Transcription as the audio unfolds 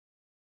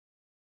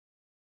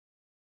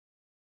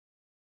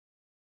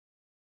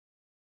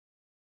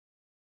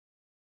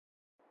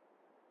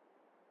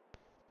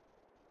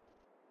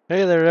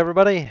Hey there,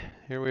 everybody.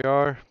 Here we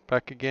are,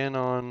 back again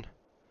on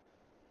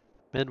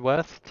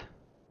Midwest.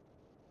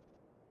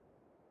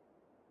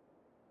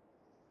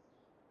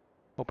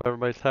 Hope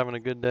everybody's having a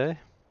good day.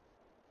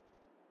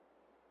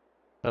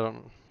 I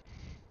don't.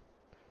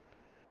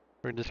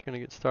 We're just gonna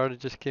get started.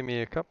 Just give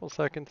me a couple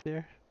seconds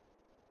here.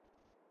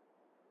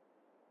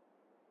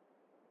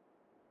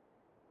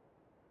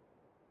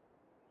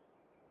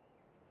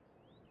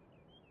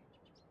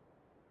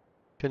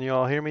 Can you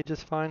all hear me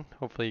just fine?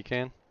 Hopefully you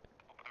can.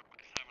 Hope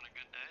everybody's having a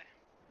good day.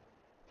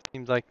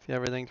 Seems like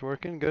everything's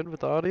working good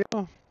with the audio.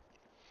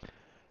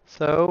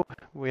 So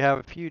we have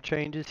a few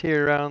changes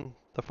here around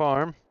the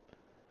farm.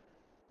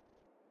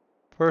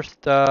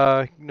 First,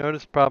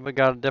 notice probably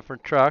got a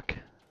different truck.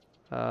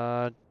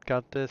 Got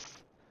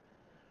this.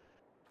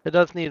 It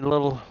does need a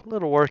little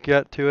work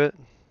yet to it.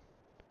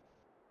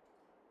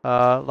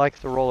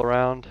 Likes to roll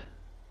around,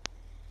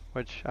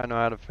 which I know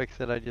how to fix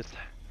it. I just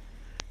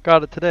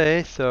got it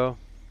today, so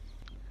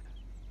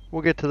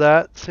we'll get to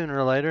that sooner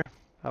or later.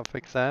 I'll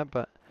fix that,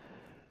 but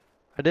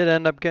I did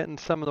end up getting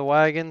some of the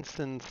wagons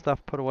and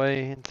stuff put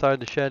away inside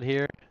the shed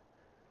here.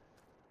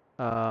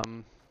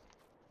 Got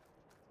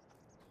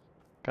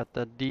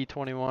the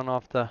D21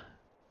 off the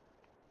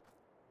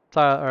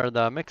or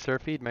the mixer,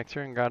 feed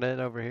mixer, and got it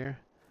over here.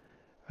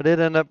 I did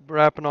end up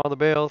wrapping all the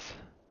bales.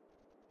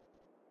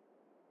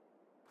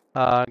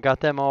 Got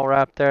them all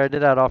wrapped there. I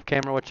did that off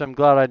camera, which I'm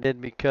glad I did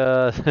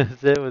because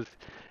it was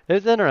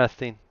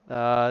interesting.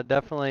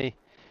 Definitely,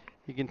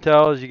 you can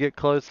tell as you get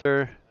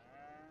closer,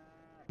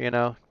 you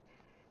know,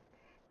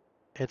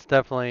 it's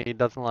definitely, he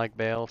doesn't like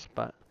bales,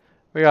 but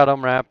we got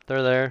them wrapped.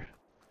 They're there.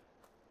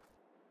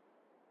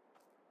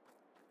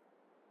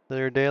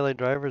 Their daily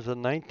driver is a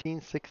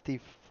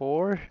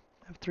 1964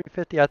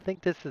 F350. I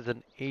think this is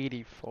an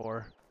 84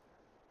 or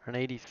an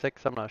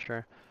 86. I'm not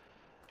sure.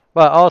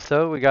 But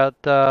also we got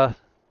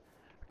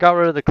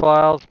rid of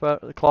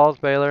the claws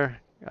baler.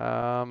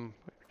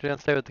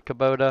 Didn't stay with the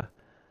Kubota.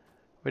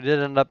 We did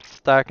end up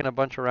stacking a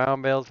bunch of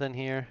round bales in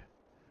here.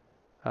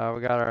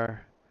 We got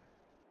our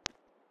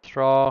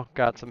straw,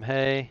 got some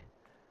hay.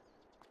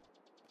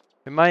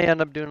 We might end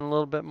up doing a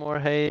little bit more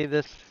hay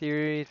this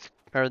series,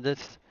 or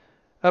this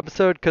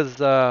episode, because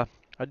I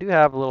do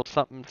have a little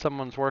something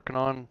someone's working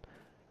on,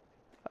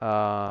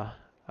 a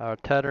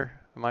tedder.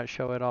 I might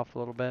show it off a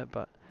little bit,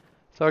 but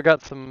so I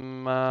got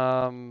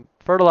some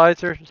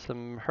fertilizer,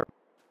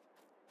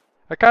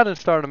 I kind of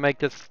started to make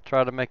this,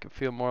 try to make it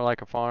feel more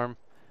like a farm.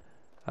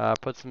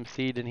 Put some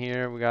seed in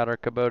here. We got our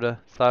Kubota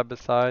side by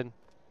side.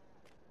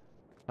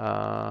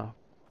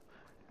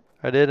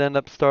 I did end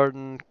up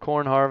starting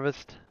corn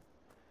harvest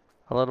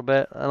a little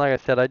bit. And like I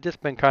said, I've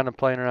just been kind of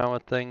playing around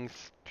with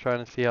things,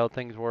 trying to see how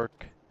things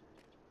work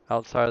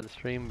outside of the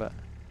stream, but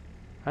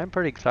I'm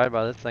pretty excited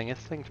by this thing. This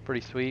thing's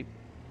pretty sweet.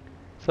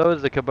 So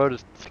is the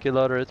Kubota skid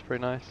loader. It's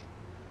pretty nice.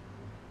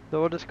 So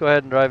we'll just go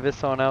ahead and drive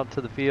this on out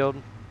to the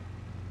field.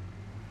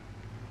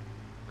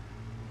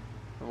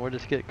 And we'll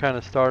just get kind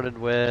of started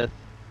with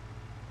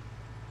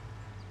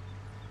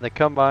the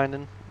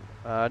combining.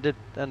 I did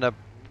end up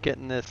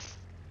getting this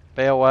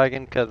bale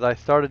wagon because I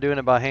started doing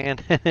it by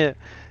hand and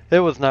it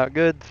was not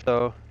good,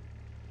 so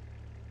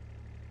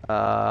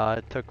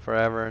it took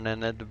forever, and then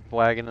the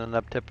wagon ended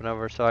up tipping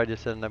over, so I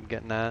just ended up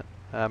getting that.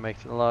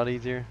 Makes it a lot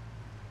easier.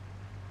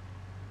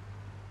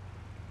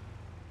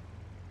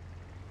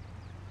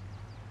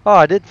 Oh,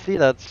 I did see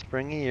that,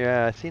 Springy.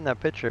 Yeah, I seen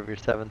that picture of your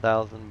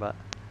 7000, but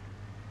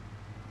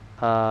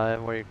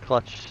where your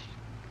clutch,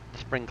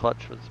 spring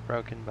clutch was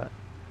broken, but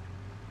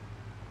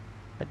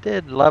I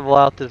did level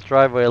out this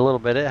driveway a little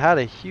bit. It had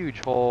a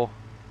huge hole,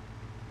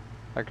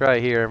 like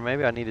right here.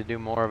 Maybe I need to do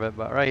more of it,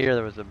 but right here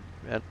there was a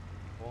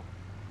hole.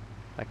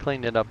 I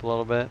cleaned it up a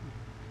little bit.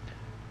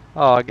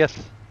 Oh, I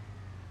guess,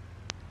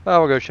 well,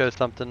 we'll go show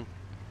something.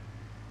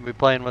 We'll be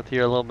playing with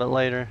here a little bit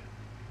later.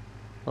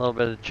 A little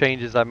bit of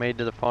changes I made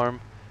to the farm.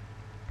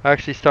 I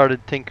actually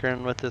started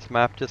tinkering with this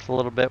map just a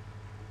little bit.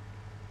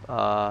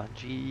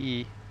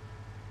 GE.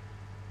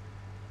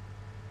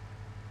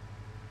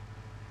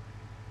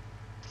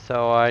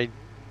 So I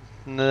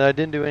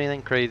didn't do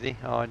anything crazy.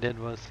 All I did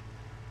was,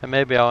 and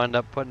maybe I'll end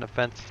up putting a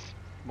fence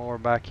more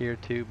back here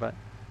too, but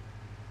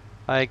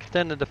I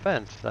extended the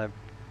fence. I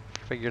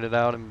figured it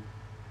out, and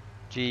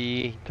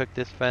GE took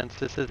this fence.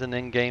 This is an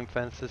in-game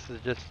fence. This is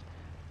just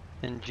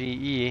in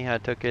GE. I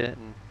took it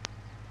and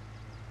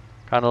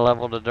kind of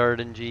leveled the dirt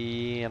in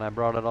GE, and I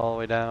brought it all the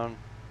way down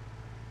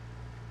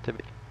to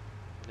be.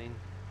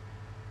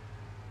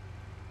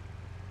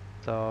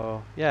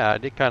 So yeah, I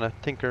did kind of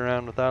tinker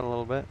around with that a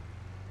little bit.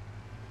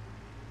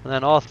 And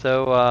then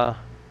also,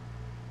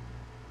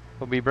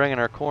 we'll be bringing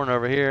our corn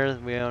over here.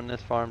 We own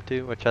this farm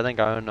too, which I think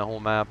I own the whole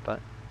map,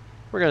 but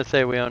we're going to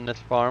say we own this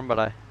farm, but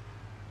I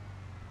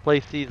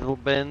placed these little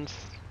bins.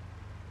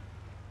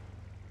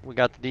 We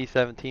got the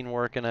D17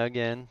 working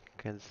again,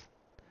 because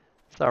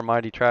it's our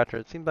mighty tractor.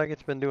 It seems like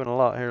it's been doing a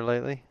lot here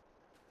lately.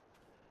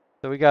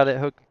 So we got it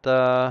hooked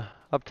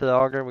up to the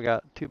auger. We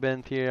got 2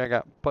 bins here. I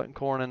got putting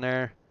corn in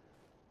there.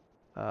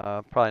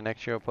 Probably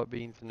next year I'll put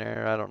beans in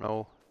there. I don't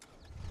know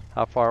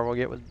how far we'll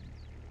get with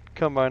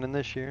combining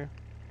this year.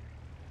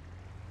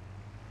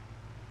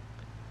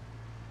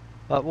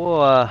 But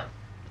we'll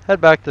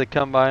head back to the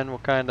combine. We'll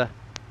kind of,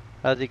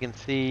 as you can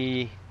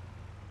see,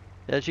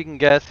 as you can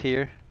guess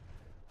here,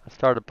 I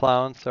started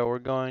plowing, so we're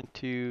going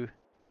to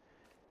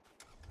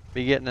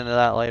be getting into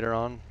that later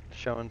on,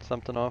 showing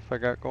something off I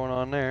got going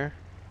on there.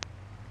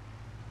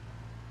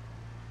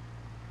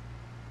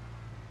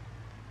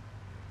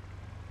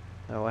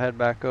 Now we'll head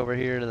back over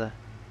here to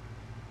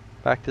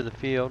the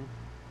field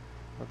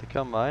with the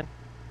combine.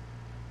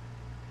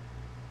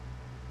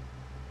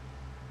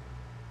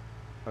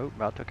 Oh,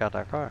 about took out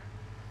that car.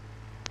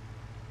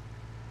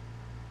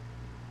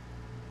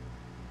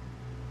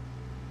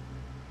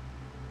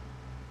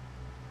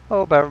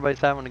 Hope everybody's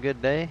having a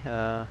good day.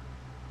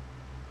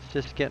 It's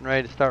just getting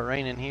ready to start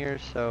raining here,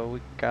 so we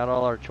got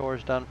all our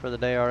chores done for the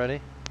day already.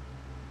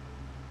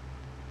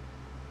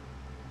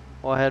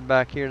 We'll head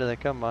back here to the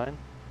combine.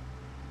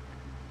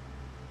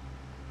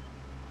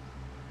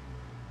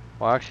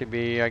 We'll actually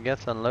be, I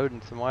guess,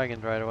 unloading some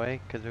wagons right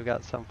away because we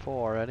got some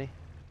full already.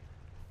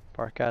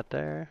 Park out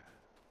there.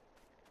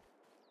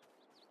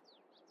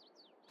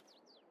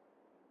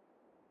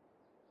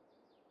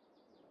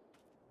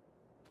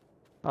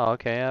 Oh,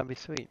 okay, that'd be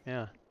sweet,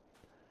 yeah.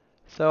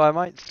 So I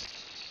might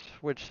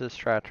switch this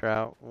tractor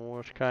out.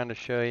 We'll just kind of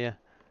show you.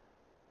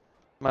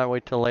 Might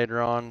wait till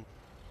later on.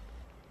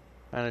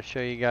 Kind of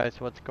show you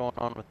guys what's going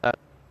on with that.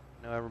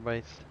 You know,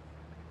 everybody's,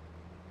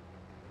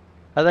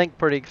 I think,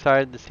 pretty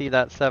excited to see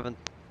that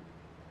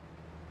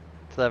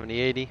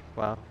 7080.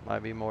 Well,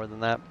 might be more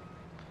than that.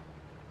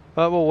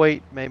 But we'll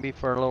wait maybe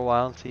for a little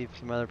while and see if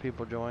some other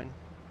people join.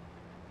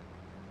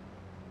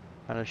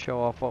 Kind of show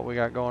off what we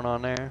got going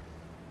on there.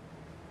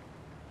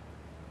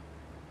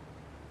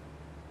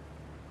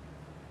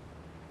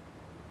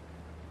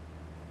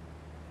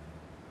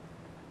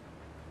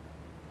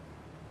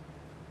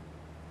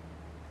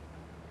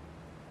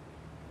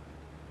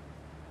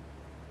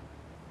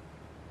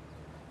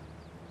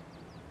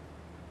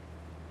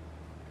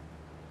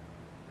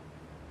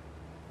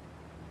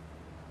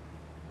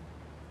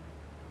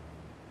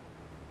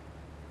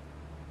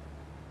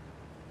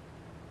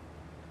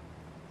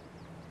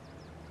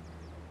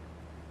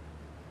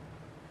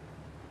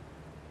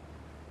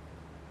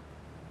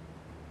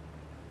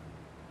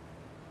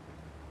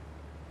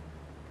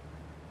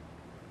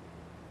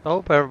 I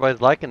hope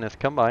everybody's liking this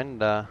combine.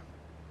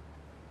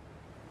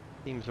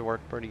 Seems to work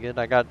pretty good.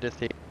 I got this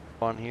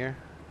on here.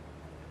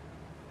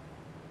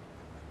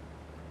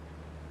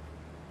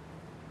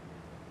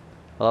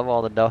 I love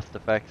all the dust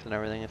effects and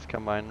everything this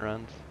combine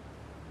runs.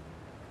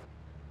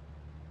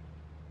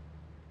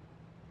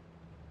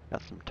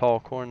 Got some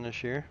tall corn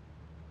this year.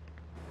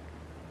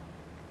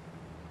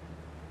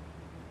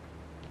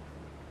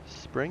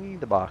 Springy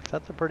the Box.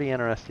 That's a pretty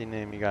interesting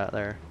name you got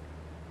there.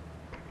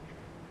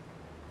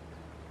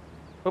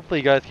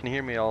 Hopefully you guys can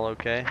hear me all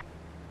okay.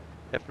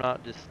 If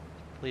not, just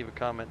leave a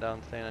comment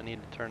down saying I need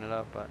to turn it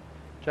up, but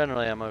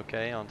generally I'm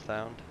okay on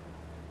sound.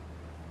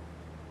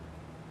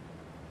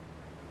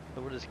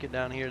 So we'll just get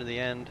down here to the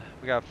end.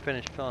 We gotta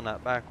finish filling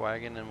that back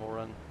wagon and we'll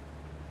run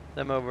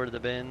them over to the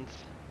bins.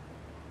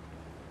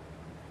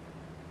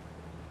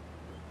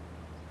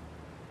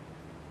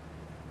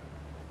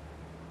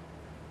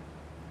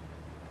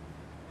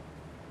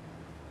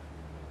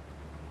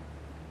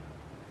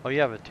 Oh,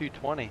 you have a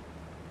 220.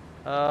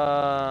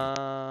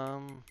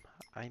 I'm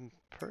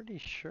pretty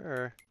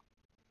sure.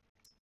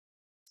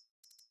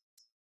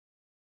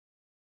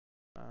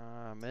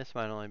 This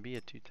might only be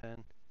a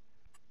 210.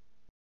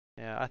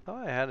 Yeah, I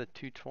thought I had a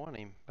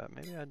 220, but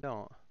maybe I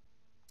don't.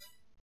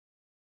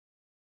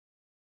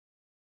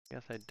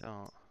 Guess I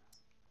don't.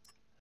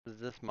 What is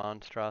this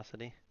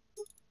monstrosity?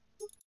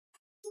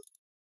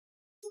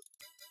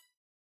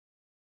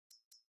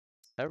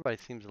 Everybody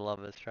seems to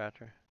love this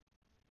tractor.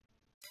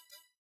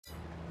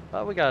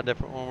 Oh, we got a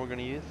different one we're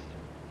gonna use.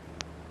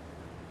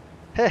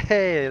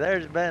 Hey,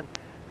 there's Ben.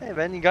 Hey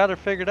Ben, you got her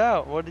figured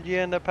out. What did you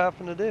end up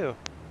having to do?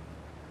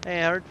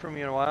 Hey, I heard from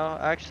you in a while.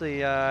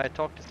 Actually, I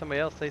talked to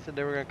somebody else. They said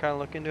they were gonna kind of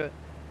look into it,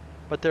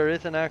 but there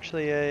isn't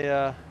actually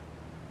a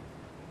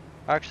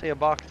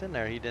box in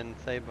there. He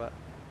didn't say, but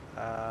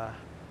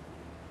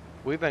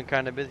we've been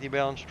kind of busy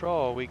baling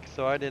straw all week,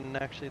 so I didn't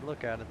actually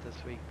look at it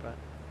this week.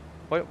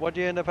 But what'd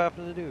you end up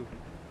having to do?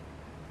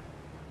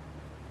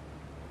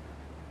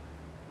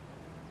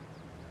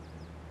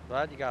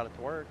 Glad you got it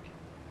to work.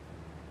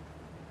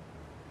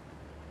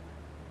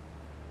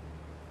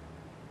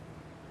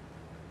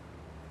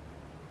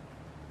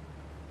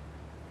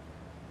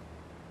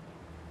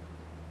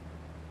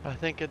 I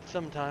think at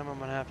some time I'm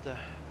gonna have to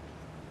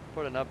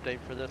put an update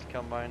for this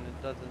combine.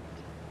 It doesn't.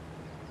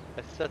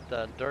 I set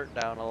the dirt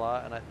down a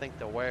lot, and I think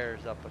the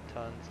wear's up a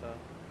ton, so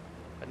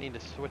I need to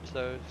switch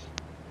those.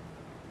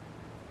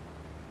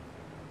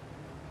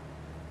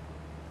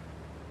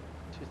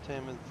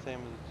 210 is the same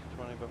as the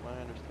 220, but my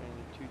understanding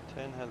the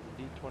 210 has a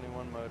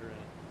D21 motor in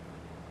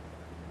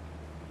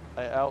it.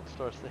 I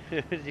outsourced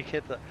it. Who'd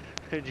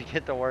you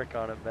get to work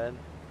on it, Ben?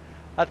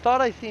 I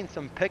thought I seen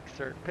some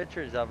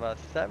pictures of a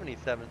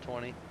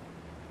 7720.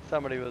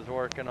 somebody was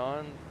working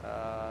on,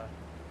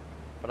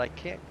 but I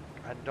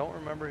don't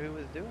remember who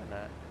was doing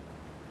that.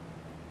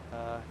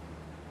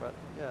 But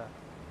yeah.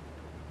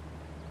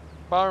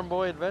 Farm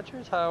Boy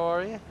Adventures, how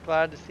are you?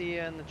 Glad to see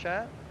you in the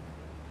chat.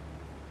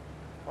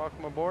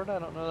 Welcome aboard. I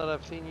don't know that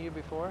I've seen you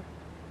before.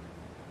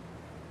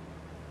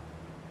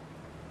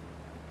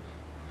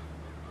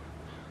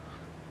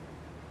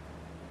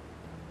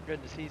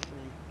 Good to see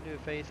some new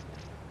faces,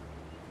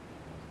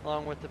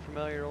 along with the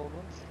familiar old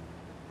ones.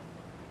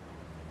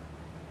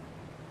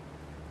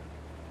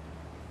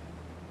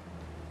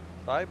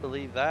 So I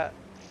believe that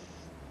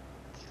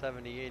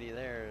 7080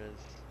 there is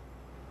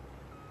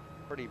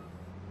pretty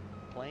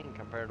plain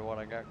compared to what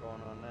I got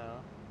going on now.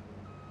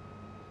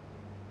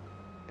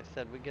 Like I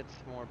said, we get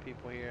some more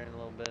people here in a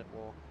little bit.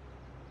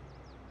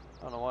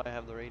 I don't know why I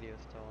have the radio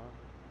still on.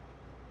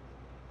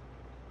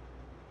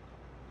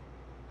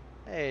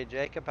 Hey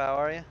Jacob, how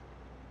are you?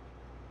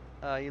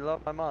 You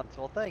love my mods.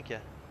 Well, thank you.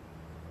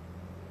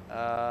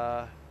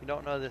 You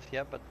don't know this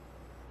yet, but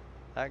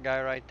that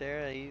guy right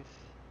there,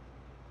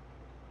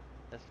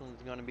 this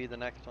one's going to be the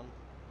next one.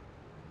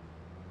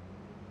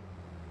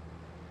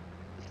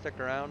 Just stick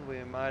around.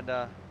 We might,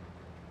 I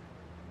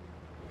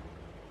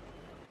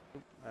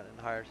didn't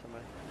hire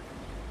somebody.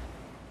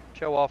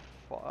 Show off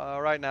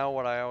right now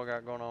what I all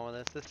got going on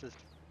with this. This is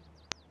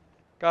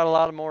got a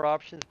lot of more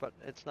options, but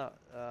it's not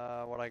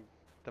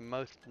the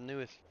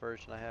newest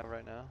version I have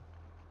right now.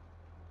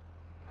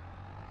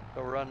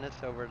 So we'll run this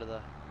over to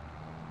the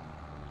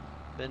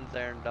bins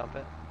there and dump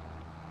it.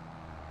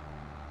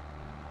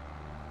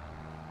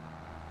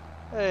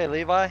 Hey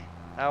Levi,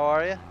 how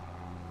are you?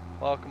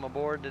 Welcome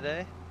aboard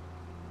today.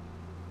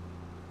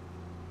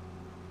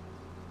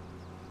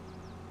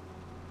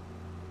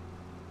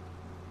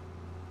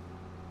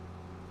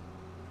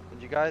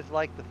 Did you guys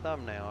like the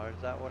thumbnail, or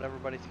is that what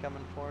everybody's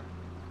coming for?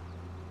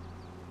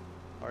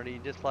 Or do you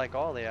just like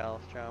all the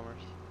Allis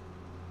Chalmers?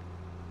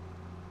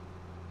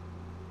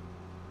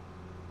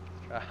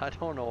 I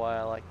don't know why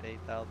I like the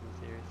 8000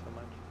 series so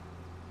much.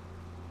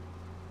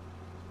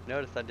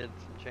 Notice I did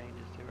some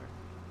changes to her.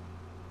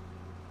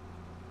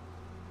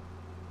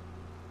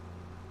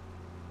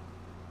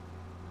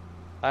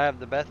 I have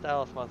the best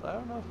Allis mods. I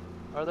don't know.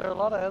 Are there a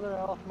lot of other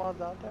Allis mods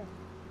out there?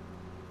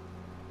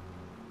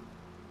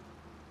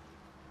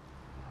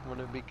 Would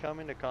it be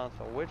coming to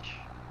console? Which?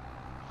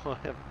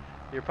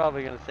 You're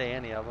probably going to say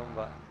any of them,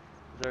 but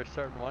is there a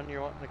certain one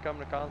you're wanting to come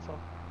to console?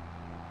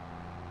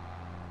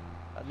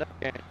 No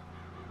guarantee.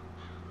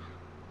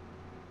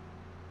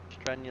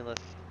 Strenuous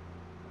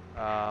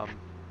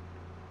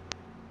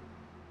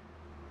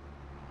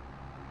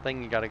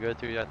thing you got to go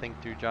through, I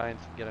think, through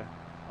Giants to get it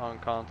on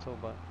console,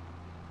 but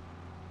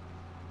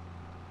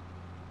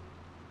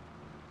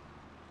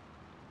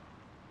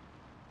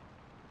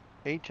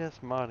HS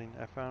Modding,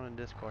 I found in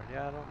Discord.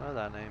 Yeah, I don't know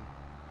that name.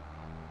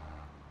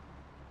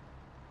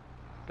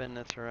 Spin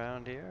this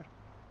around here.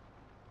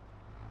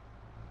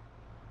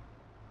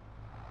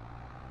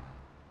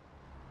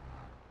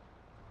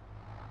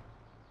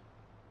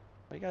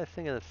 What do you guys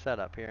think of the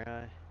setup here?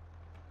 I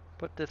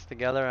put this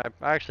together.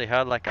 I actually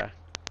had like a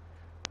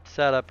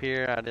setup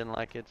here. I didn't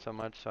like it so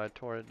much, so I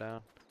tore it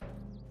down.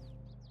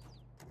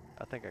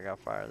 I think I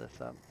gotta fire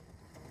this up.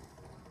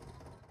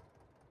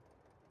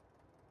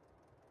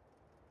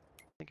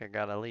 I think I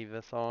gotta leave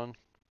this on.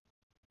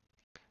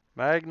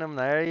 Magnum,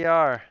 there you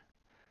are.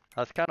 I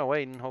was kind of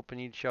waiting, hoping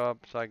you'd show up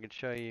so I could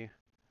show you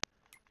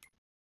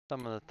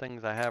some of the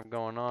things I have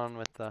going on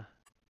with the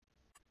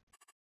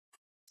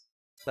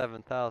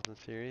 7000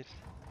 series.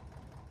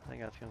 I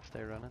think that's gonna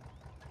stay running.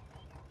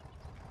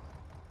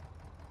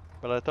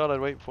 But I thought I'd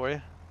wait for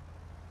you.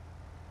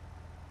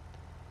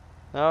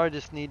 Now I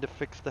just need to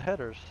fix the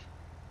headers.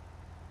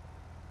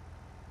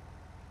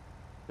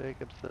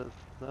 Jacob says,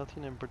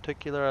 nothing in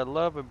particular. I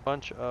love a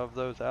bunch of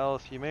those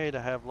Allis you made.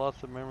 I have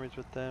lots of memories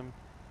with them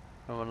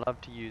and would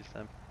love to use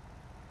them.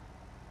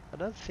 It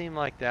does seem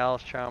like the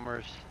Allis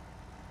Chalmers,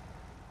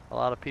 a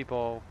lot of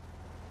people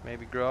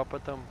maybe grew up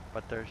with them,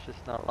 but there's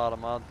just not a lot of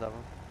mods of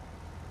them.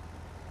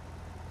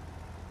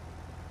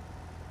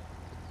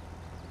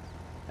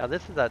 Now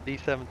this is that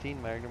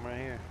D17 Magnum right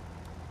here.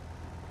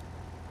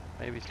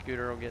 Maybe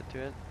Scooter will get to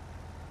it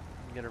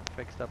and get her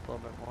fixed up a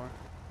little bit more.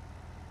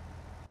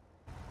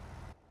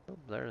 Oh,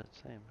 they're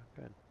the same.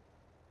 Good.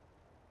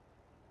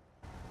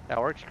 That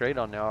works great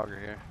on the auger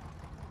here.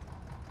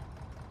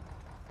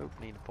 Oop,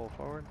 need to pull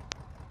forward.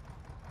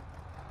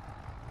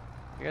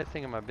 You guys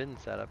think of my bin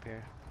setup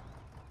here?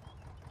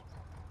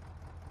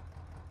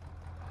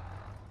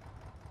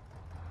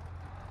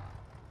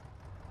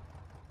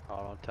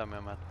 Oh, don't tell me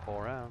I'm gonna have to pull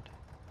around.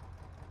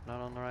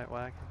 Not on the right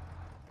wagon.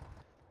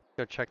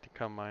 Go check the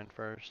combine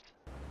first.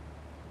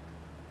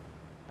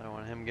 I don't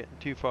want him getting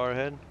too far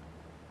ahead.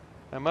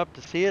 I'm up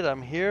to see it.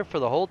 I'm here for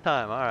the whole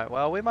time. Alright,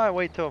 well, we might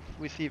wait till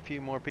we see a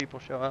few more people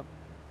show up.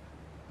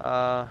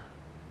 I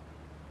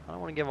don't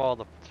want to give all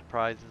the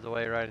surprises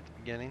away right at the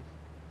beginning.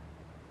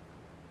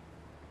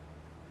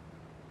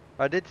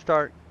 I did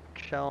start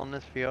shelling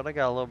this field. I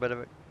got a little bit of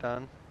it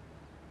done.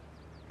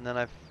 And then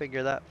I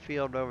figure that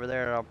field over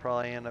there, I'll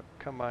probably end up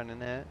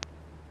combining it.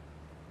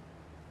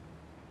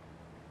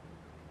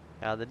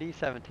 Yeah, the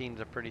D17's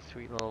a pretty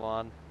sweet little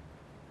one.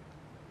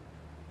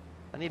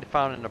 I need to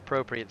find an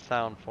appropriate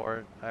sound for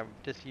it. I've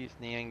just used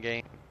the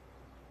in-game,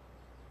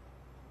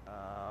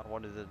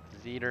 what is it,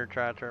 Zeter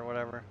tractor or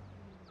whatever.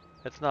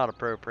 It's not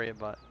appropriate,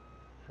 but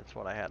that's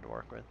what I had to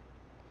work with.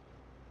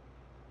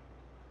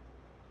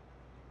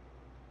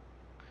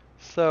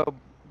 So,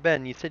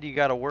 Ben, you said you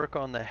got to work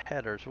on the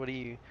headers. What do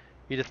you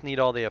just need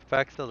all the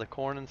effects of the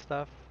corn and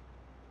stuff?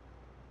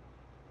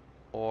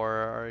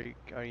 Or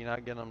are you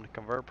not getting them to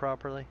convert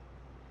properly?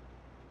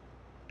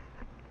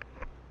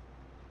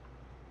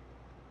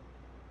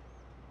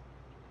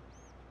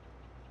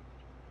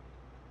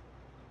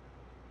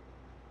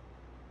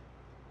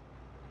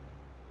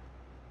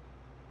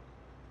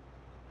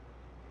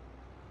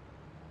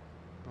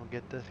 We'll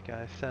get this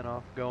guy sent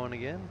off going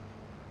again.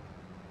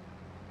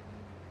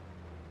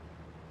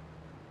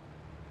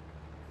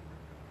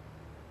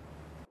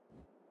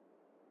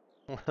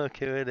 Look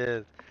who it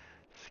is.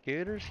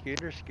 Scooter,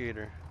 Scooter,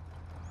 Scooter.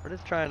 We're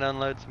just trying to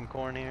unload some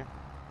corn here.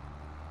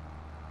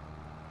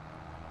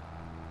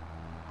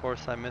 Of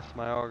course, I missed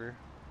my auger.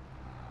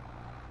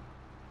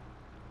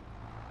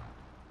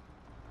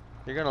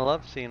 You're gonna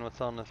love seeing what's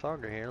on this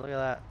auger here. Look at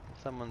that.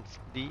 Someone's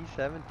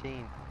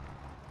D17.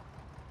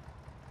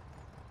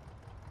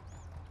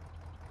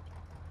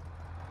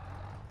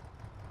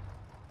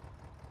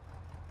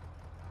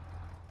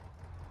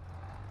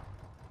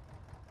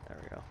 There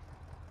we go.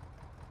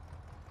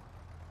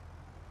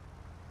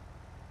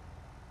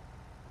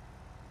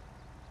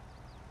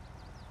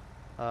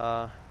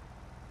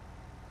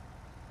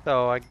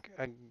 So I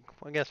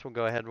guess we'll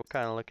go ahead. We'll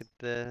kind of look at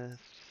this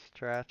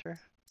tractor.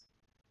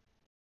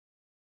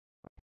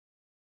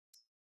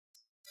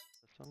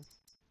 This one.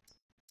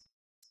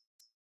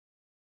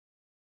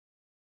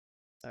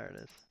 There it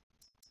is.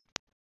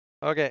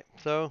 Okay,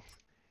 so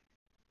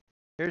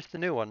here's the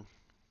new one.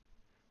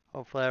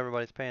 Hopefully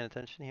everybody's paying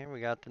attention here. We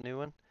got the new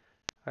one.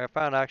 I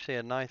found actually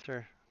a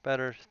nicer,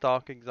 better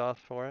stock exhaust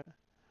for it.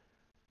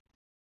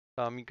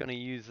 So I'm going to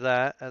use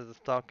that as a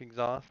stock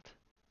exhaust.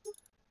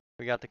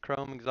 We got the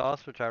chrome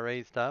exhaust, which I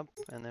raised up,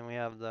 and then we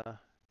have the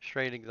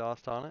straight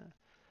exhaust on it.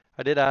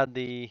 I did add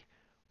the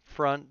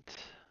front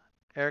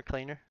air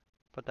cleaner,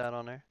 put that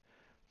on there.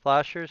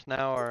 Flashers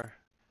now are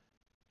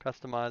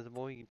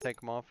customizable. You can take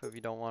them off if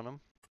you don't want them.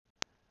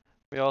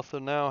 We also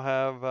now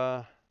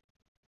have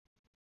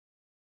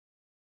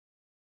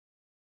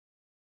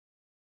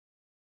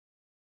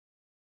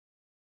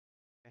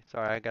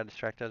sorry, I got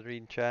distracted. I was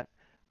reading chat.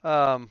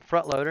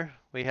 Front loader.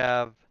 We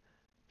have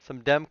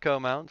some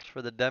Demco mounts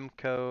for the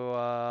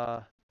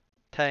Demco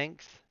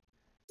tanks.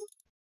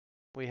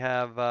 We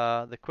have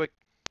the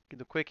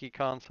Quickie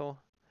console,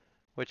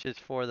 which is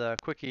for the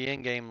Quickie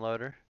in-game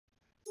loader.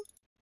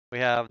 We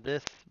have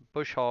this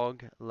Bush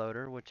Hog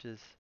loader, which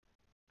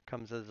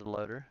comes as a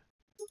loader.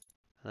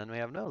 And then we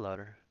have no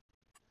loader.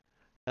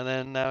 And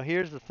then now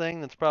here's the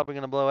thing that's probably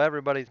going to blow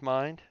everybody's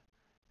mind.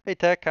 Hey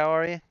Tech, how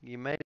are you? You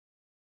made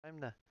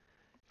time to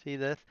see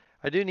this.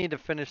 I do need to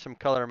finish some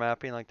color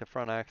mapping like the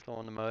front axle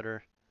and the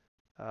motor,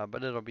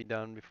 but it'll be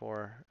done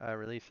before I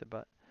release it.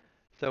 But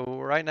so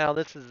right now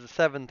this is the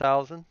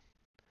 7000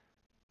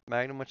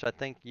 Magnum, which I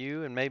think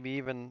you and maybe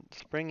even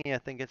Springy, I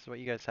think it's what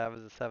you guys have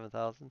is the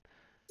 7000.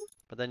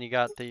 But then you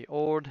got the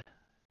old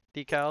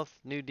decals,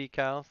 new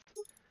decals.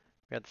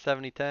 We got the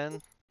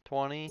 7010,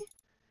 20,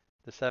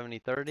 the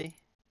 7030,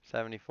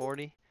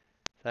 7040,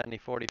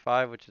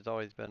 7045, which has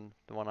always been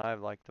the one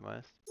I've liked the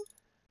most.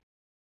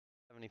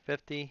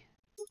 7050,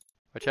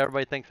 which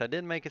everybody thinks I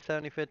did make a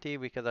 7050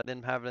 because I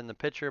didn't have it in the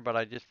picture, but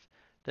I just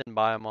didn't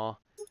buy them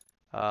all.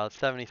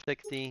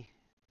 7060,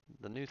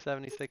 the new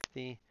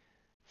 7060,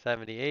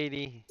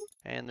 7080,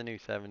 and the new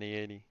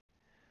 7080.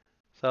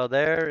 So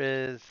there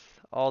is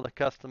all the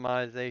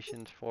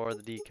customizations for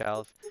the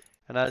decals.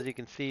 And as you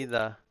can see,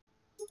 the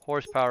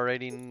horsepower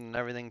rating and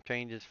everything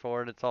changes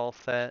for it. It's all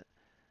set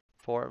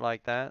for it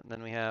like that. And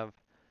then we have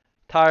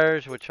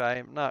tires, which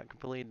I'm not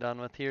completely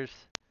done with. Here's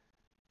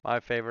my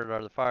favorite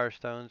are the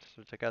Firestones,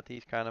 which I got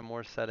these kind of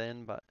more set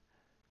in, but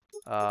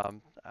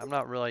I'm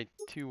not really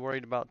too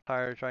worried about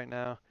tires right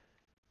now.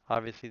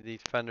 Obviously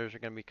these fenders are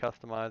going to be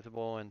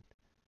customizable and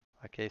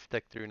okay,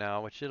 stick through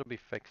now, which it'll be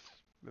fixed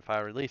if I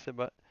release it,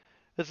 but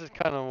this is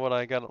kind of what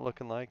I got it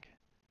looking like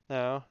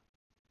now.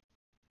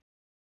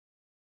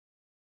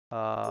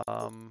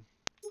 I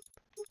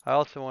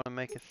also want to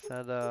make a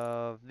set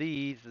of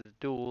these as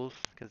duals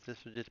because this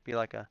would just be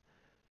like a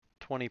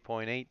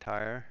 20.8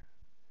 tire.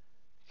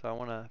 So I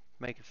want to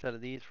make a set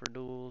of these for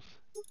duals,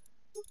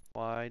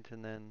 wides,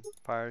 and then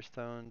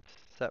Firestones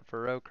set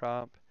for row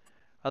crop.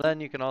 And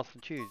then you can also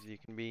choose.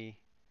 It's going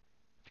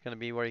to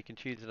be where you can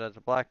choose it as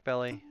a black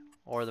belly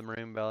or the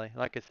maroon belly.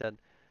 Like I said,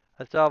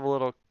 I still have a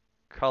little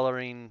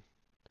coloring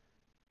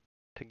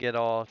to get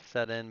all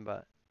set in,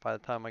 but by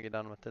the time I get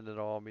done with it, it'll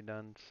all be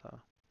done. So,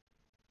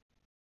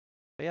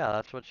 but yeah,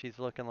 that's what she's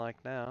looking like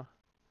now.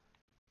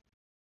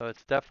 So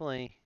it's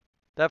definitely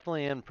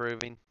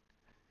improving.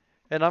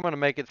 And I'm going to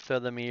make it so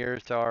the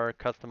mirrors are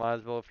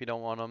customizable if you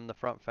don't want them. The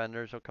front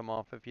fenders will come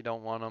off if you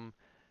don't want them.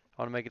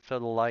 I want to make it so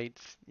the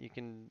lights, you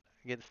can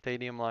get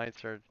stadium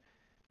lights or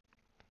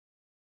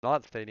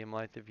not stadium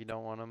lights if you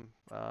don't want them.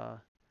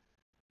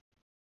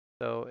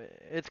 So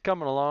it's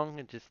coming along.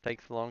 It just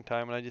takes a long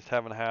time, and I just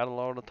haven't had a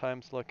lot of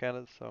time to look at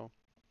it. So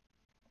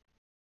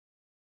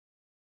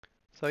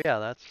yeah,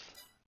 that's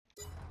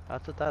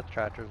what that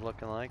tractor's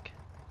looking like.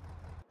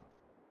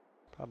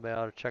 Probably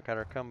ought to check out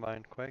our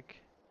combine quick.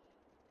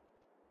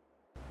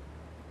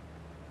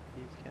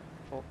 He's getting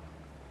full.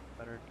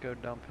 Better go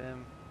dump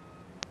him.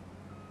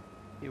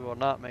 He will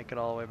not make it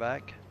all the way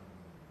back.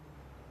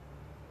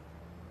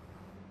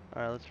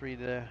 Alright, let's read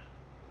the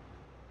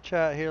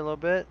chat here a little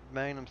bit.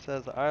 Magnum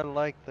says, I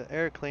like the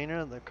air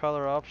cleaner, the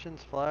color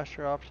options,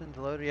 flasher options,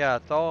 loader. Yeah,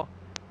 it's all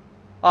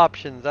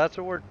options. That's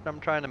what I'm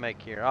trying to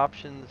make here.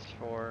 Options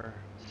for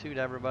suit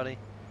everybody.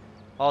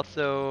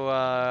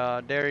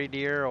 Also, Dairy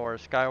Deer or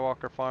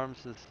Skywalker Farms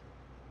has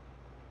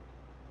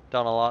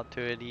done a lot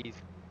to it. He's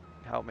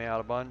helped me out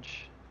a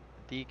bunch.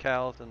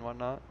 Decals and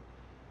whatnot.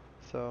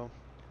 So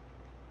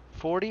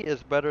 40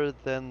 is better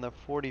than the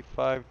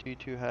 45 due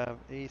to have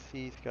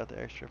AC's got the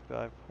extra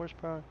 5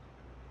 horsepower.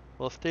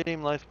 Will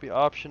stadium lights be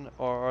option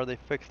or are they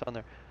fixed on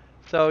there?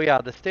 So yeah,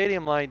 the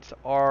stadium lights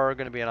are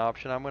going to be an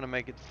option. I'm going to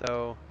make it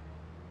so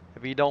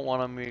if you don't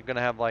want them, you're going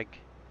to have like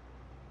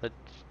the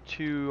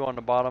 2 on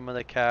the bottom of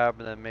the cab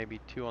and then maybe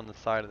 2 on the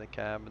side of the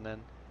cab and then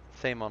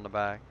same on the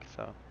back.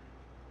 So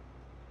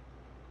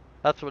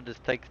that's what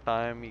just takes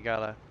time. You got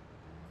to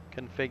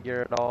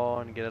configure it all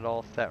and get it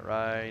all set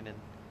right and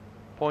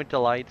point the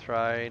lights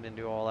right and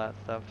do all that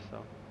stuff.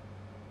 So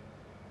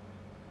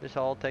this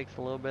all takes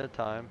a little bit of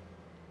time.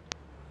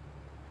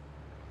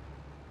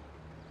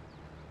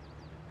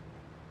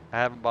 I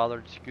haven't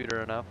bothered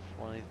Scooter enough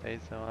one of these days,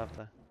 so I'll have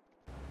to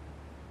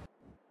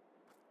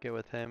get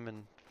with him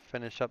and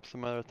finish up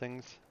some other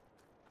things.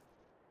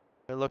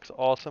 It looks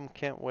awesome,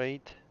 can't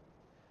wait.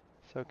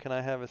 So can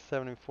I have a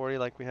 7040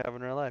 like we have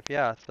in real life?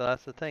 Yeah, so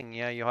that's the thing.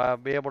 Yeah, you'll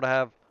be able to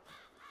have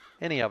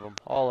any of them,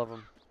 all of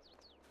them.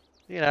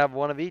 You can have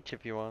one of each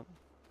if you want.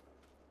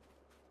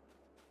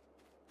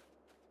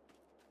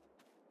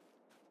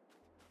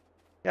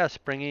 Yeah,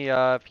 Springy,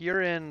 if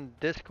you're in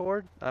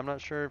Discord, I'm not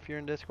sure if you're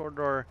in Discord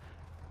or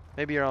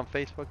maybe you're on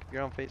Facebook, if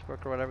you're on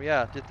Facebook or whatever,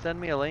 yeah, just send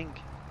me a link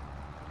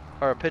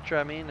or a picture,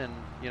 I mean, and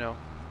you know,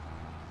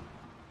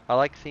 I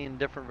like seeing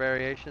different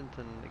variations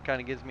and it kind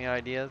of gives me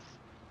ideas.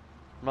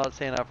 I'm not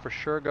saying I for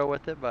sure go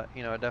with it, but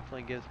you know, it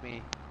definitely gives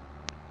me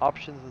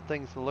options and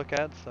things to look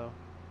at. So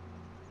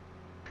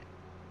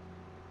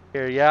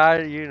here, yeah,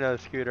 you know,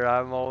 Scooter,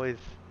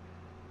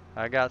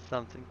 I got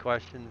something,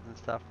 questions and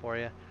stuff for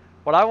you.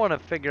 What I want to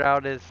figure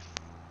out is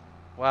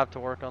we'll have to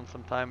work on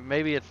some time.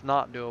 Maybe it's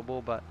not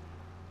doable, but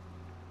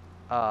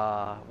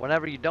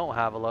whenever you don't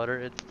have a loader,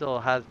 it still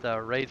has the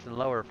raise and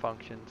lower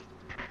functions.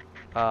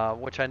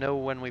 Which I know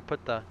when we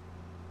put the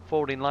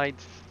folding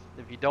lights,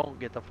 if you don't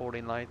get the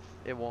folding lights,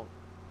 it won't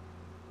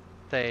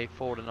say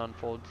fold and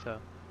unfold. So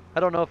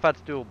I don't know if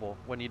that's doable.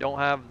 When you don't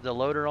have the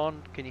loader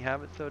on, can you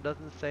have it so it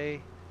doesn't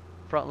say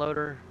front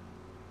loader,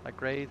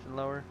 like raise and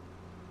lower?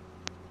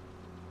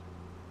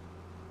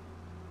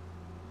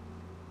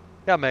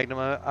 Yeah,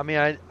 Magnum. I mean,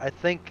 I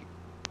think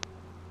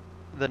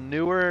the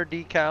newer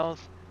decals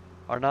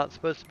are not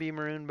supposed to be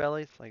maroon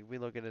bellies. Like we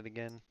look at it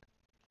again.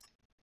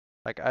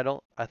 Like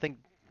I think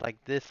like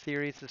this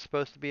series is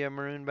supposed to be a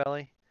maroon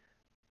belly,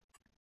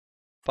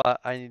 but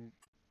I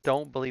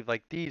don't believe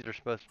like these are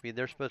supposed to be.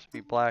 They're supposed to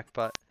be black,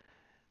 but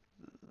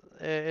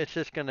it's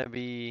just gonna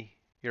be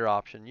your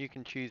option. You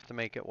can choose to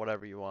make it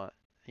whatever you want.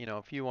 You know,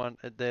 if you want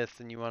this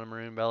and you want a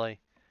maroon belly,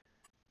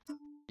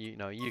 you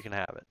know, you can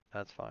have it.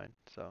 That's fine.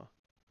 So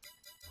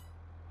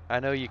I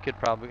know I could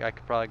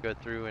probably go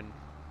through and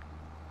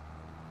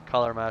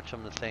color match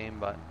them the same,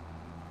 but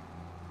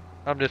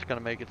I'm just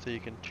gonna make it so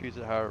you can choose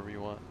it however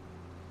you want.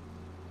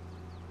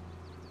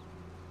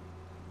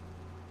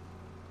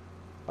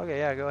 Okay,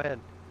 yeah, go ahead.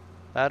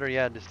 That or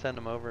yeah, just send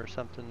them over or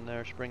something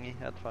there, Springy.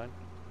 That's fine.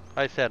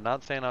 Like I said,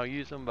 not saying I'll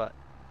use them, but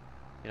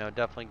you know, it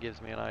definitely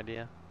gives me an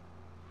idea.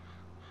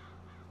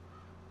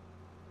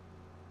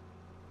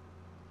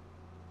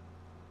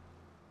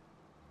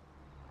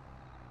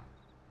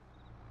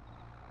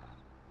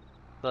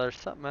 So there's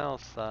something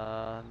else,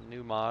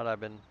 new mod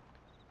I've been.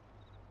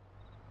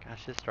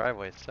 Gosh, this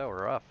driveway is so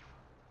rough.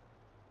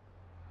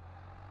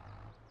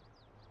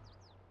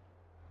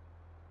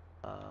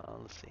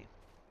 Let's see.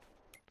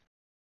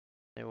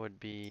 It would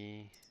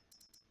be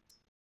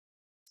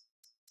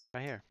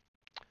right here.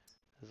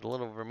 There's a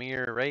little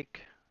Vermeer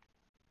rake.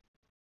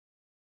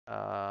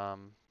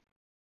 Somebody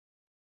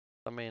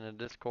in a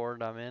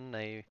Discord I'm in,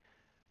 they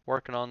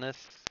working on this.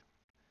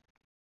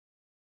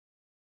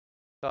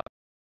 So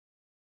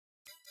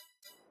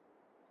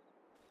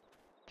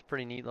it's a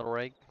pretty neat little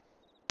rake.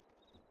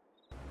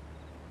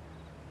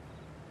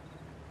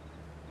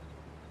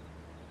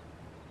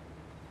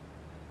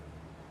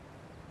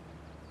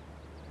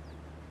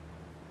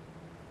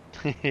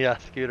 Yeah,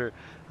 Scooter.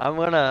 I'm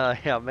gonna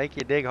make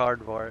you dig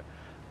hard for it.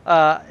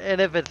 And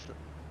if it's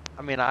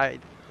I mean, I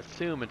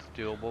assume it's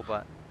doable,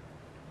 but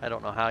I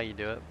don't know how you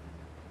do it.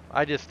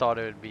 I just thought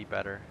it would be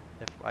better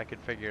if I could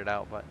figure it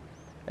out, but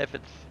if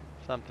it's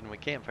something we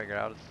can't figure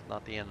out, it's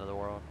not the end of the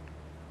world.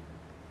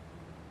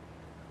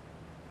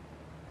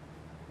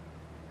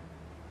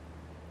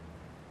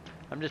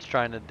 I'm just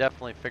trying to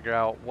definitely figure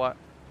out what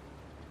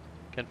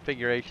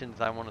configurations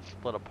I want to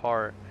split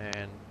apart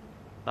and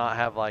not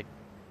have like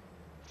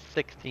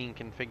 16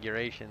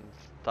 configuration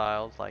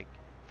styles, like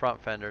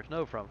front fenders,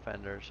 no front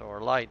fenders, or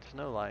lights,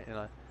 no light.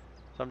 So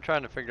I'm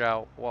trying to figure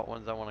out what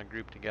ones I want to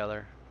group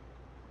together.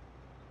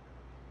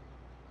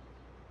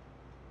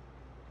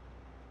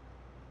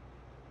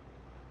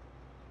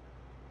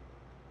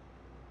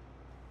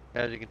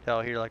 As you can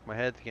tell here, like my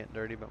head's getting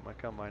dirty, but my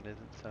combine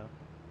isn't, so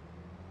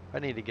I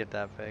need to get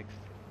that fixed.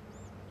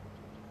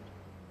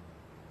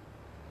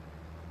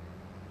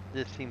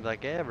 Just seems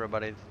like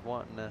everybody's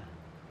wanting a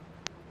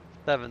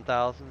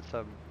 7,000,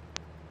 so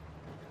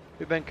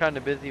we've been kind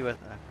of busy with,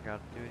 I forgot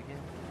to do it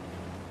again.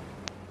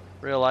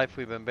 Real life,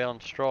 we've been baling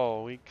straw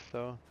all week,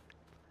 so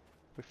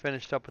we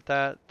finished up with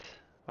that.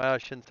 Well, I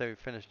shouldn't say we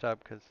finished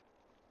up, because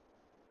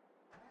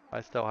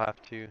I still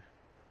have to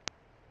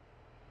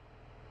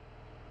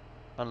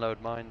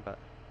unload mine, but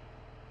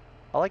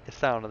I like the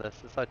sound of this.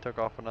 This I took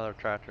off another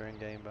tractor in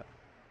game, but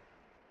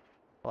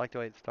I like the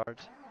way it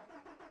starts.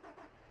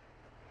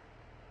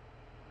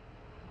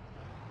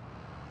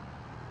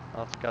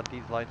 Oh, it's got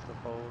these lights to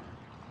fold.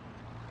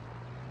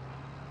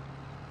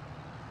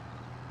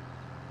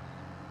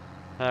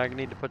 I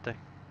need to put the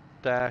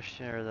dash,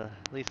 or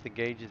at least the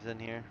gauges in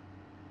here.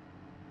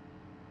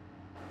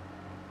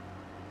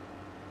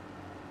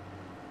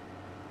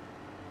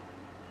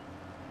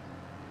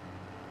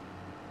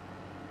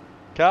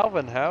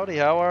 Calvin, howdy,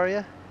 how are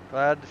you?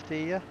 Glad to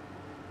see you.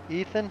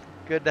 Ethan,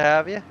 good to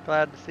have you.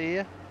 Glad to see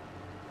you.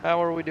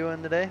 How are we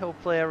doing today?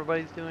 Hopefully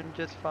everybody's doing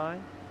just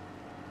fine.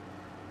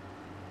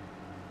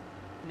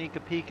 Sneak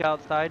a peek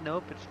outside.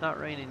 Nope, it's not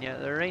raining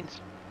yet. The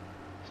rain's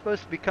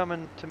supposed to be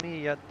coming to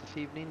me yet this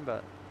evening,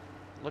 but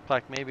it looked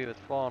like maybe it was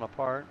falling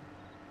apart.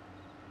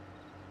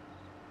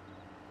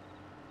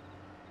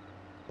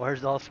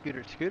 Where's all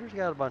Scooter? Scooter's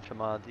got a bunch of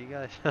mods. You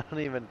guys don't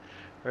even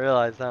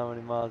realize how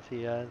many mods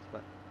he has,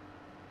 but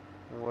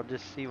we'll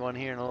just see one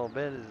here in a little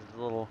bit. Is his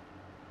little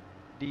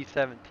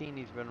D17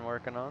 he's been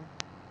working on.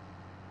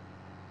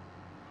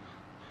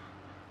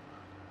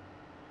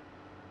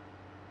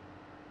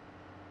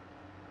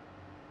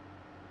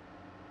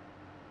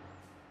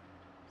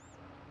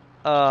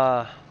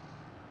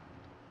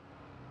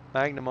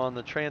 Magnum on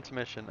the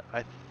transmission.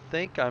 I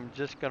think I'm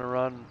just gonna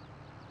run,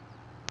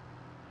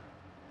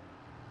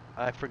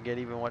 I forget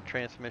even what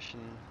transmission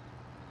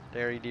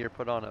Dairy Deer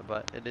put on it,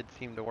 but it did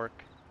seem to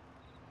work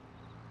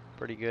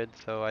pretty good.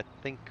 So I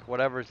think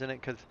whatever's in it,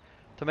 because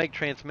to make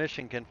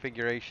transmission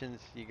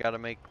configurations, you got to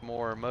make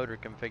more motor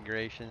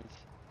configurations,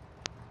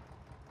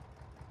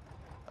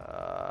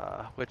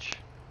 which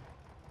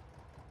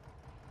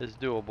is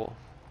doable,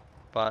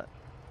 but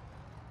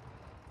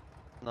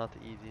not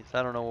the easiest.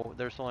 I don't know,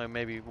 there's only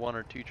maybe 1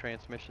 or 2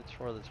 transmissions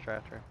for this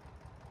tractor.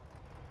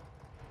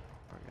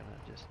 We're gonna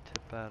just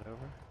tip that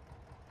over.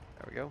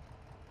 There we go.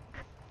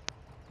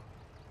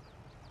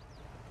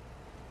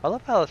 I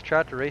love how this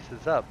tractor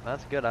races up.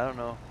 That's good. I don't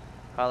know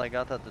how they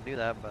got that to do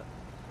that, but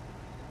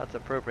that's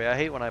appropriate. I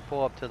hate when I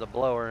pull up to the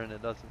blower and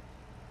it doesn't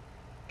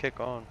kick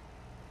on.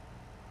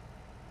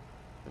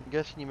 I'm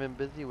guessing you've been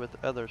busy with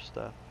other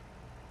stuff.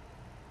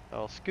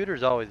 Oh,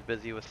 Scooter's always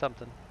busy with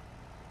something.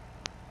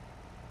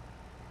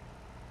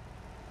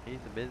 He's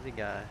a busy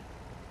guy.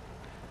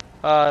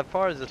 As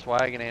far as this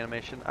wagon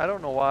animation, I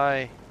don't know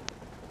why,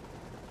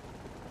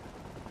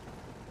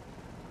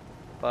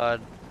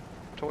 but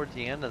towards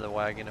the end of the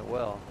wagon it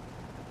will.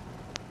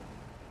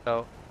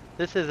 So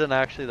this isn't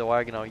actually the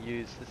wagon I'll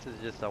use. This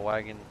is just a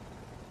wagon.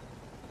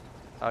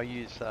 I'll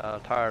use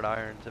tired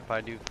irons if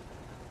I do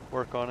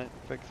work on it,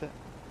 fix it.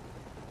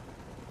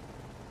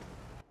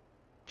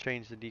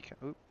 Change the decal.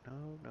 Oop,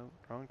 no,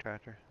 wrong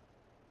tractor.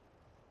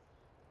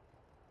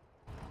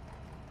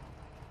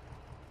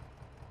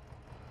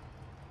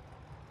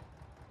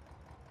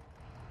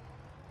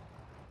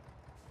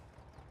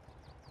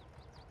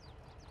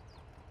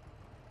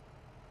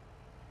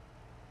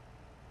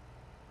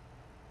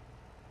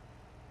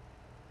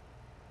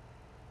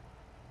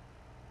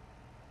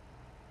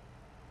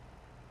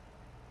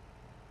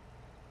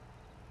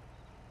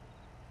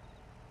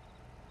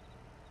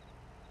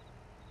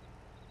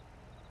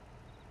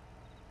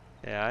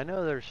 Yeah, I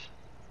know there's,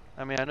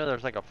 I know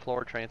there's like a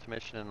floor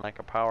transmission and like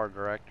a power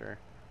director.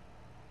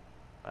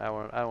 I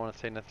don't want to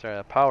say necessarily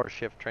a power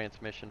shift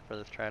transmission for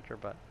this tractor,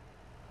 but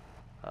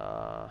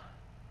yeah,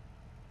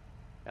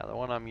 the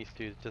one I'm used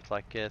to is just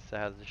like this. It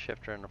has the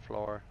shifter in the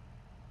floor.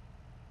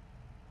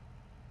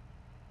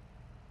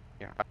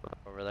 Here,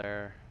 over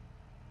there.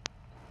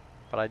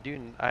 But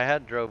I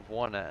had drove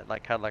one that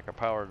like had like a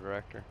power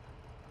director.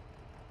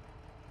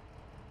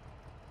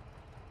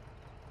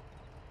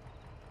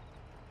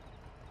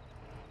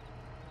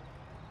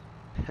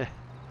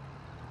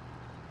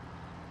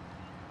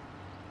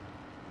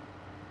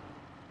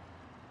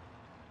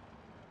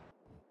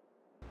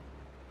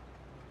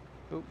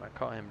 Oop, I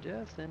caught him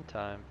just in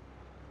time.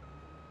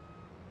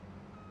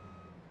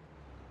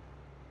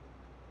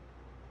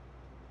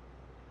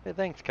 Hey,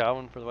 thanks,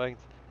 Calvin, for the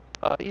wagons.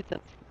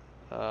 Ethan,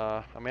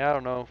 I mean, I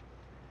don't know.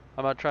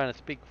 I'm not trying to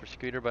speak for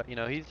Scooter, but, you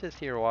know, he's just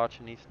here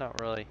watching. He's not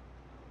really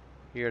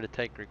here to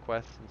take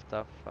requests and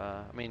stuff.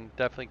 I mean,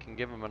 definitely can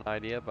give him an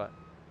idea, but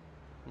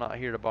I'm not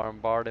here to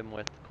bombard him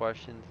with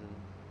questions. And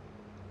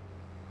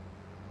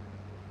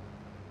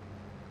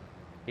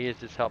he has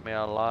just helped me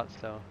out a lot,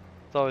 so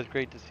it's always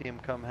great to see him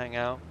come hang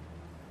out.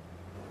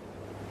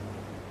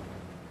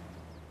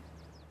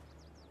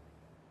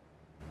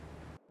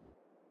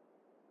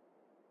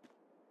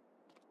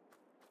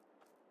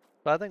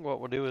 But I think what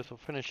we'll do is we'll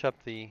finish up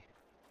the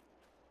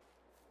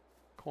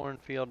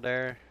cornfield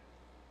there,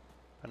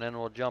 and then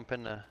we'll jump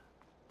into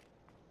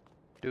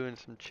doing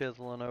some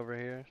chiseling over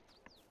here.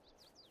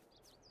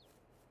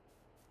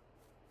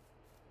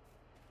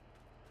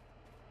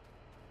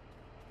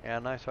 Yeah,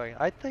 nice wagon.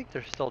 I think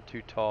they're still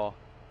too tall.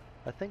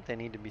 I think they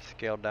need to be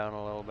scaled down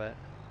a little bit.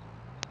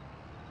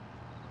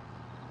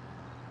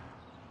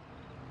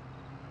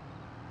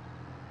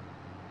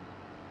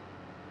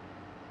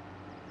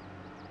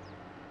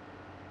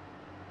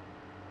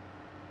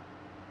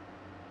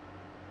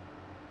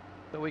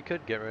 So we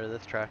could get rid of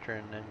this tractor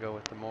and then go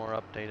with the more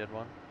updated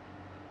one.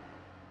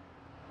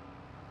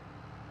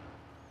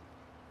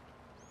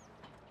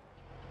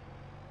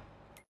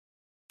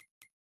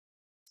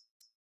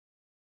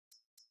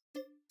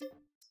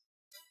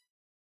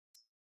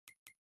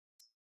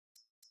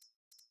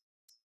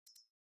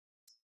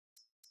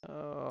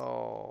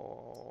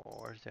 Oh,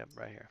 where's that?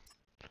 Right here.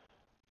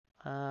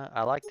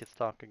 I like the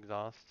stock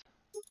exhaust.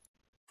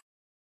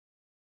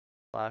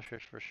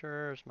 Flashers for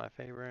sure is my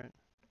favorite.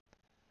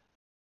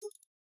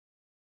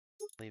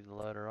 Leave the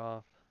loader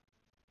off.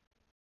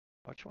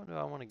 Which one do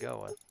I want to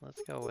go with?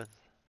 Let's go with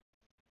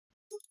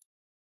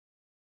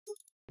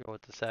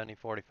the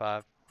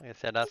 7045. Like I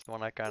said, that's the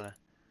one I kind of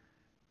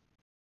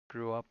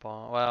grew up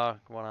on. Well,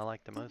 one I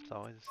like the most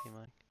always, it seemed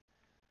like.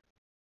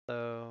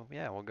 So,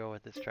 yeah, we'll go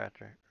with this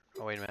tractor.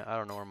 Oh, wait a minute. I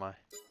don't know where my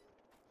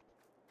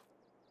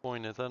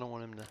point is. I don't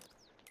want him to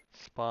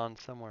spawn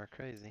somewhere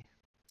crazy.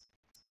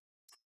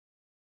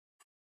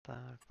 Stock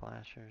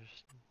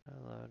flashers, no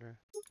loader.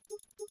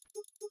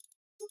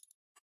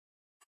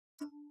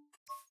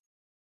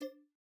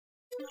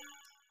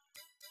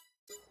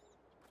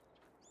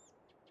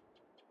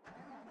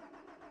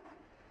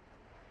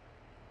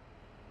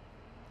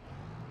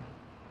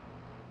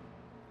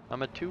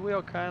 I'm a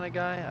two-wheel kind of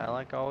guy.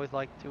 I always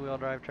like two-wheel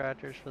drive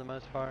tractors for the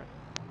most part.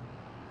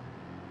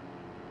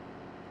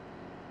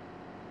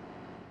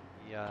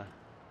 Yeah.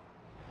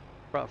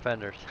 Front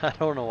fenders. I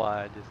don't know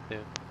why, I just do.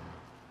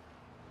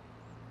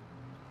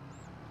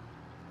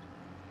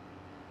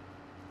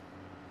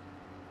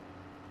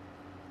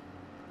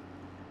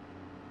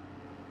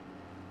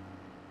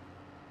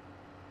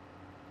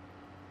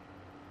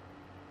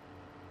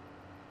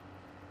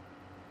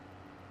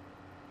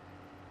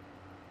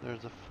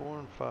 There's a 4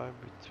 and 5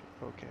 between.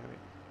 Okay, wait.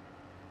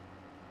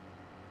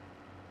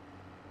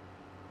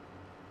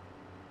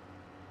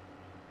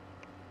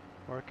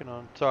 Working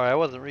on. Sorry, I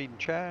wasn't reading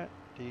chat.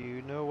 Do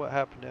you know what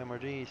happened to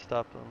MRG? He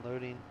stopped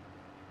unloading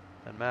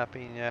and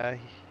mapping. Yeah,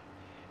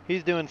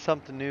 he's doing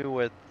something new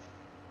with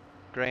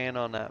Gran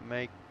on that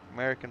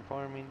American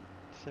Farming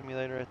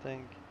Simulator, I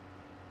think.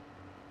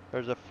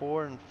 There's a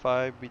 4 and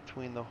 5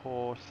 between the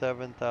whole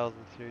 7000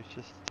 series.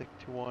 Just stick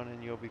to one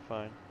and you'll be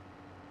fine.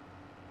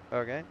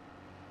 Okay.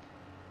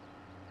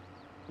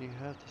 You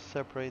have to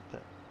separate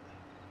that.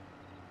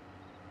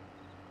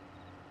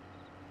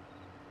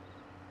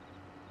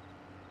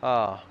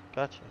 Ah,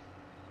 gotcha.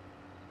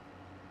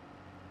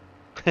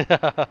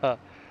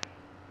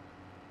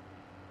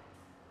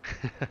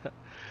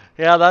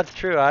 Yeah, that's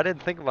true. I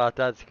didn't think about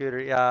that, Scooter.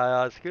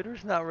 Yeah,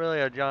 Scooter's not really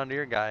a John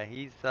Deere guy.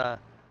 He's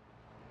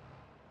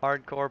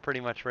hardcore, pretty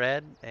much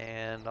red,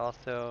 and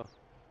also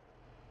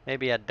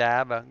maybe a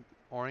dab of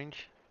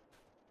orange.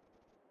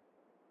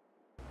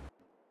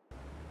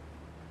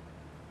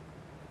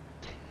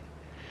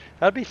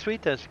 That'd be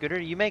sweet though, Scooter.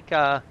 You make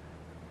a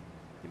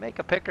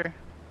picker.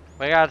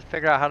 We gotta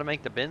figure out how to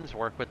make the bins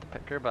work with the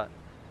picker, but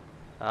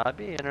I'd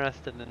be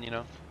interested in, you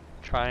know,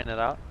 trying it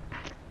out.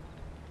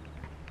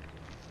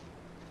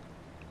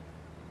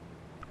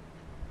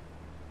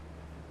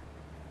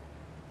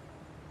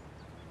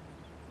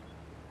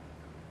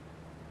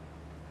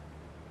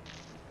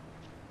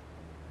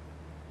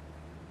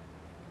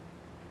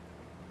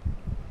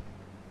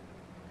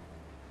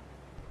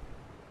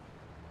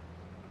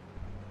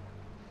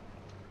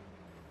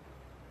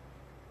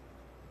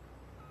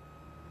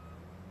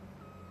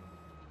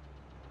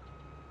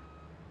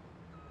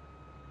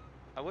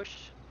 I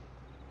wish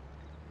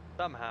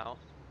somehow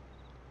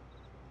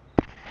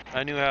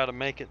I knew how to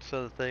make it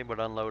so that they would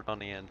unload on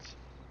the ends.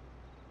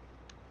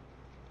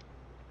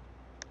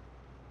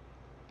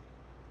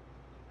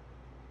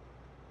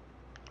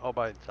 All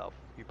by itself.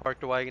 You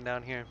park the wagon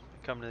down here,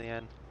 come to the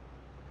end,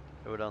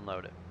 it would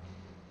unload it.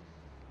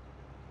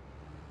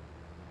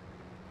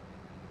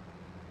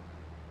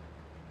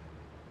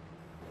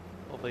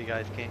 We'll Hopefully you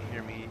guys can't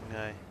hear me eating.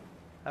 I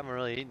haven't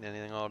really eaten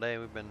anything all day.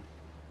 We've been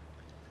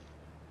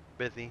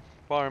busy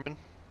farming.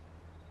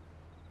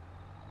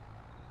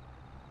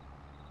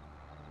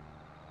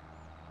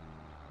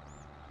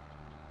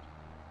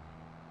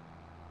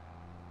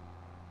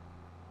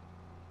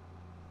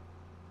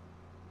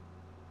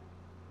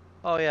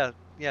 Oh yeah,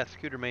 yeah,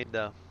 Scooter made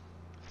the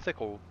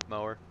sickle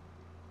mower.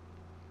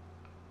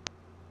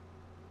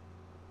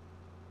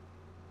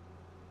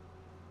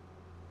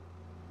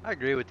 I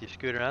agree with you,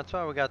 Scooter. That's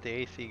why we got the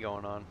AC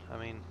going on. I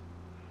mean,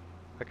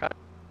 I kind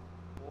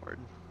of bored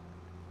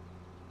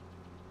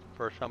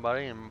for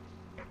somebody and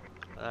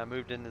I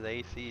moved into the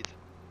ACs.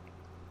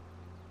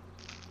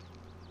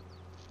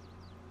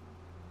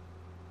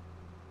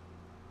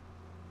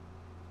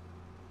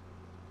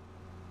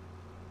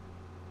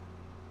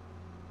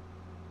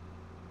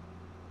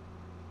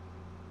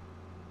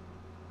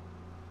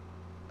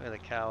 Look at the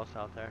cows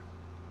out there.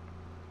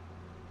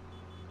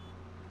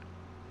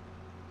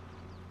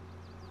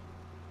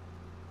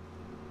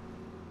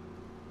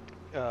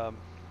 Um,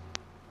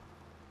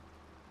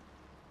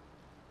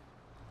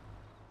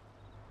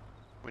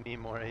 we need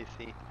more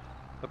AC.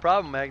 The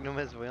problem, Magnum,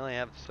 is we only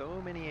have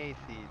so many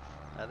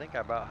ACs. I think I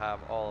about have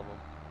all of them.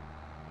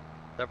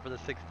 Except for the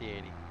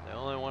 6080. The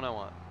only one I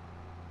want.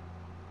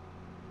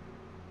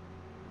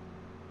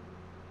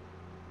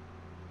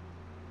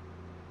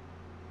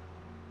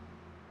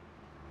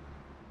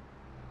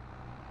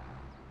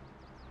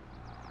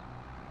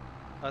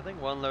 I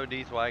think one load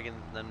these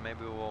wagons, then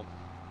maybe we'll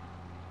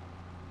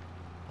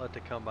let the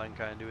combine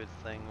kind of do its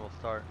thing. We'll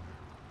start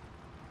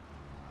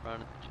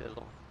running the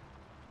chisel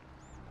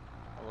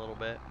a little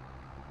bit.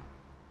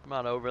 I'm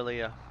not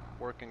overly a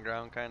working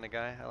ground kind of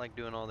guy. I like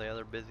doing all the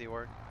other busy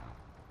work.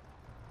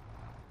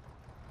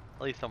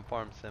 At least on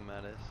farm sim,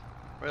 that is.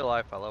 Real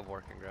life, I love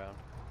working ground.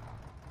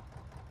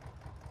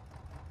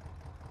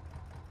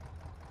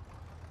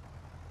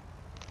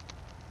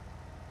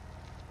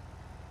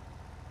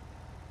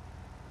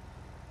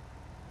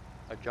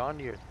 A John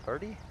Deere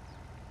 30?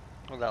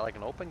 Was that like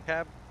an open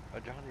cab? A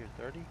John Deere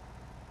 30?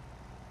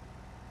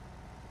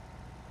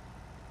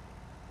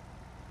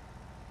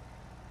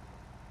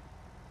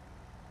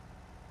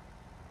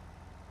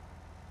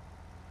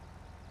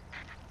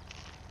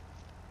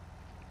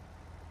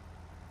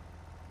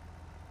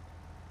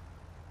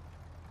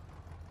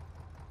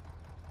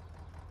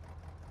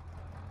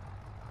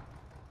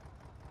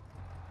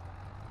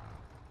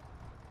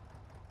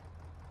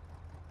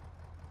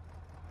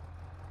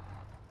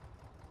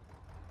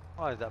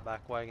 Why is that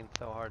back wagon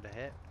so hard to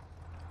hit?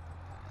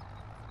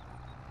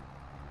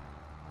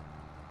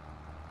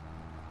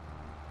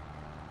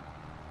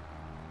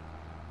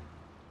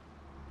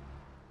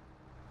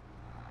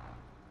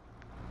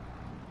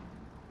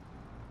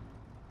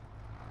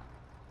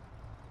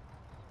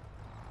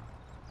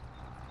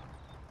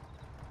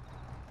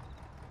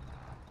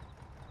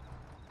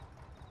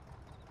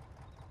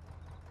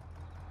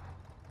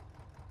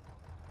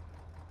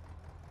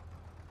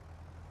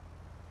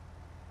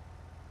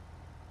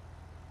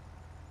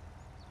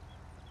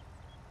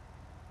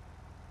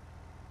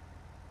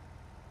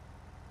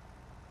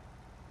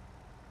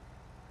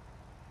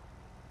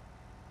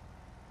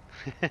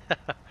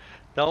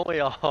 Don't we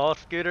all,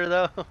 Scooter,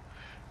 though?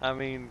 I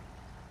mean,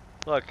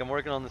 look, I'm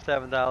working on the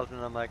 7000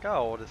 and I'm like,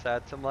 oh, we'll just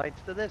add some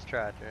lights to this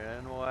tractor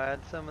and we'll add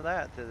some of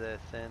that to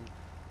this, and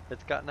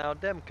it's got now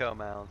Demco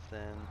mounts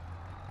and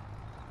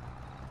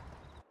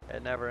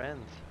it never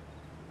ends.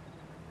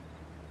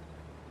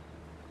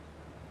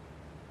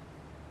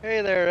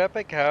 Hey there,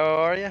 Epic, how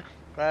are you?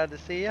 Glad to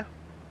see you.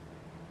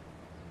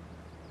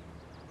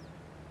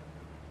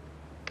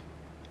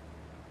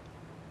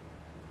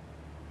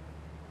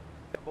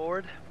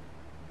 Bored?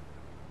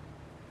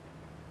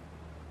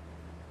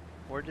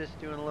 We're just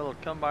doing a little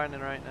combining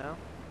right now.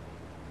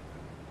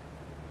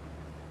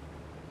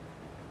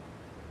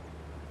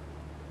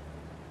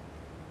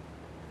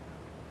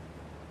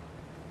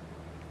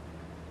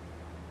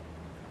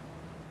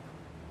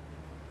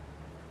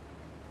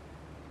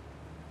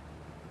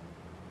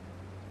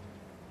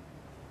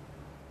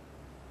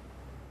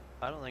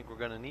 I don't think we're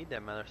going to need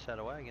that other set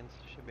of wagons.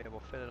 Should be able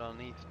to fit it on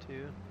these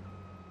two.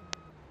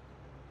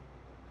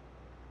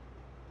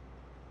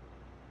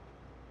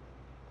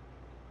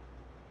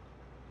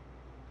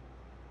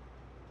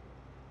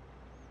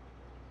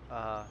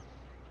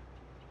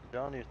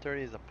 John Deere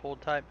 30 is a pull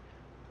type.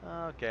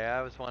 Okay,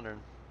 I was wondering.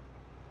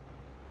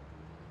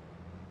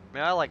 I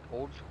mean, I like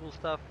old school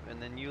stuff,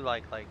 and then you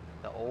like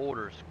the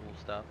older school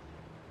stuff.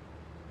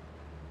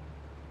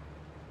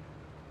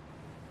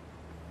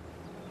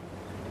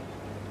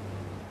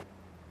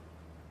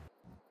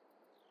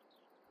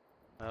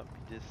 Oh,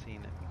 you just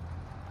seen it.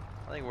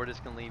 I think we're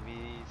just gonna leave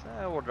these.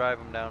 We'll drive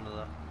them down to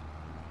the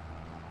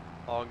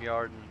hog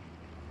yard and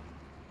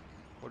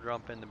we'll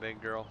jump in the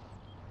big girl.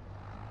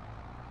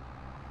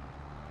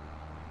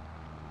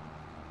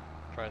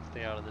 Try to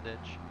stay out of the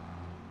ditch.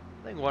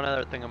 I think one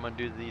other thing I'm gonna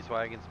do to these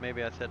wagons,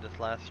 maybe I said this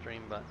last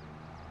stream, but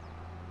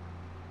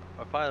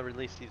if I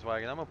release these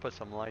wagons, I'm gonna put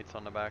some lights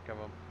on the back of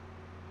them.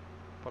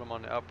 Put them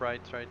on the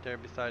uprights right there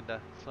beside the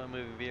slow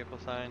moving vehicle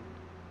sign.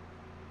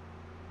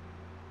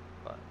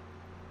 But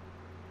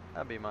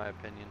that'd be my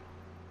opinion.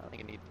 I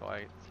think it needs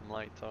some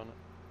lights on it.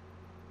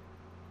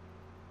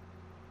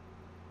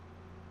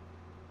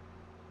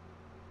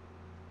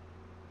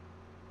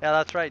 Yeah,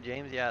 that's right,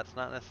 James. Yeah, it's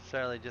not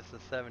necessarily just the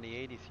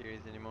 70-80 series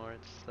anymore.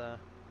 It's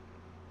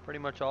pretty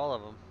much all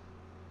of them.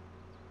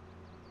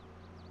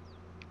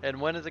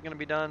 And when is it going to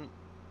be done?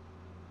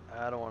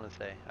 I don't want to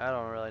say. I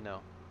don't really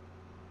know.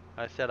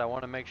 I said I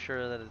want to make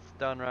sure that it's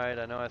done right.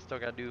 I know I still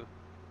got to do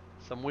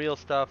some wheel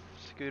stuff.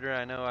 Scooter,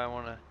 I know I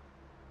want to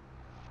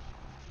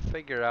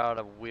figure out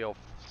a wheel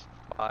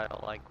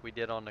file like we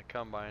did on the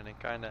Combine and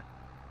kind of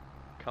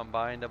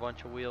combined a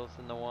bunch of wheels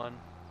into one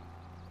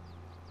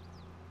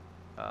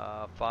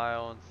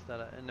file instead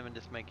of, and then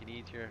just make it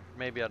easier.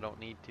 Maybe I don't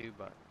need to,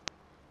 but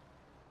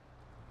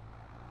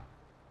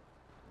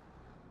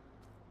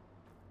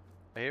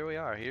here we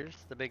are. Here's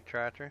the big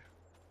tractor.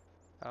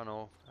 I don't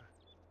know.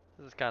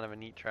 This is kind of a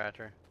neat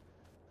tractor.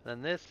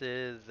 Then this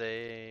is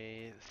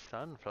a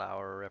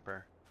sunflower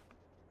ripper,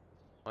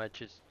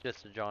 which is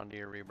just a John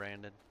Deere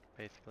rebranded,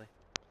 basically.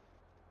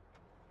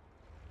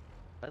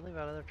 Did I leave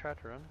out other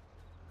tractor running?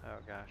 Oh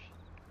gosh.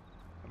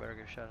 I better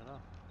go shut it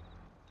off.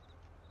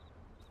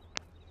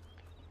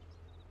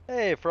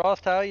 Hey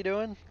Frost, how you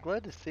doing?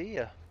 Glad to see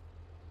you.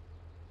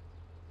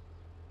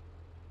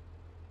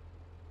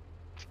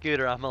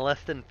 Scooter, I'm a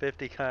less than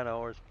 50 kind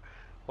of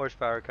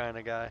horsepower kind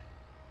of guy.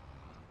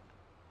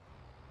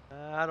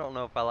 I don't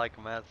know if I like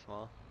them that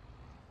small.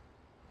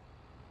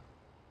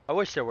 I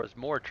wish there was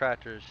more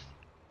tractors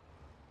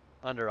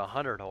under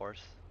 100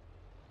 horse.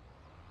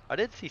 I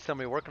did see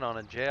somebody working on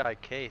a JI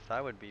case.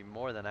 I would be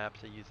more than apt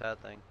to use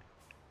that thing.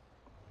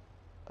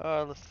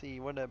 Let's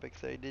see. What did Epic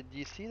say? Did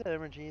you see that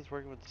Emergy is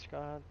working with the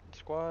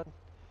squad?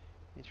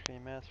 He's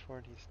creating mass for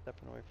it. He's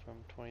stepping away from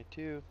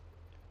 22.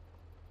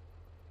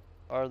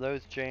 Are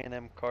those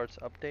J&M carts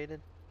updated?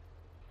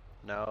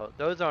 No,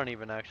 those aren't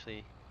even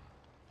actually.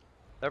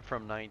 They're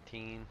from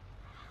 19.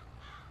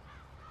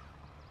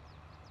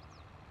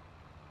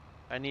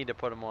 I need to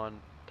put them on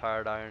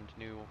tired irons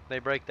new. They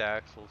break the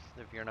axles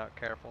if you're not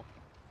careful.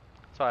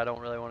 So I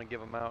don't really want to give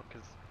them out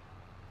because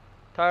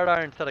tired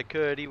iron said I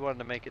could. He wanted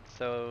to make it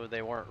so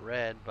they weren't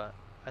red, but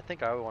I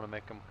think I would want to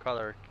make them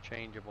color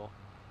changeable.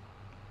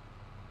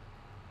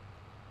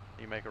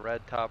 You make a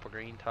red top, a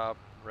green top,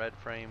 red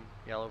frame,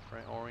 yellow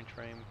frame, orange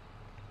frame.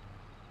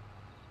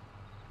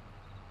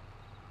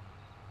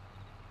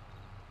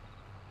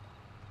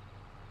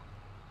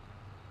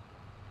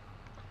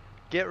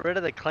 Get rid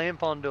of the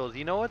clamp on duals.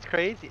 You know what's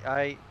crazy?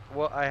 I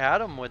had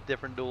them with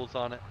different duals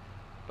on it,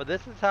 but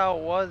this is how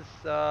it was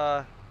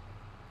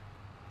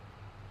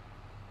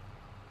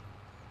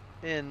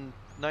in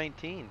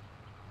 19,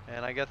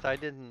 and I guess I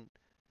didn't.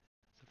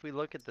 So if we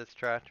look at this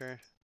tractor,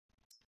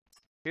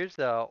 here's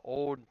the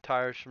old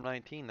tires from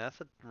 19. That's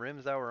the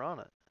rims that were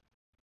on it.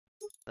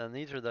 And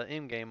these are the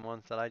in-game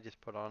ones that I just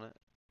put on it.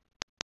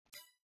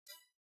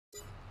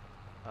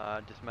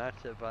 Just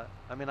matched it, but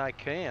I mean I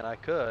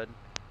could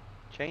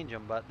change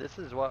them, but this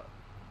is what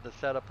the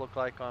setup looked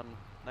like on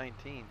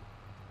 19.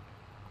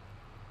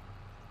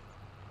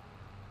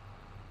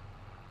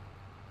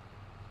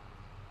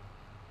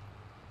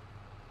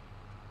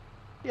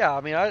 Yeah,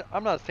 I mean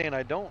I'm not saying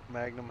I don't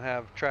Magnum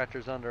have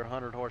tractors under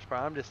 100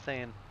 horsepower. I'm just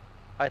saying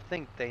I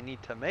think they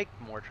need to make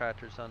more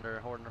tractors under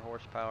 100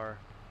 horsepower.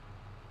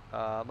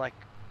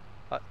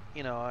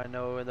 You know, I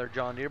know they're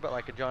John Deere, but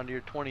like a John Deere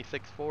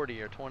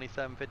 2640 or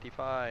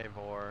 2755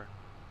 or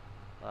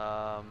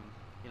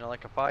you know,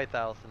 like a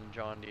 5000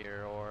 John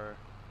Deere, or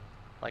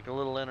like a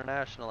little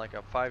international, like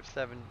a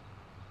 57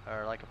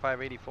 or like a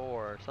 584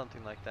 or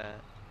something like that.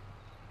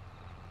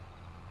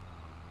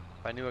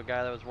 If I knew a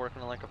guy that was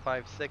working on like a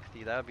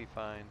 560, that would be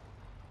fine.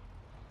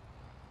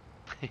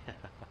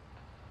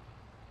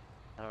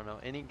 I don't know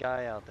any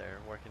guy out there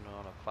working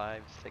on a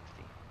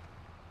 560.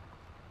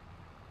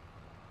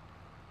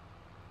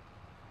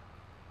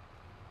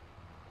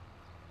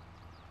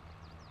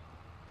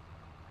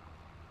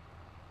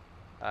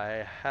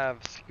 I have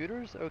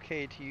Scooter's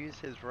okay to use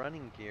his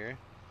running gear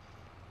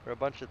for a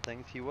bunch of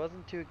things. He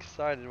wasn't too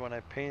excited when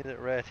I painted it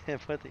red and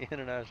put the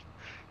international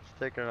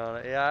sticker on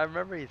it. Yeah, I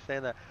remember he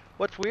saying that.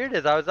 What's weird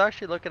is I was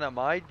actually looking at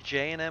my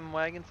J&M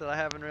wagons that I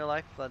have in real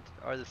life that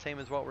are the same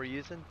as what we're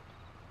using,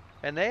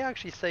 and they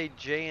actually say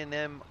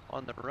J&M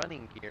on the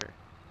running gear.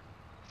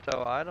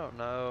 So I don't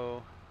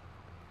know.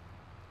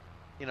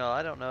 You know,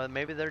 I don't know.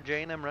 Maybe they're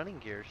J&M running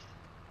gears.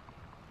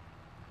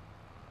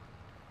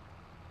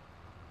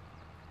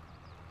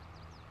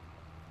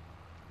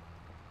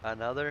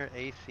 Another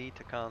AC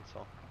to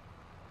console.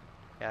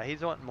 Yeah,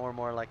 he's wanting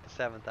more like the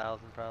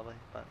 7000 probably,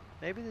 but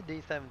maybe the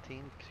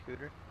D17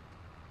 scooter.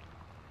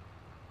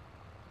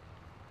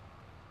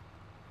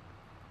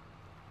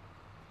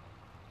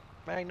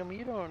 Magnum,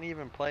 you don't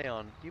even play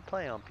on, you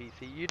play on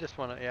PC. You just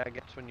want to, yeah, I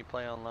guess when you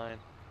play online.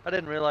 I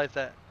didn't realize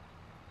that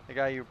the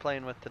guy you were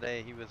playing with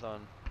today, he was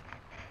on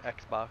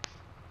Xbox.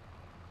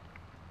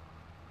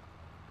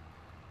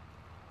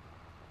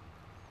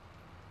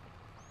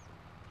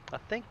 I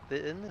think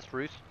that in this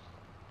roost,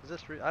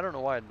 I don't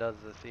know why it does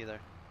this either.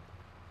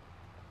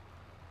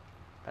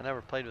 I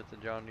never played with the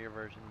John Deere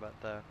version, but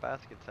the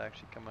baskets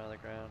actually come out of the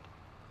ground.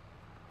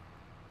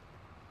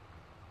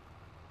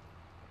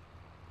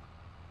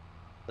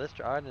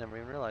 I never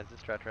even realized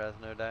this tractor has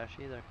no dash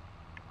either.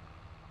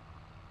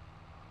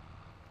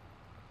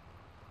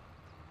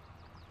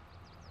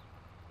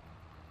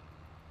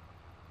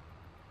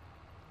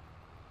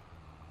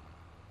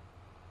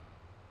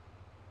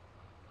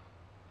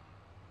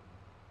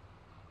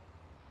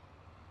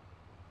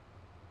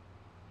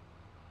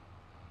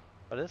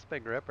 But this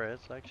big ripper, it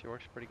actually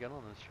works pretty good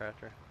on this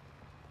tractor.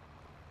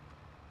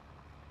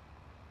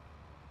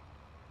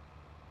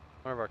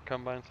 One of our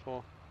combines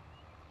full.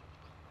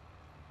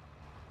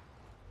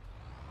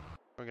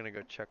 We're gonna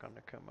go check on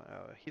the combine.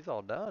 Oh, he's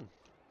all done.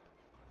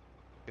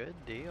 Good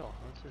deal.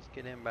 Let's just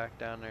get him back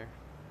down there.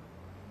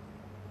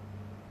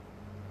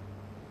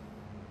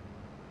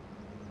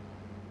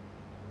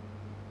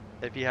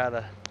 If you had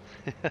a...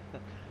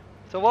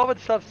 So what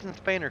would substance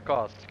painter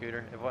cost,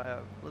 Scooter? If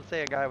let's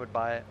say a guy would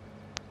buy it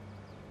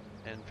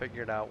and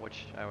figure it out,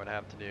 which I would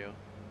have to do.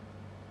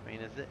 I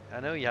mean, is it?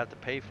 I know you have to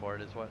pay for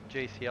it, is what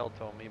JCL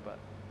told me, but...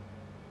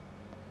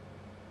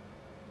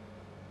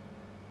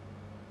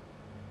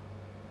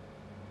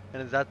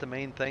 And is that the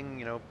main thing,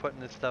 you know, putting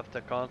this stuff to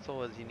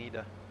console, is you need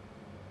a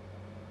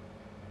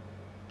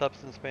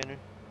substance painter?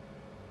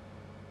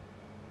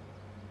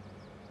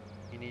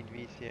 You need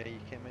VCA, you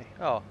can't make...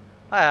 Oh,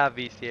 I have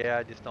VCA,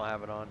 I just don't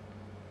have it on.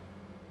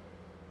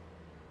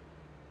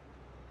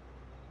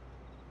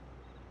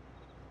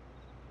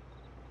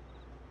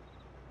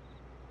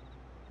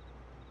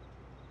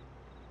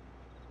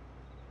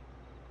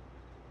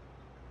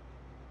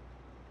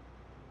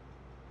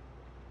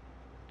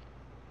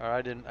 Or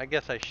I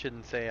guess I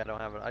shouldn't say I don't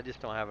have it, I just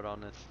don't have it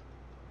on this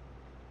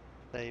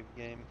save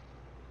game.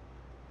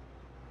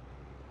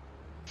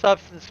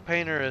 Substance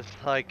painter is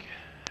like,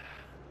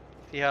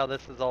 see how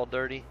this is all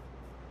dirty?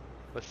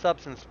 With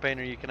substance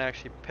painter you can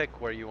actually pick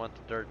where you want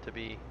the dirt to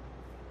be.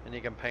 And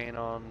you can paint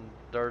on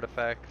dirt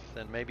effects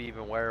and maybe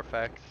even wear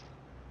effects.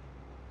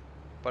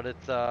 But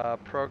it's a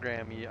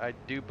program I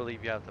do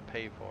believe you have to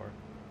pay for.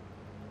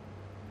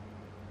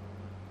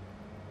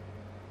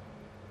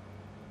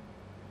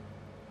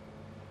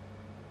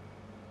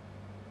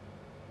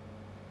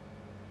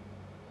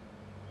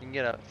 You can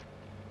get a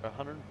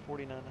 $149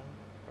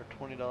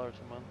 or $20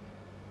 a month.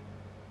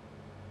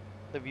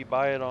 If you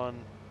buy it on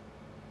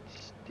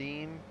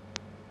Steam,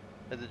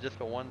 is it just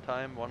a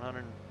one-time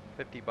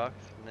 150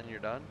 bucks and then you're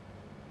done?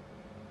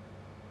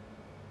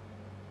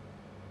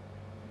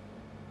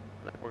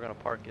 We're gonna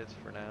park this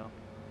for now.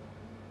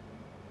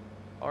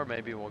 Or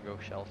maybe we'll go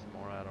shell some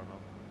more, I don't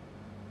know.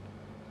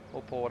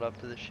 We'll pull it up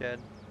to the shed.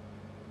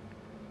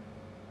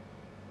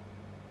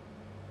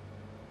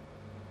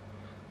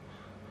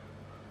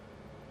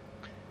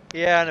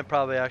 Yeah, and it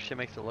probably actually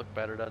makes it look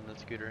better, doesn't it,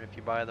 Scooter? If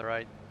you buy the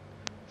right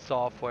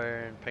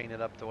software and paint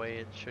it up the way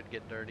it should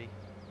get dirty.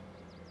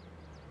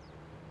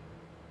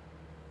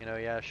 You know,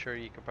 yeah, sure,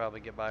 you could probably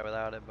get by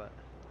without it, but...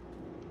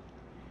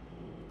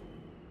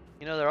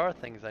 You know, there are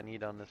things I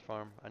need on this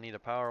farm. I need a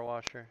power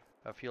washer,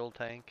 a fuel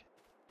tank.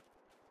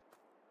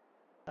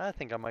 I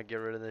think I might get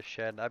rid of this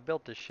shed. I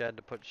built this shed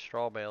to put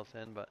straw bales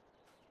in, but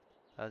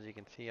as you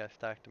can see, I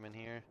stacked them in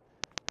here.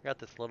 I got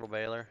this little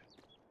baler.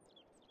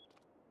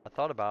 I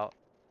thought about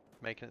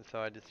making it so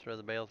I just throw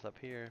the bales up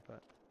here,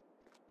 but...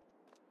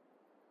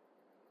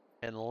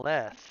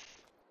 Unless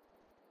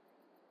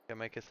I can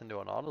make this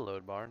into an auto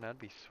load barn, that'd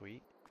be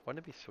sweet.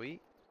 Wouldn't it be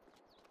sweet?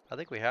 I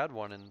think we had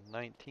one in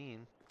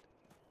 19.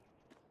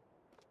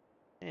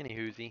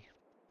 Anywhoosie.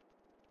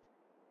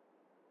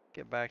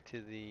 Get back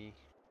to the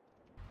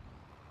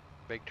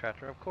big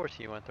tractor. Of course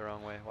he went the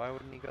wrong way. Why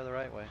wouldn't he go the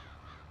right way?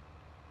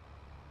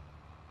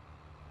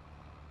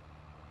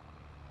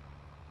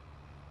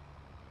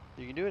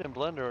 You can do it in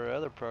Blender or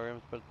other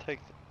programs, but it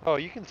takes... Oh,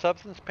 you can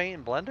substance paint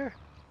in Blender?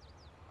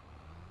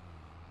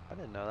 I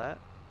didn't know that.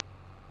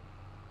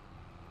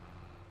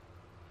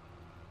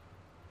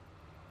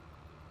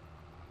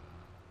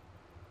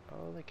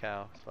 Holy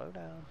cow, slow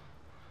down.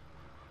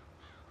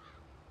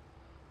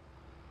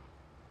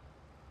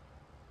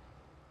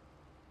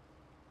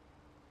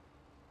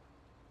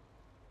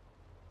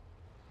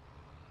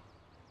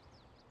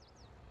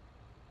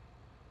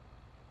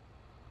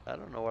 I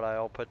don't know what I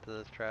all put to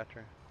this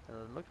tractor.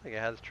 It looks like it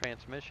has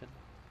transmission.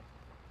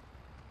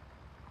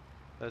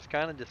 It was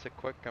kind of just a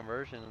quick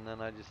conversion, and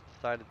then I just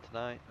decided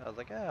tonight, I was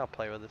like, eh, I'll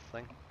play with this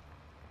thing.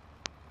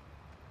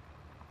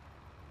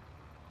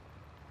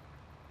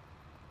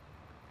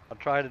 I'll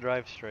try to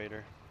drive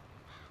straighter.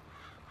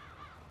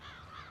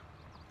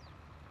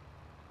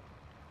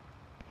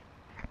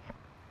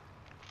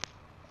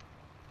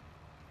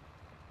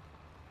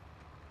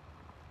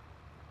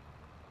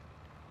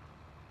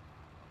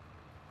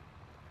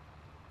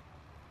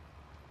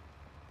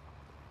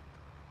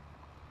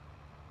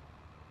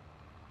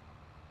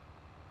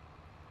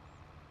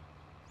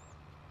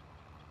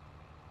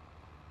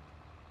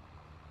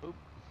 Oop.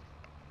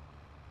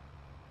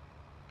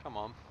 Come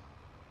on.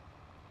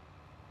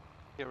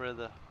 Get rid of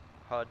the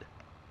HUD.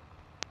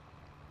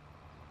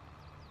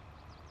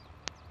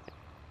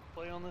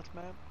 Play on this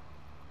map.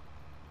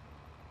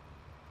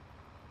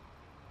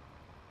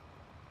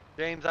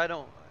 James, I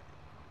don't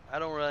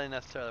really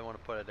necessarily want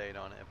to put a date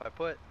on it.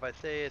 If I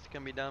say it's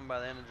gonna be done by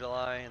the end of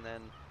July and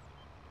then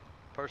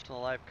personal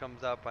life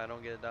comes up, I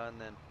don't get it done,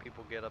 then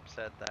people get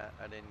upset that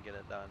I didn't get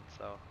it done.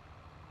 So,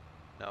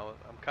 no,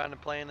 I'm kind of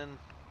planning,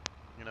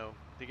 you know,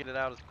 to get it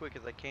out as quick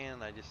as I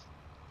can. I just,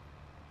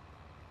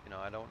 you know,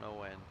 I don't know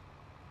when.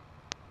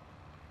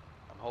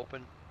 I'm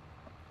hoping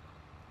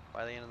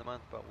by the end of the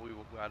month, but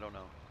I don't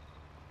know.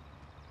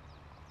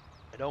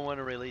 I don't want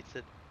to release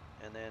it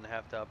and then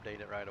have to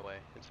update it right away.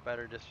 It's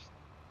better just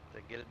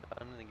to get it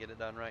done and get it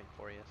done right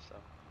for you. So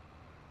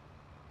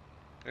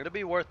it'll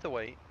be worth the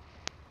wait.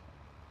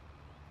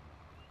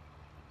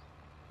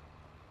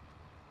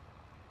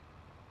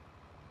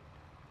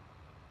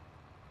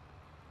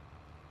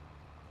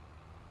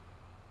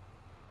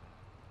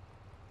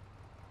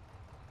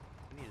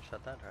 We need to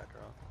shut that tractor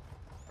off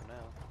for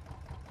now.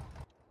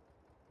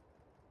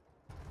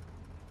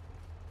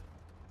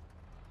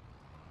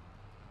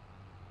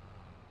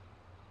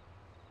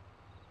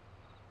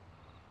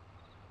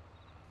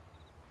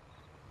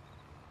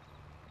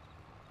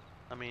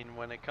 I mean,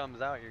 when it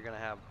comes out, you're gonna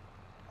have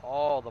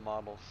all the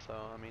models, so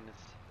I mean,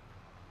 it's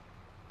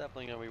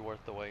definitely gonna be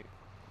worth the wait.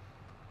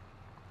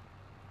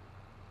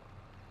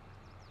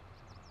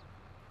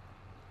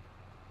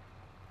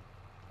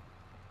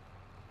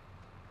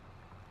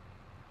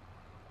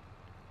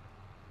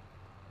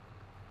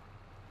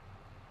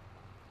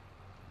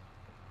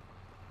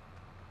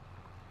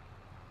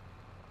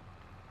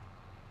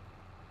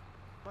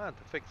 I'll have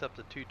to fix up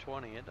the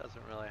 220. It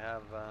doesn't really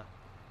have a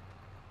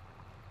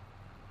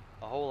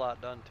whole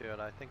lot done to it.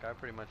 I think I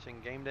pretty much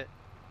in-gamed it.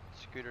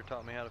 Scooter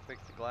taught me how to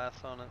fix the glass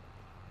on it,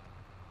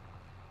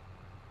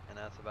 and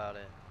that's about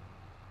it.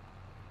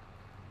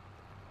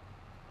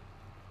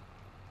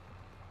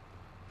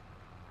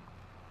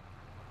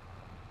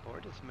 But we're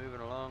just moving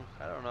along.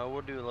 I don't know.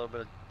 We'll do a little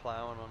bit of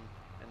plowing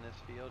in this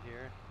field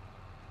here.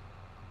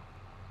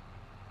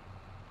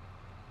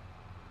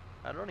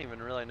 I don't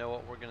even really know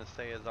what we're gonna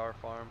say is our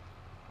farm.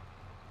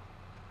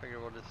 Figure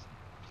we'll just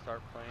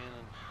start playing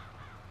and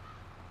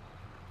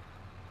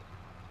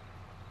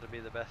it'll be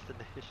the best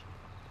edition.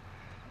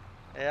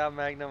 Yeah,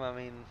 Magnum, I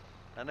mean,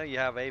 I know you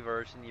have a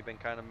version you've been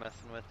kind of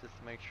messing with just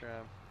to make sure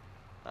I'm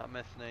not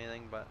missing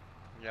anything, but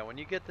yeah, when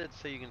you get it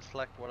so you can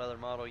select what other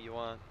model you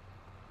want,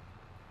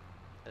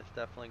 it's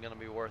definitely going to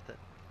be worth it.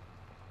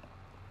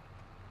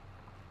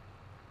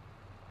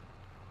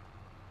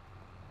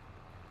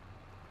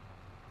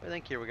 I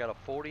think here we got a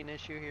folding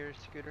issue here,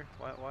 Scooter.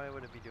 Why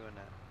would it be doing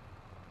that?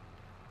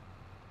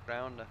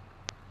 Ground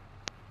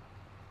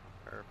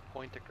or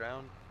point to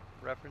ground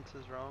reference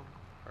is wrong,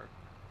 or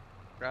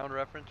ground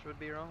reference would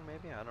be wrong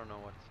maybe? I don't know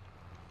what's.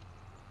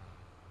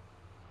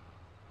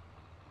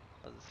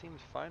 Well, it seems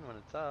fine when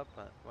it's up,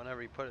 but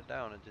whenever you put it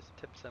down, it just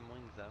tips them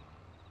wings up.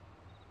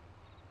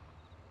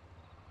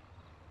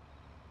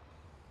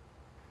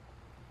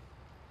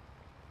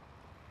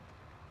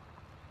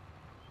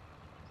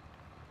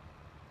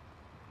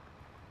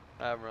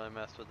 I haven't really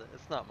messed with it.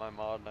 It's not my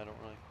mod, and I don't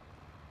really.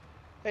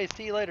 Hey,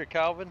 see you later,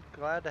 Calvin.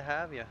 Glad to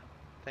have you.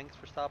 Thanks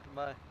for stopping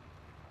by.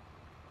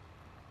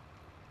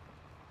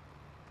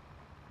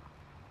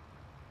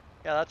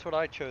 Yeah, that's what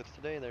I chose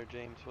today there,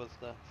 James, was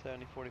the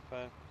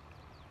 7045.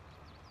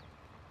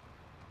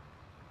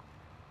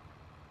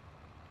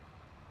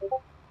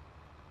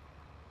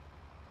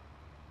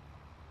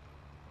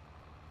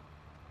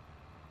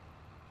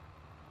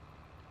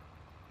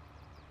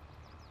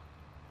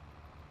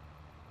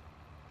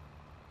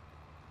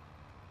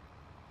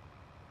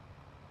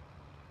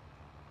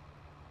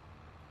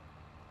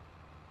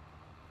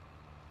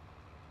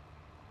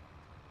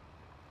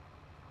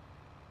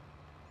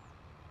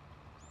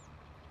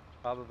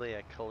 Probably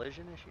a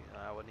collision issue? No,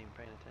 I wasn't even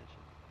paying attention.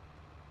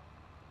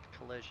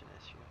 Collision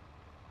issue.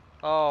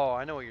 Oh,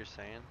 I know what you're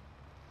saying.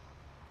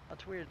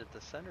 That's weird that the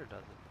center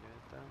doesn't do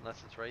it though,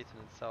 unless it's raising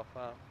itself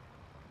up.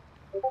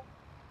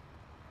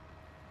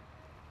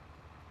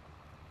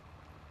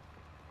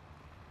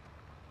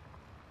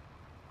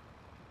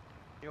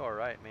 You are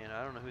right, man.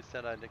 I don't know who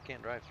said I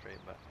can't drive straight,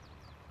 but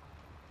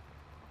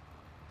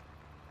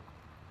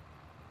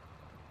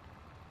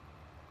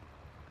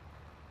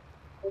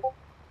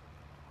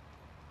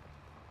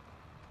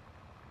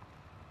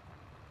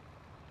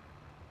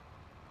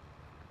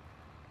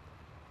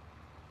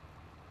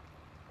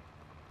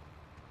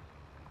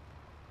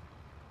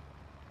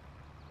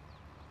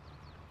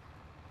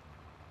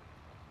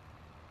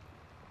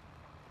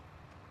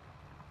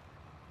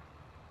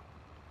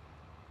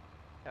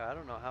yeah, I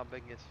don't know how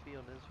big this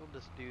field is. We'll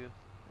just do,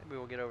 maybe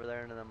we'll get over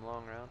there into them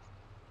long routes.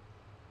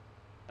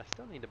 I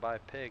still need to buy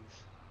pigs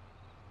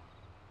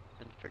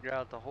and figure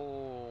out the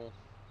whole,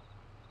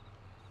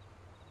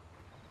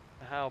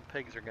 how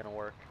pigs are gonna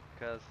work,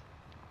 because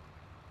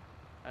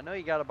I know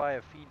you gotta buy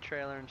a feed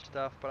trailer and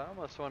stuff, but I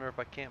almost wonder if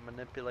I can't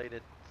manipulate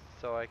it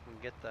so I can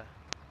get the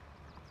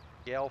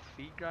Yale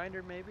feed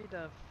grinder maybe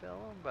to fill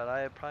them, but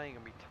I probably ain't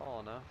gonna be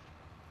tall enough.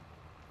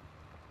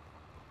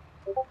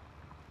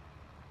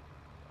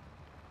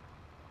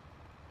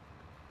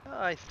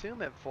 I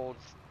assume it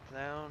folds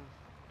down.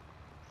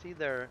 See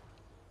there,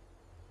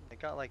 they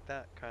got like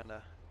that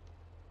kinda.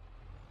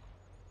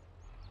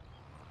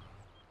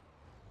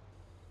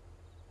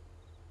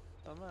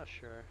 I'm not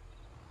sure.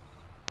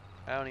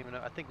 I don't even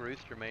know. I think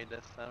Rooster made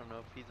this. I don't know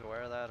if he's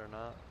aware of that or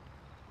not.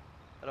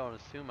 I don't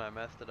assume I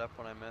messed it up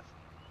when I messed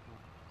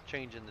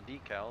changing the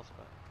decals,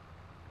 but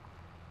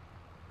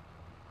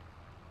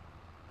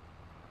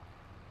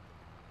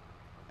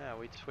yeah,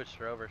 we switched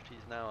her over.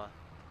 She's now a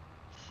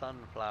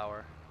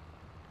sunflower.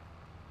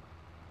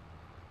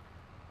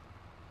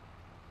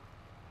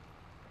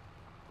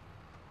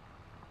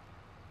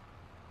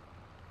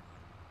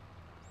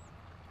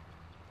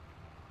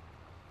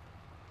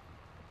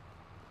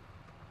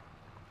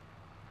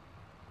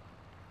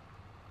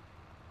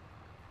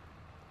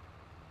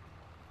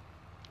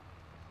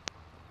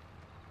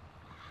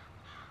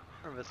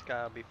 Or this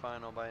guy will be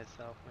fine all by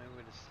himself. Maybe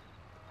we just,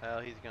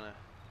 well, he's gonna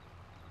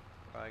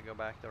probably go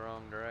back the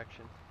wrong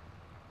direction.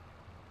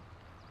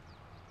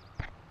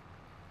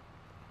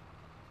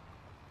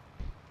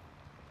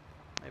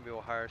 Maybe we'll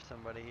hire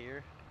somebody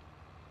here.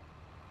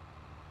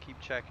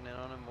 Keep checking in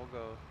on him. We'll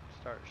go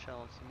start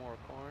shelling some more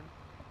corn.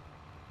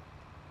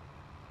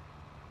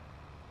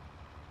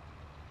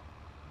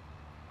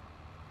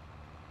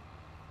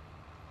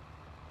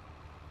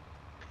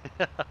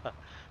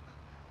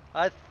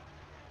 I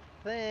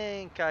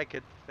think I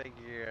could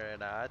figure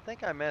it out. I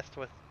think I messed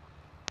with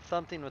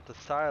something with the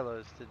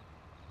silos to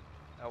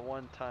at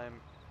one time.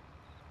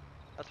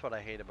 That's what I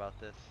hate about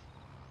this.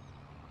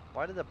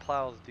 Why do the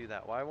plows do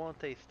that? Why won't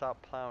they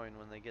stop plowing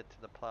when they get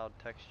to the plowed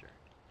texture?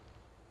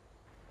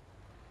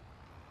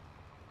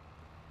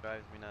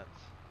 Drives me nuts.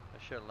 I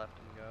should have let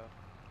them go.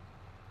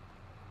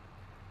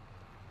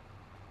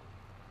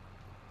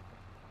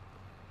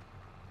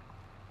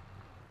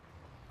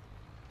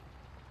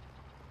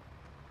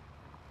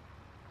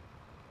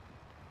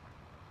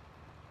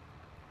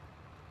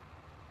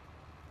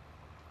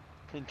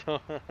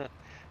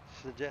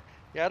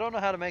 Yeah, I don't know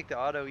how to make the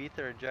auto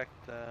ether eject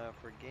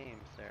for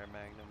games there,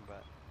 Magnum,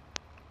 but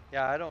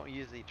yeah, I don't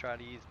usually try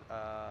to use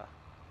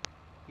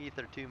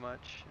ether too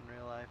much in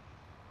real life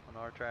on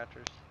our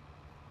tractors.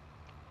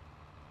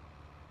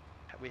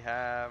 We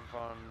have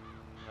on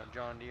a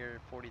John Deere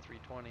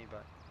 4320,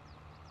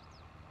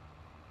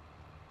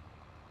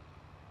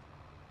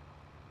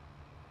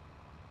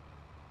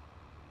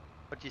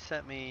 but you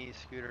sent me,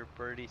 Scooter,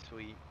 pretty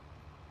sweet.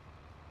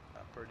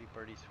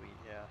 Pretty sweet,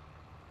 yeah.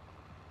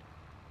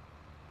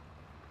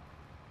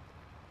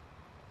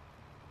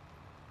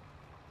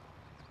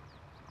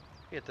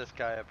 Get this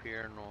guy up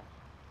here and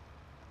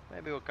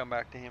maybe we'll come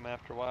back to him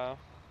after a while.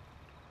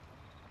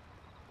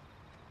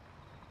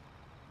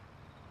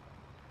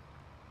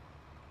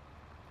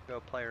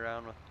 Go play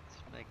around with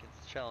making,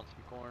 shelling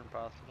some corn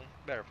possibly.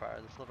 Better fire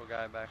this little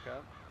guy back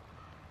up.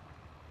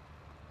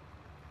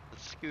 The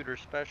Scooter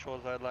special,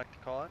 as I'd like to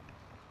call it.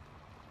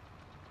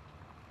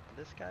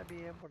 Will this guy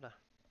be able to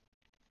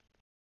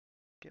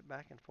get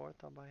back and forth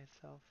all by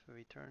himself if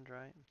he turns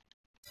right?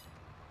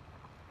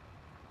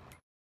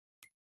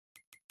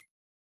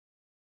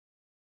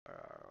 Where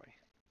are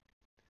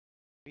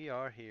we? We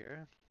are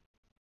here.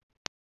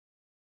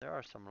 There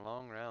are some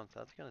long rounds.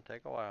 That's going to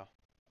take a while.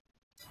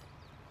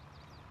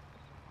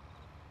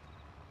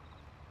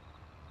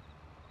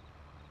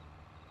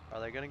 Are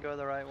they going to go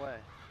the right way?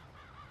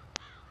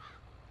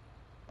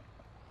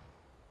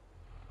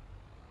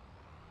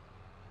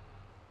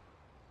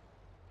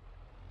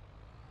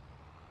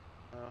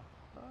 Oh.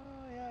 Oh,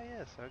 yeah,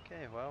 yes.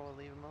 Okay, well, we'll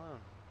leave him alone.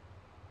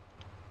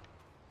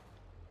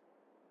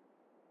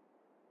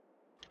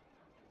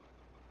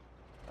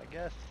 I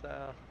guess,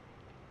 let's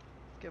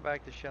get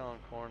back to shelling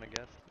corn, I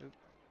guess. Oop.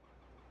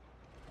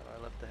 Oh,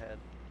 I left the head.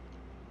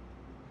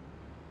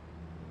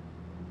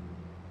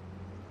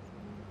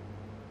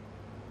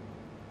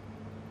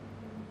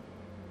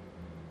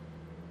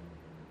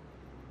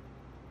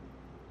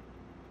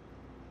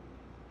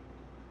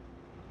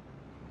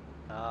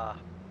 Ah.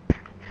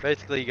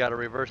 Basically, you got to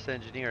reverse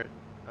engineer it.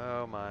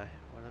 Oh my,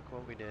 well, look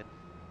what we did.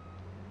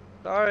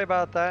 Sorry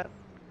about that.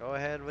 Go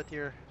ahead with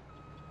your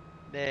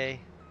day.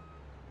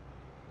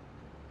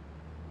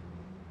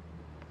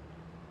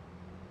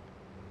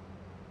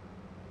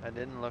 I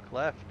didn't look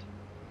left.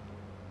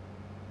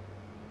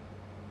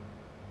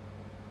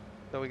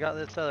 So we got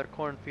this other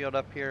cornfield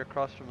up here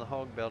across from the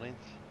hog buildings.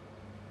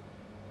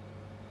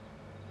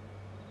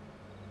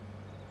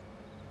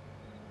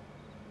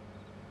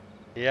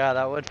 Yeah,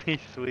 that would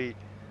be sweet.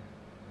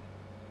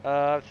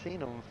 I've seen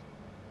them.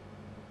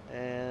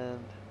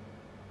 And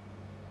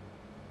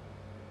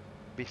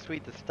it'd be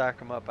sweet to stack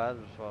them up as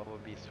well,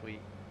 would be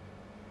sweet.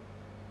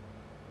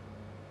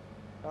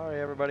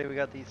 Sorry everybody, we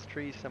got these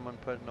trees someone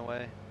putting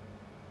away.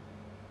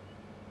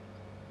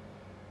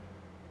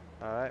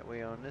 Alright,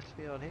 we own this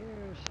field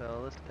here,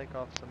 so let's take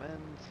off some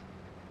ends.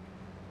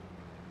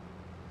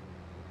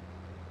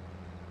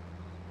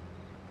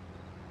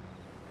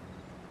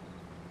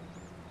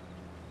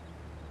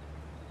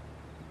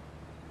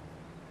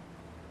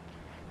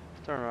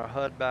 Turn our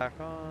HUD back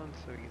on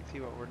so we can see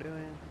what we're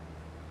doing.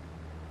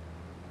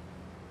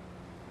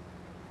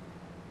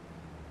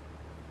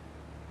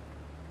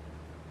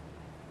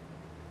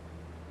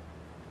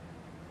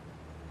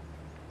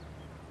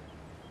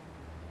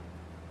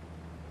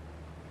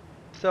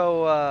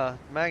 So,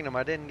 Magnum,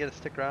 I didn't get to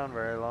stick around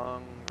very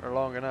long, or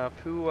long enough.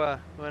 Who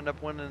ended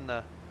up winning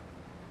the...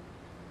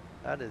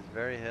 That is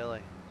very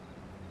hilly.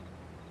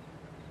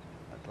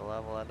 Have to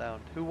level that down.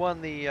 Who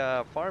won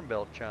the farm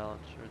build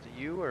challenge? Was it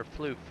you or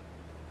Floof?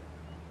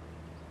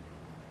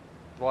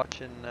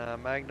 Watching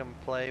Magnum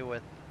play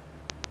with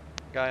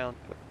a guy on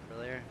Twitter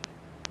earlier.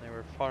 They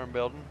were farm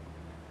building.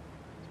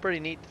 It's pretty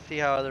neat to see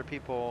how other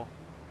people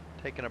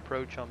take an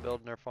approach on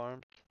building their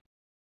farms.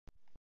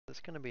 Is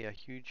this going to be a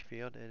huge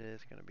field? It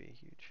is going to be a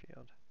huge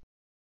field.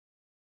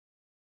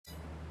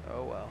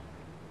 Oh well.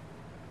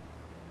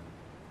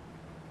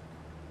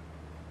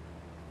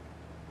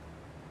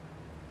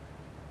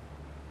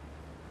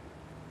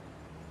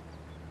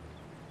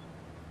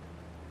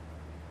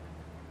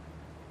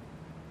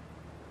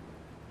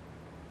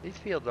 These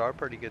fields are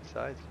pretty good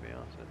size, to be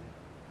honest with you.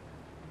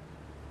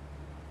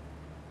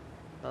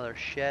 Another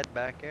shed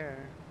back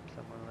there.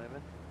 Someone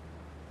living.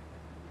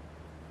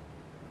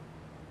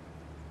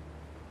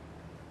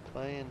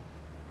 Playing.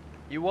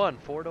 You won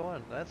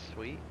 4-1. That's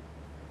sweet.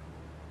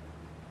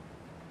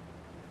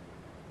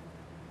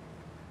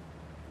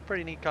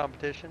 Pretty neat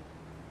competition.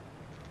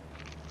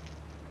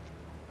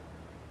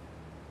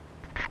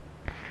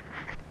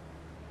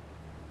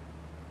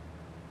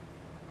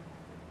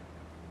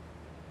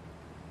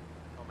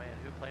 Oh man,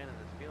 who planted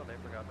this field? They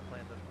forgot to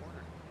plant this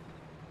corner.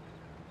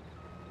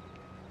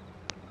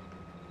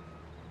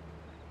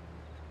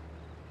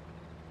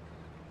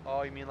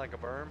 Oh, you mean like a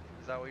berm?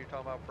 Is that what you're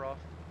talking about,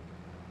 Frost?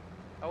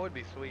 That would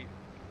be sweet.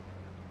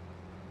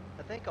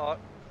 I think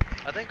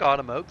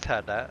Autumn Oaks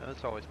had that.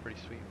 That's always pretty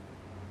sweet.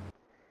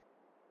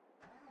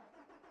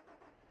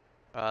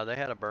 They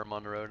had a berm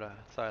on the road,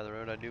 side of the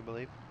road, I do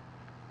believe,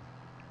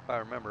 if I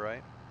remember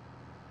right.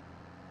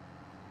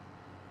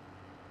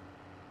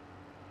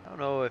 I don't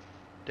know if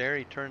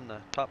Derry turned the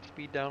top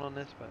speed down on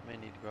this, but I may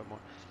need to go up more.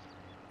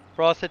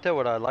 Frost, I tell you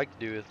what I'd like to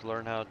do is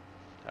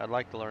I'd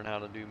like to learn how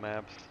to do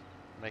maps,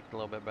 make it a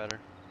little bit better.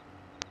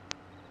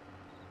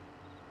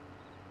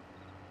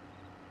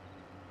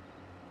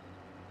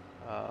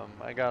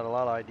 I got a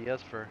lot of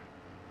ideas for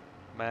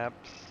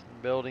maps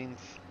and buildings.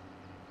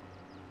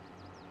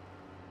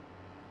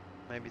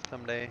 Maybe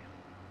someday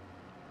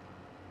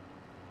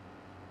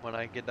when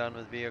I get done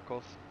with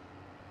vehicles.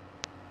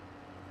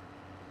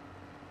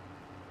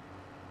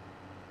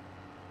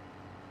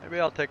 Maybe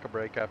I'll take a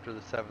break after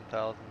the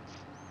 7000s.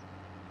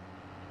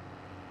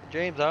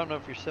 James, I don't know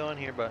if you're still in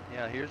here, but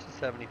yeah, here's the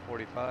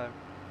 7045.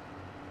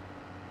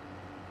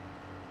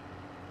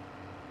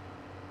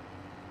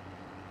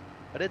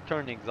 I did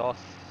turn the exhaust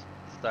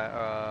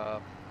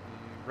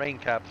rain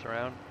caps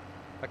around.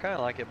 I kind of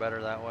like it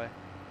better that way.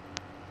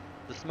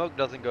 The smoke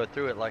doesn't go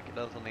through it like it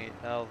does on the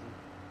 8000.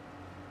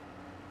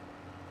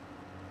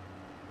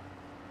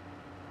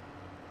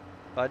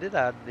 I did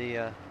add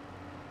the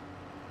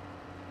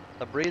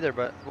breather,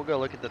 but we'll go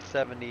look at the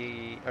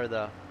 70 or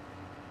the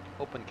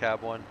open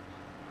cab one.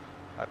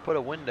 I put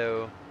a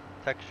window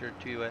texture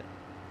to it,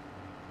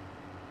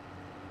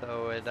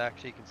 so it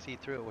actually can see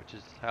through it, which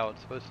is how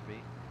it's supposed to be.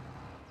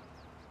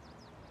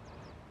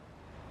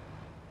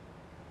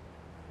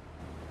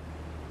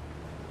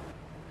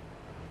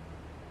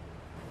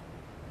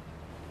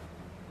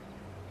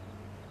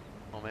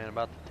 Oh man,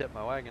 about to tip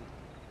my wagon.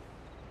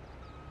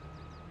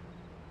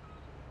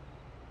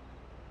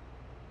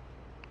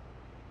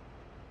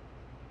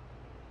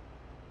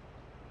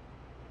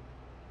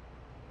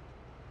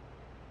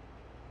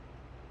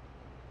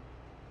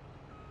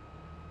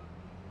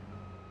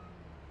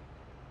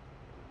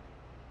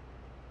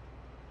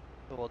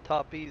 So we'll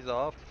top these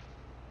off.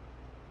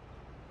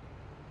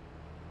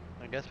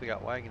 I guess we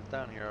got wagons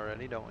down here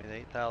already, don't we? The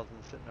 8000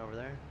 sitting over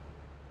there.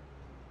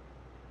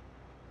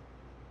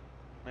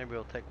 Maybe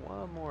we'll take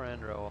one more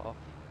end row off.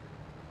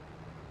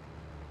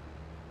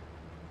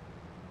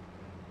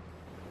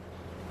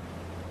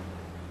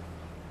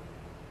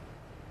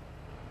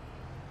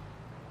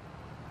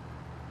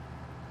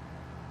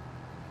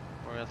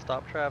 We're gonna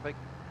stop traffic,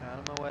 out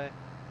of my way.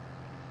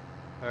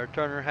 Or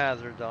turn our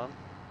hazards on.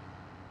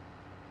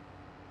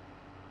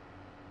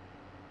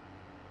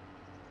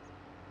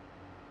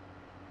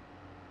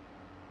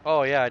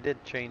 Oh yeah, I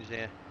did change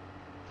the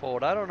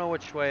fold. I don't know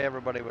which way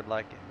everybody would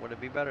like it. Would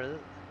it be better?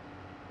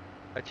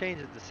 I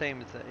changed it the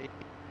same as the 80.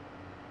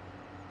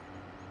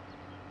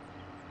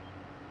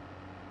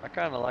 I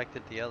kind of liked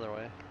it the other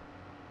way.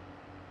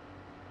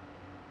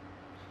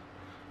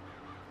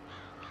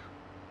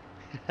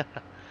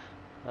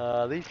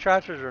 These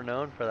tractors are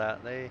known for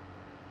that. They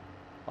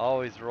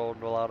always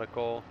rolled a lot of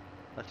coal.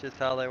 That's just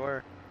how they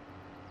were.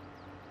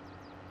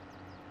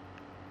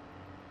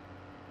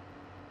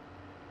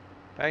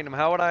 Magnum,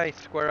 how would I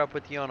square up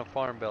with you on a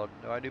farm build?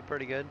 Do I do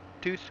pretty good?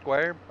 Too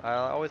square? I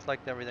always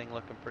liked everything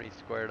looking pretty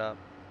squared up.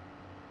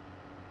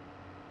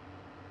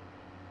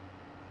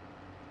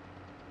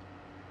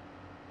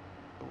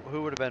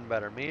 Who would have been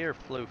better, me or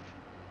Floof?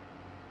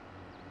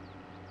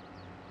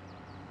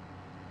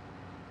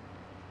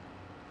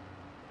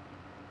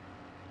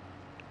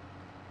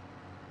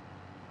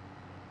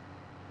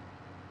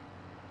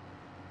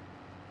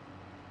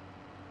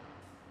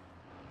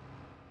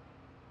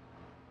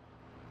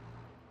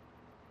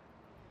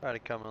 Try to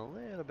come a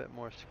little bit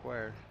more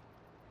squared.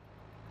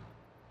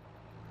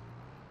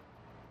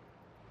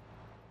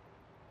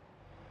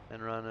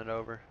 And run it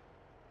over.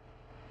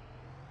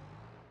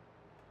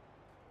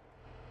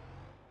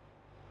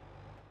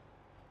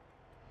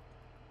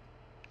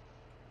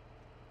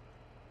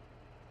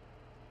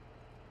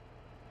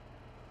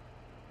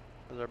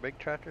 Is our big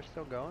tractor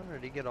still going, or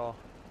did he get all?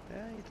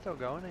 Yeah, he's still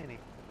going, ain't he?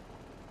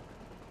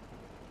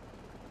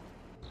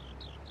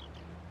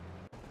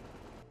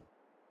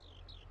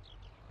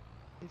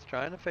 He's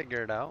trying to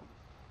figure it out.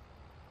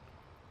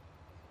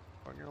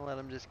 We're gonna let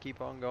him just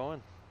keep on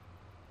going.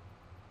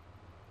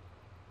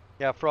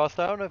 Yeah, Frost,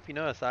 I don't know if you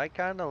noticed, I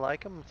kinda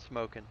like him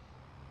smoking.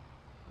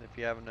 If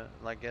you haven't,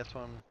 like, guess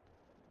one.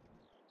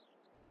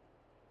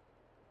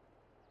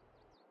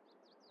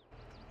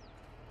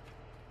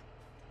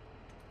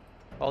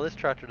 Oh, this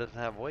tractor doesn't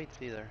have weights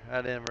either. I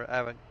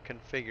haven't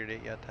configured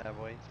it yet to have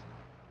weights.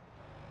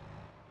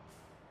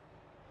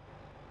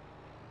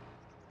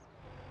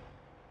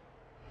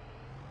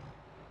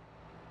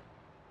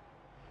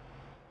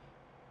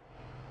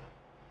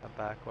 A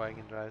back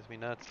wagon drives me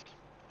nuts.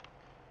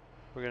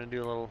 We're gonna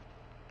do a little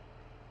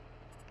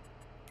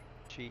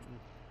cheating.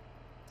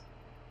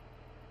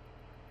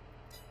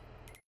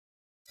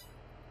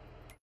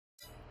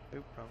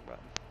 Oop, wrong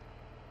button.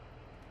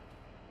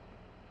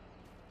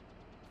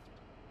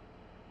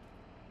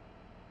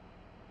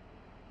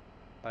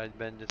 I'd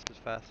been just as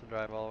fast to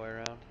drive all the way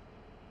around.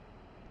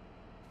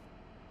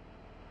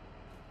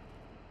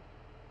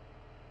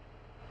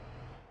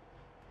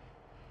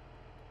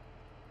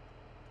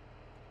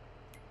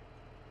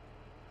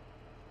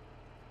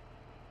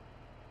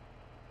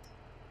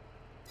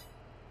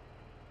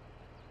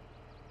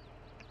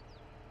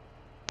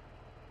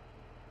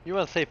 You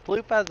want to say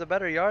Floop has a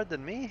better yard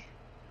than me?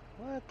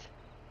 What?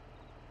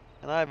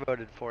 And I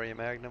voted for you,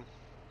 Magnum.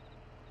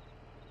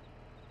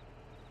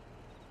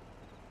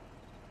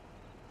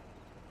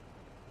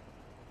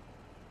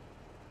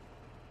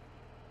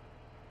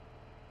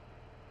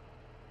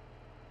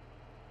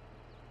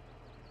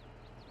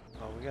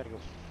 Oh, we gotta go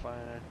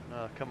find.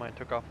 Come on,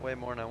 took off way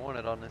more than I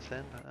wanted on this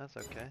end, but that's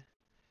okay.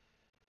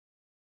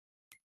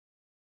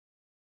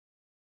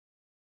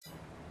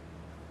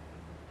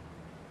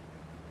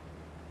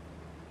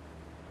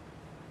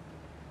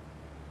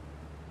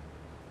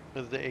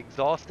 Is the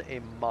exhaust a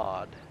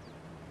mod?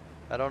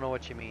 I don't know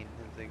what you mean.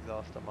 Is the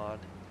exhaust a mod?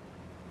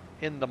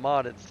 In the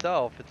mod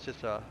itself, it's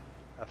just a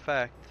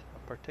effect, a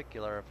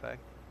particular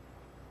effect,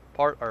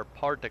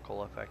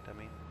 particle effect. I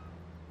mean,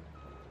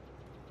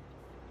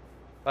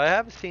 I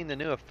have seen the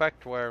new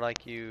effect where,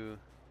 like, when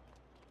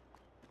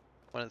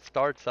it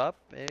starts up,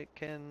 it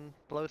can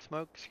blow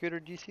smoke. Scooter,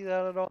 do you see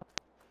that at all?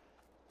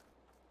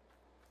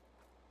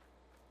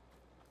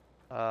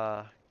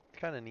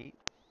 Kind of neat.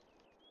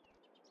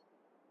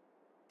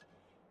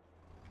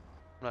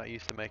 I'm not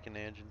used to making the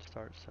engine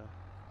start, so.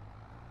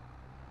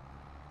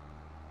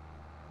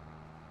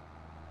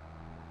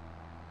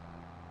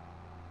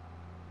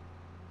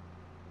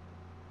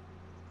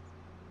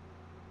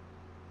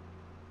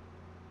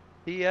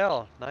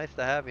 TL, nice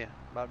to have you.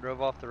 About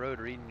drove off the road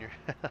reading your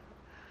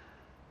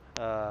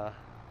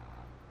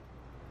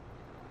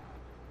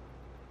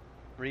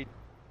read.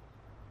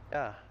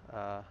 Yeah.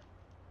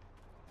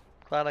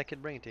 Glad I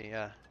could bring it to you.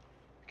 Yeah.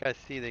 You guys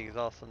see the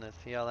exhaust on this?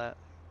 See how that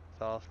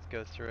exhaust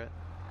goes through it?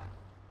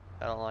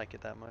 I don't like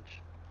it that much.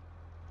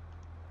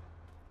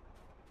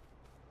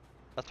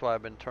 That's why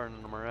I've been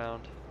turning them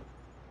around.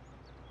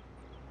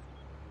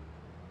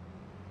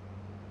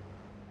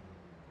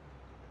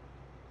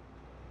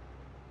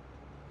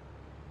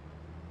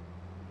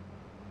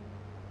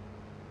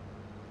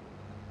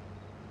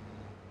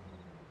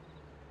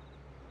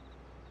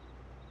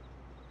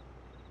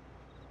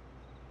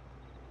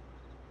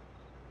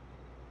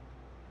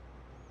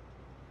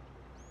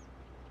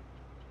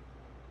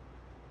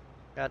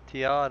 Got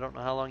TL, I don't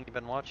know how long you've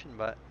been watching,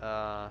 but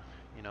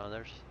you know,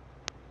 there's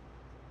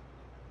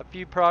a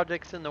few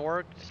projects in the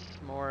works,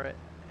 more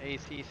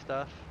AC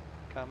stuff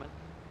coming.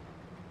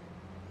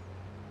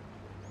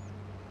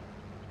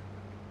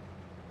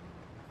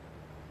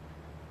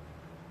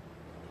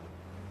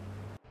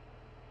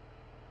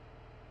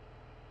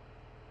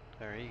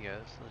 There he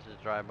goes. Let's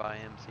just drive by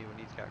him, see what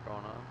he's got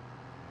going on.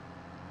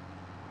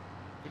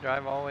 You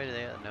drive all the way to the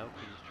nope,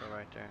 he just drove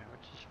right there,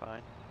 which is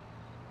fine.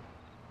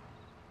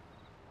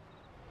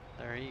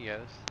 There he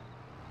goes.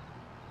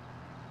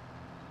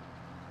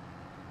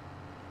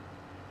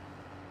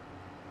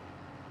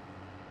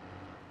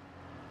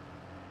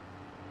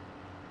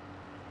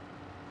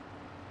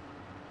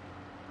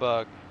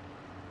 Bug.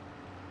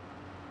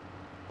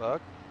 Bug?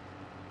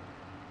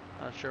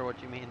 Not sure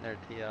what you mean there,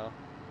 TL.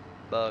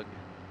 Bug.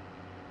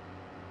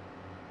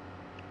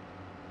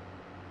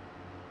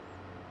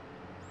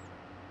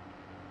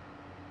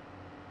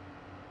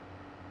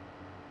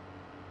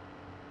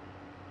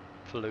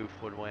 Floof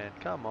would win.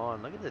 Come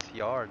on, look at this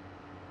yard.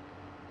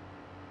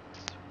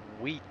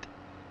 Sweet.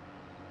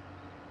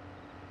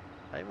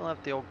 I even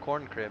left the old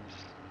corn cribs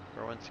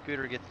for when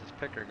Scooter gets his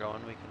picker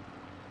going, we can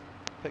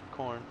pick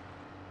corn.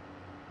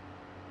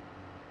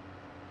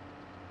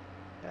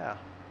 Yeah.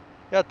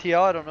 Yeah,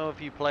 TL, I don't know if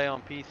you play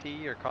on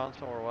PC or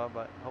console or what,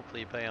 but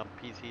hopefully you play on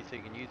PC so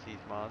you can use these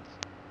mods.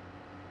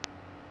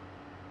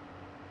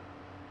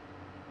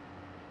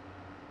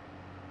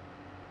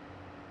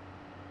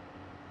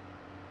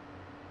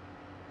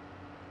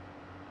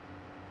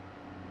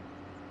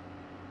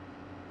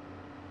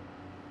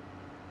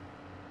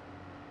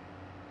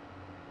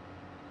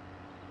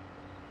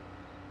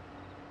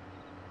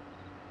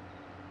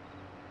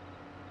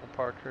 We'll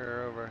park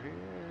her over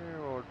here.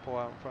 We'll pull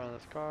out in front of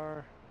this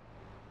car.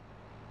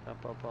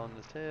 Jump up on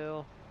this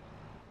hill.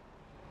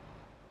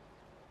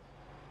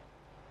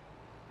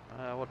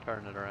 We'll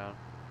turn it around.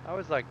 I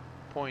always like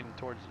pointing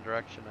towards the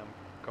direction I'm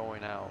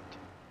going out.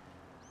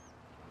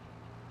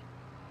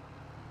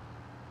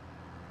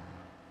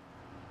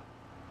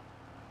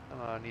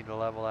 I need to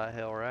level that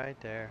hill right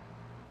there.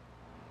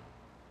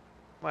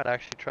 Might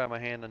actually try my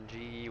hand on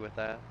GE with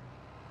that.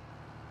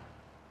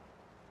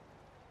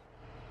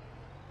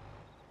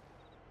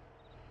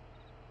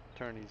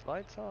 Turn these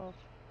lights off.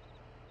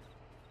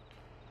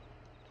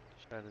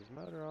 Shut his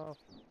motor off.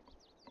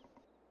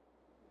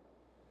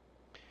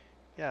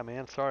 Yeah,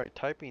 man, sorry,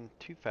 typing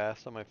too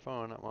fast on my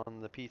phone. I'm on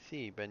the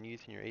PC. Been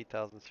using your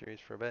 8000 series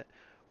for a bit.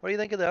 What do you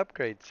think of the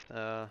upgrades?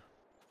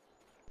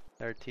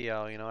 There,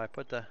 TL. You know, I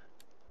put the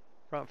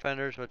front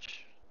fenders,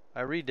 which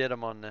I redid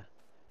them on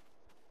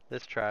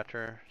this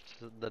tractor,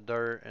 so the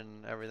dirt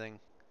and everything.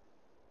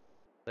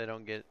 They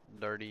don't get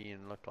dirty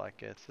and look like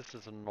this. This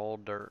is an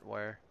old dirt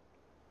wear.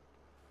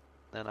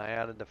 Then I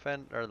added the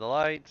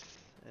lights.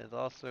 It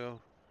also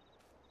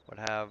would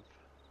have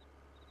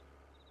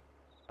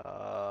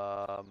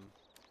um,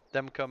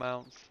 Demco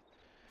mounts.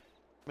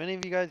 Many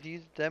of you guys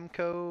use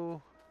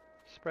Demco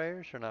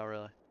sprayers or not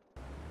really?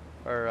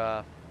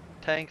 Or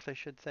tanks, I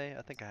should say.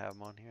 I think I have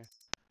them on here.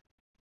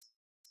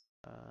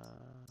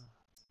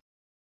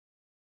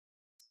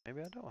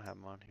 Maybe I don't have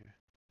them on here.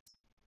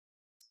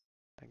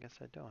 I guess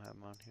I don't have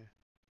them on here.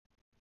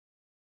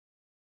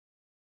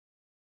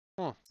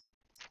 Hmm.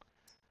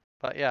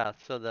 But yeah,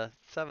 so the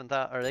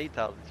 7000 or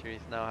 8000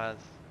 series now has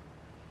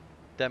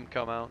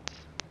Demco mounts.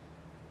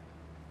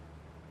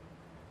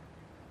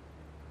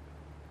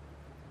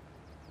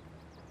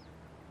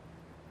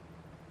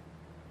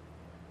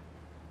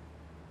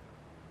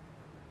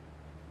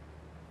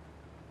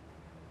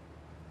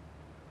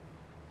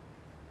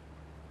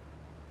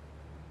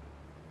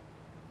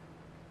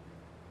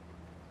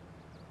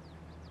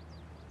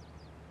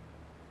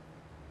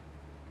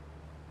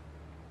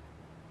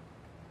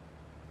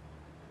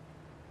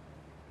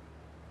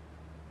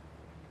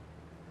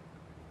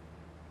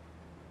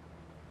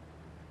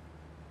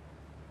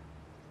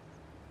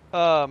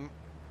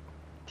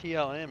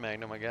 TL and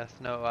Magnum, I guess.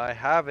 No, I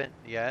haven't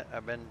yet.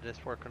 I've been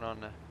just working on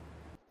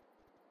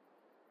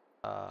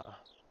the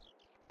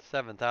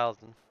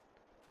 7000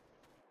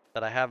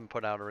 that I haven't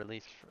put out a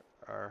release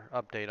or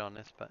update on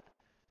this, but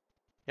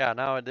yeah,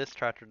 now this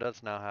tractor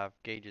does now have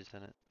gauges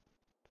in it.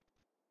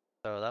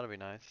 So that'll be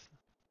nice.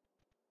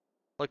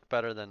 Look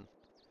better than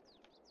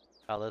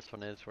how this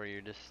one is where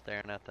you're just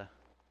staring at the...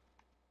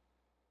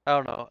 I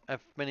don't know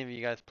if many of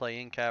you guys play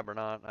in cab or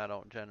not. I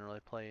don't generally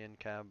play in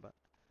cab, but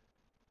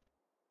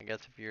I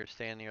guess if you're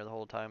standing here the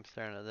whole time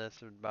staring at this,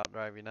 it would about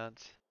drive you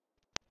nuts.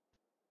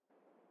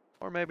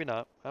 Or maybe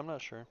not. I'm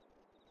not sure.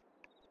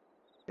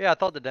 Yeah, I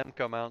thought the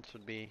Demco mounts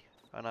would be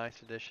a nice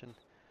addition.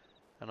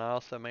 And I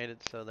also made it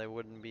so they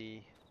wouldn't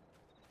be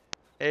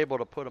able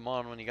to put them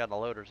on when you got the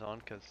loaders on,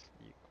 because,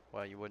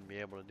 well, you wouldn't be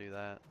able to do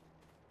that.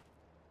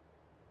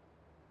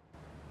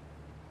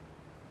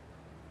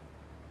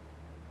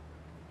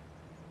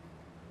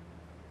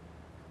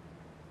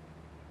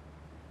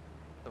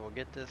 So we'll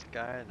get this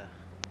guy to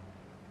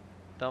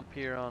dump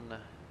here on the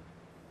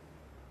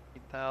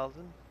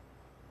 8000.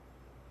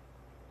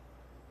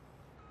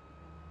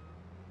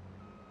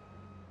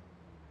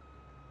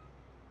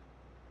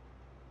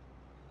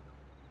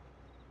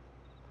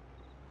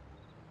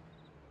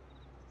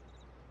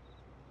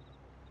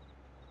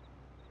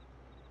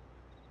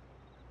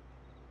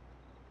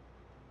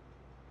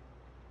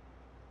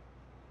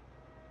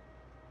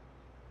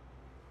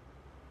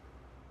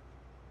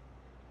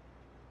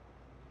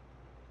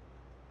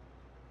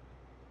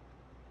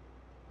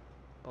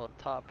 We'll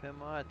top him.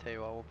 I tell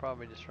you what, we'll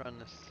probably just run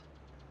this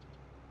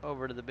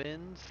over to the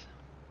bins.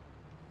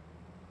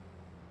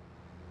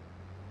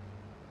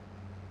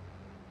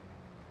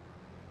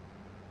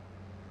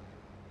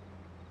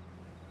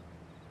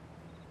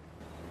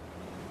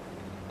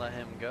 Let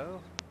him go.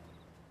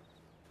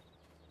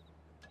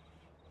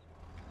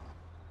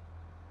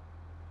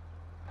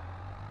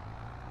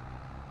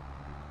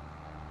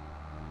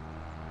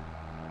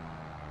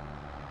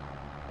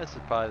 This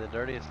is probably the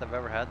dirtiest I've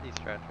ever had these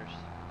tractors.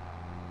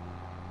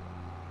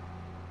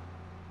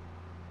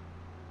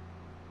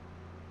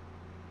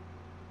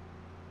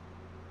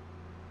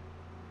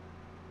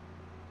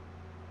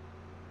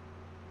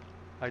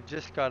 I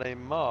just got a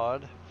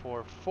mod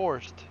for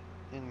forced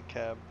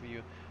in-cab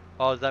view.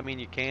 Oh, does that mean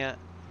you can't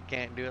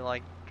do it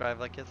like drive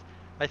like this?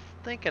 I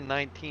think in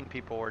 19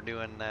 people were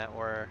doing that,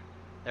 where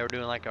they were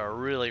doing like a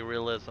really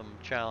realism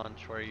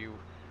challenge where you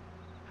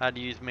had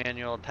to use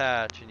manual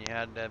attach and you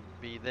had to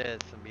be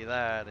this and be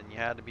that and you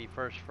had to be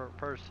first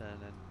person,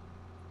 and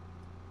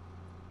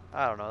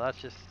I don't know, that's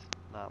just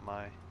not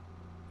my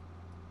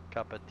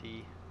cup of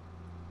tea.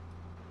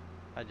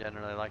 I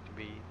generally like to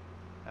be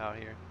out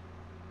here.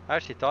 I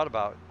actually thought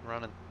about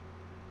running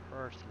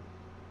person.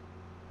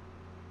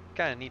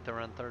 Kind of neat to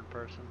run third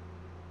person.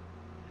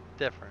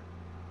 Different.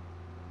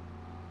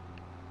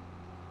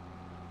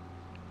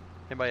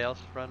 Anybody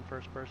else run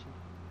first person?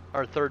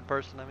 Or third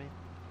person, I mean?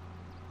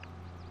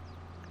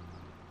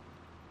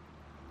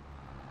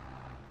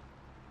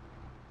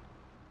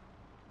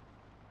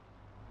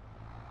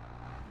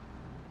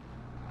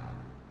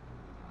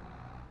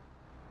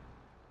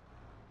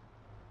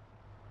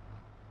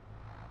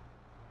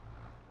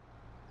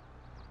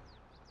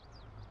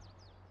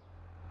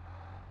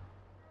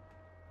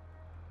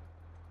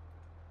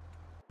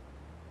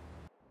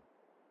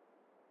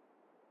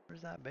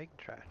 Where's that big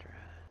tractor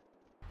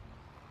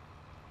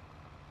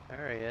at?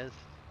 There he is.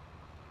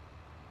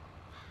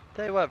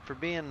 Tell you what, for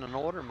being an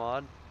older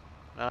mod,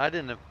 now I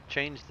didn't have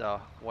changed the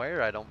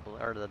wear, I don't,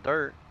 or the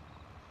dirt.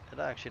 It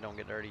actually don't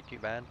get dirty too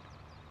bad.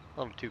 A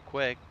little too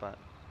quick, but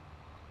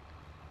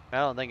I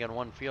don't think in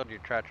one field your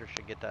tractor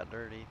should get that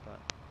dirty, but.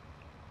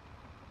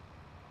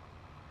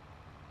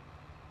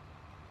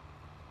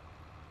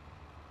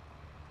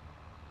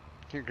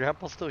 Your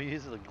grandpa still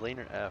uses a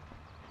Gleaner F.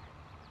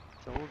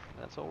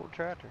 That's old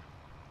tractor.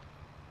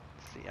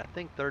 Let's see, I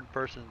think third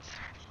person's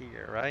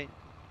here, right?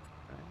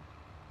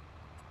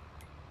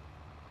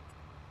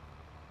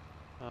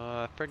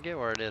 I forget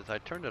where it is. I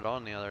turned it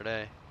on the other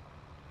day.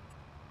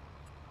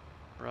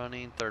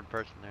 Running third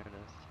person, there it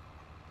is.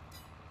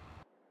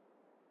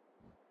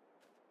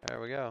 There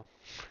we go.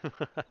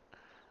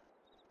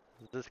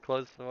 Is this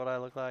close to what I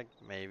look like?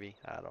 Maybe.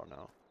 I don't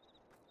know.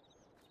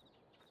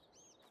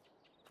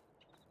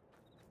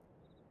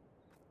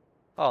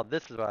 Oh,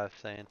 this is what I was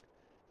saying.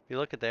 If you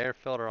look at the air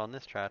filter on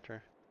this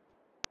tractor,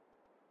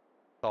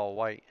 it's all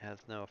white. It has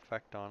no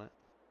effect on it.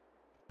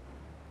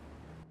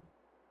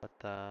 But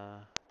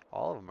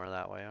all of them are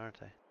that way, aren't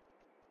they?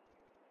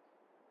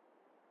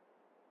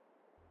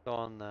 So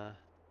on the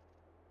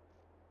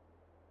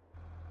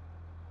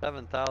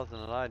 7,000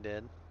 that I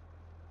did,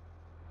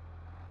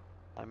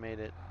 I made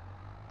it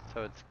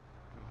so it's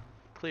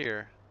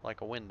clear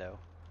like a window.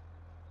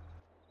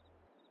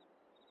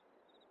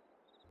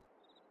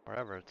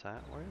 Wherever it's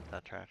at. Where is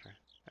that tractor?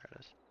 There it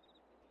is.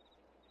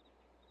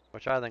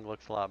 Which I think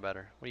looks a lot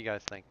better. What do you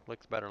guys think?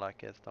 Looks better like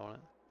this, don't it?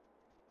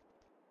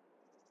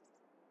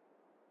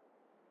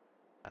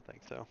 I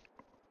think so.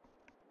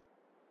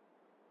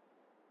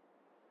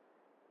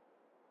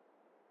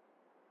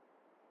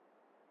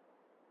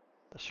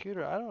 The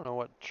scooter, I don't know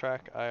what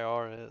track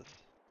IR is.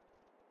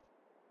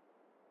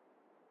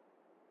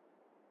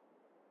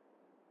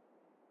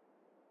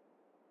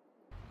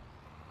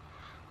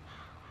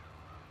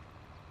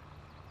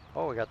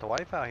 Oh, we got the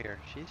wife out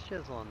here. She's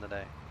chiseling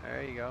today.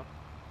 There you go.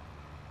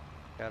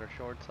 Got her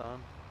shorts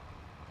on.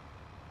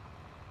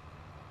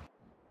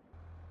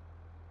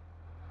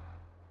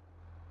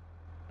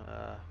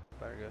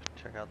 Better go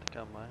check out the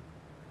combine.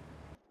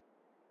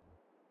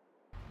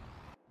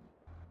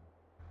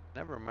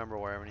 Never remember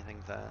where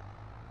everything's at.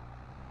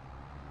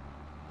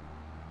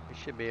 We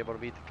should be able to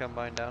beat the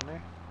combine down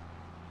there.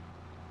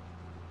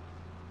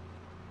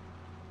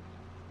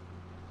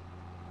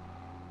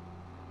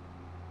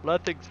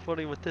 Nothing's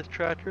funny with this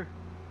tractor.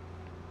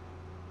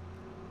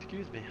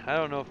 Excuse me. I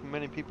don't know if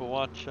many people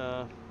watch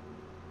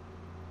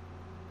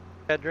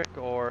Hedrick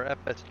or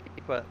FSG,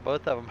 but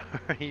both of them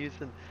are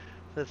using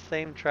the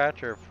same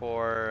tractor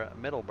for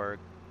Middleburg.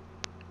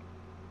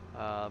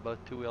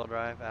 Both two-wheel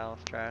drive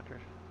Allis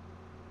tractors.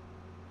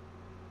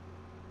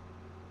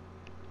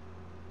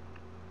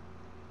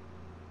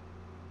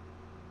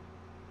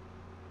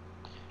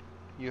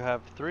 You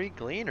have 3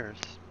 Gleaners.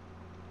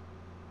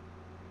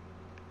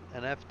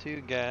 An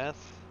F2 gas,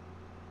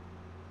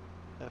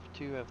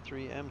 F2,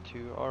 F3,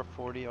 M2,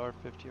 R40,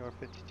 R50,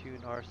 R52,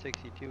 and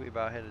R62. We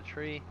about hit a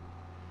tree.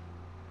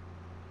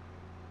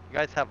 You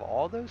guys have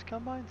all those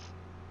combines?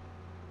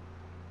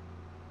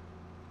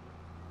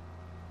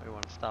 We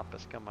want to stop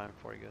this combine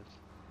before he goes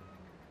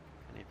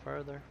any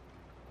further.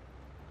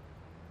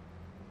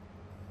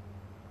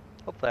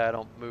 Hopefully I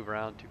don't move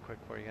around too quick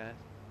for you guys.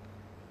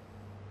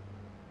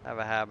 I have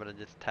a habit of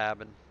just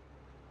tabbing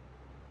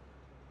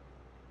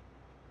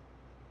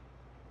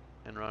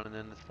and running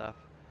into stuff.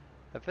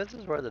 If this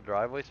is where the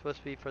driveway's supposed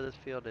to be for this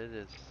field, it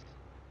is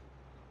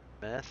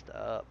messed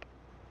up.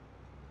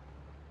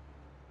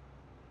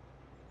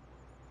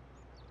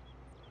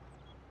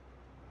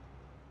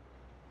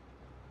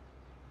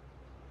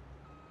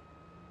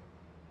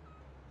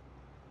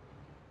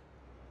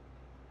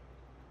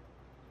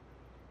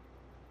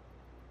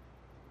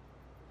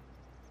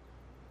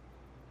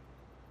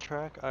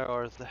 track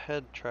IR is the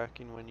head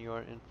tracking when you are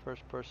in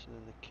first person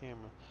in the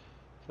camera.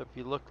 So if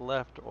you look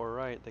left or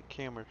right, the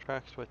camera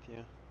tracks with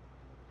you.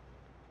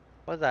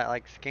 What is that,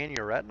 like scan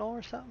your retinal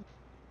or something?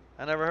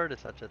 I never heard of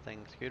such a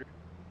thing, Scooter.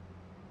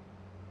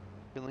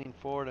 You can lean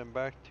forward and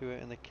back to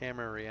it and the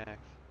camera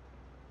reacts.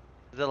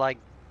 Is it like,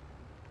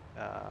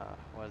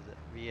 what is it,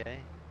 VA? Is it,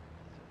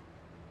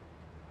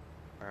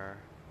 or,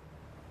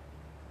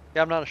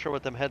 yeah, I'm not sure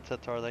what them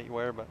headsets are that you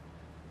wear, but.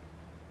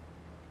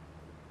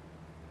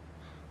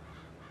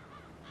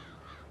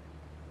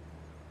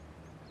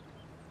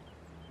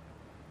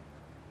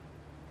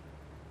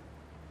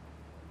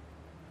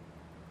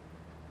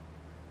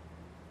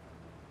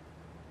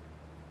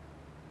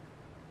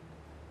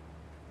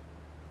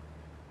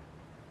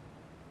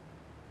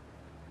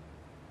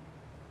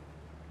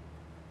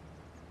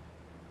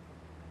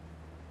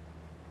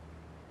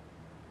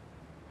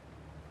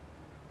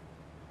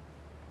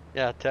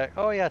 Yeah, Tech.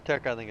 Oh yeah,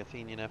 Tech. I think I've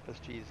seen in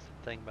FSG's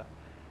thing, but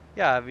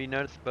yeah, have you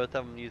noticed both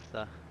of them use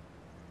the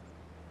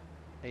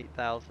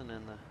 8000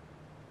 and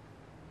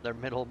their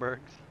Middleburgs?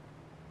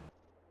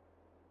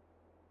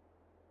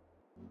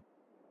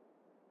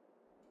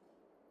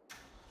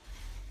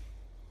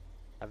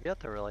 I've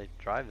yet to really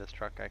drive this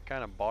truck. I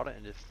kind of bought it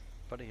and just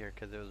put it here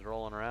because it was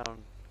rolling around,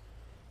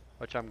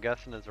 which I'm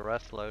guessing is a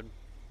rest load,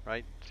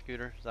 right,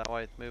 Scooter? Is that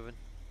why it's moving?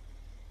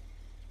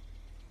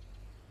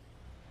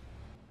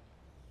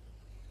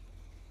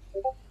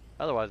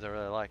 Otherwise, I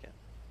really like it.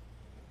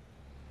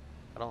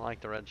 I don't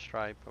like the red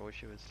stripe. I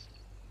wish it was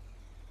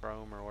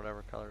chrome or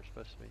whatever color it's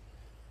supposed to be.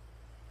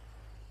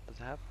 Does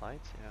it have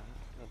lights? Yeah,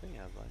 I think it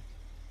has lights.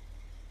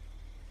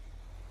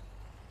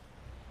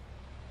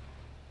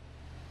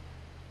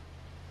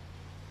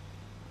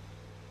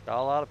 Got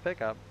a lot of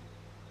pickup.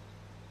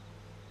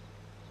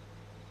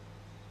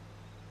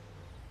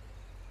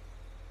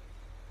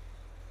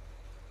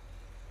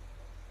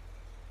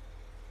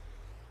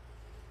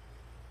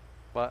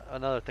 But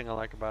another thing I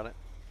like about it.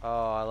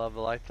 Oh, I love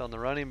the lights on the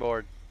running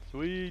board.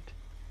 Sweet.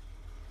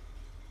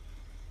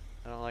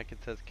 I don't like it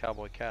says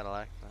Cowboy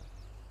Cadillac, but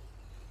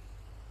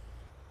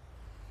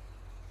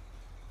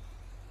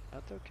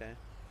that's okay.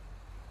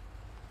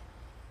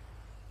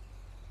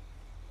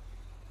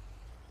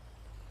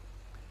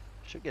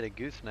 Should get a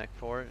gooseneck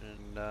for it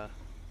and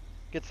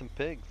get some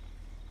pigs.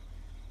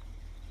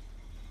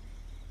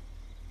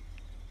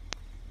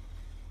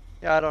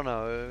 Yeah, I don't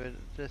know. It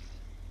just,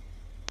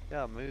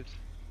 yeah, it moves.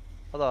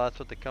 Although that's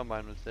what the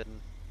combine was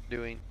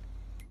doing.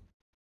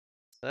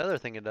 The other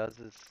thing it does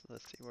is,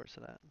 let's see, where's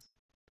it at?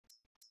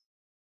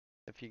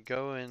 If you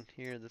go in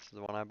here, this is the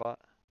one I bought.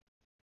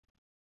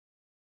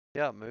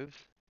 Yeah, it moves.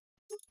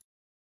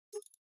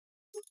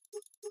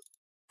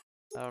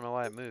 I don't know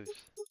why it moves.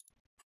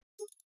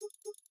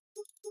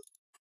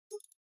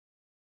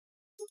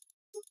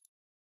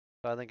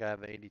 So I think I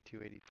have an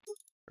 8284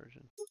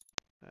 version.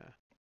 Yeah.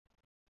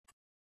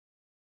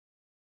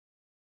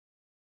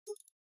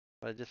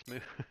 But it just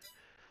moved.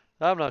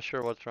 I'm not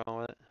sure what's wrong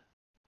with it.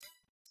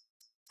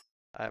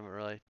 I haven't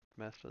really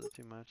messed with it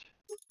too much.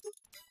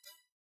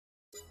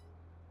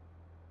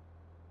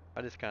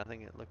 I just kind of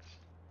think it looks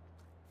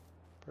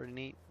pretty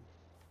neat.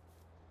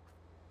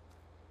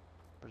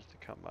 Where's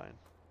the combine?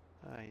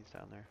 Ah, he's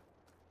down there.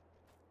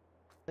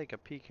 Take a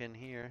peek in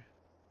here.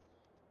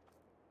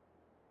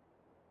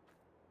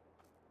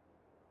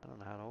 I don't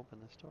know how to open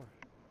this door.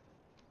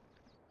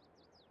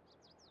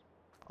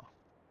 Oh.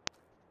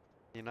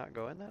 Can you not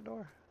go in that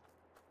door?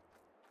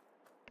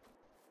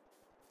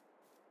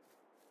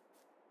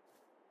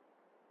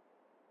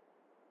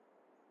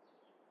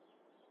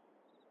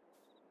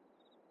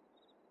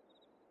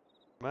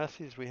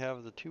 Massey's, we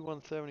have the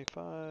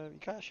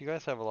 2175. Gosh, you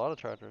guys have a lot of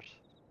tractors.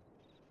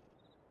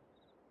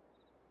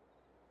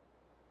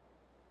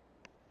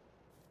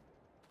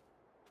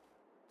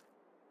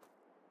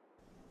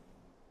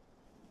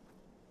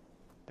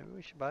 Maybe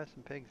we should buy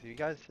some pigs. Have you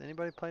guys,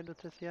 anybody played with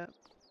this yet?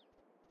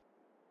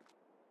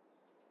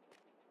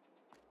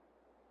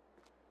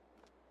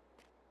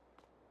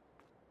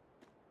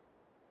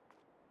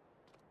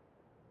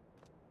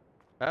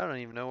 I don't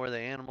even know where the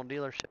animal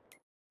dealership is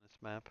on this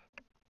map.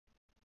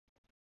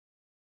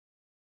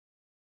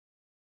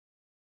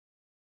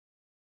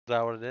 Is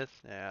that what it is?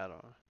 Yeah, I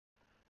don't know.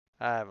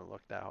 I haven't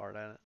looked that hard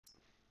at it.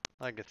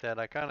 Like I said,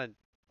 I kind of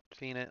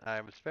seen it. I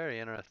was very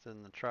interested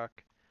in the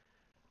truck,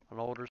 an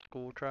older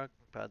school truck,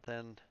 but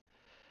then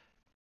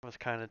was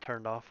kind of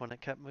turned off when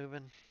it kept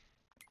moving.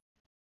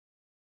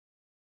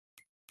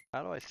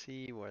 How do I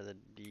see where the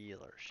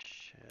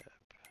dealership?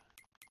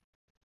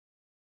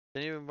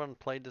 Did anyone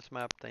played this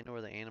map? They know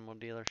where the animal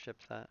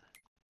dealership's at.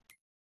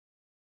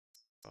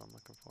 What I'm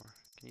looking for.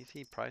 Can you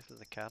see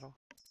prices of cattle?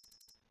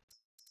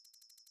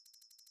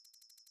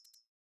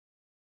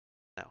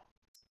 No.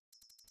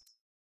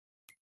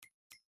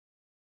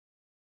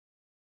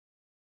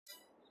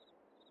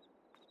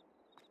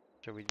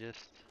 Should we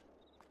just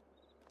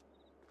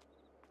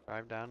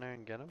drive down there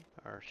and get them?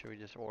 Or should we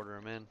just order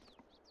them in?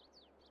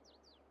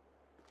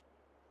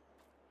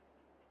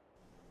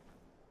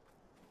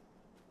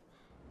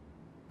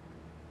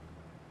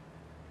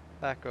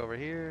 Back over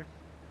here.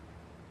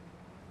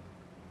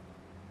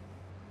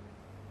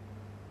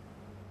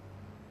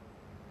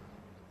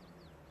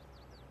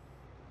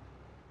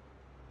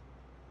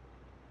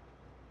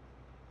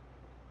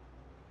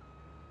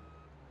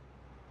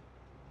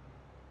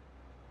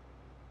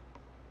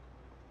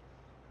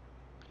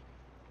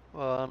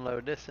 We'll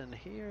unload this in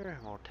here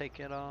and we'll take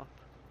it off.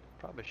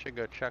 Probably should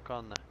go check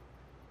on the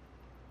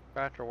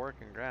tractor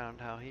working ground,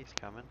 how he's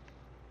coming.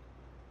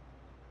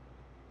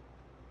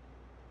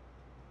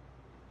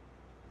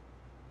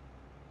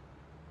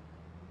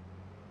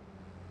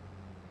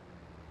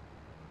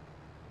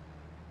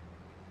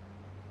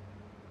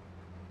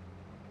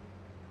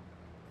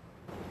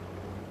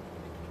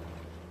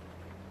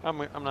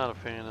 I'm not a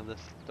fan of this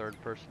third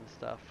person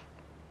stuff.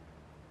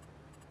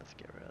 Let's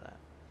get rid of that.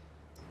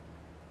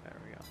 There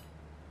we go.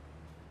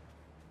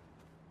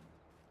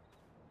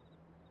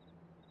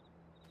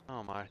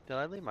 Oh my, did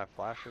I leave my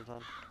flashers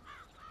on?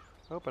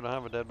 Hope I don't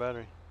have a dead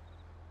battery.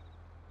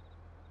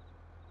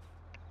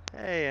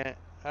 Hey,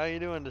 how you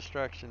doing,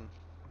 Destruction?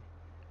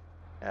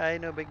 Hey,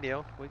 no big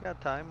deal. We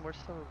got time.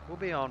 We'll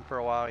be on for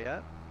a while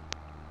yet.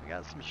 We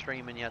got some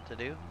streaming yet to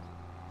do.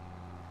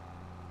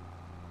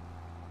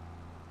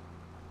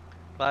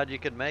 Glad you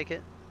could make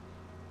it.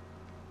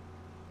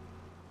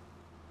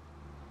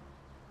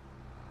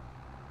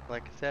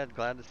 Like I said,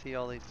 glad to see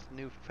all these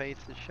new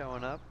faces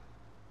showing up.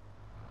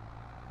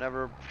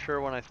 Never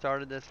sure when I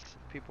started this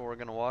if people were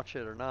gonna watch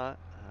it or not.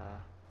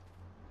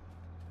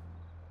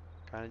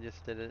 Kind of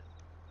just did it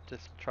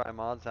just to try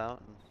mods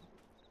out and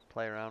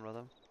play around with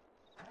them.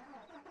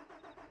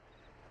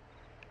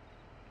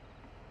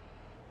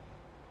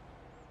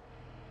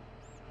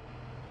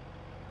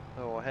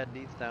 So we'll head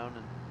these down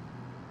and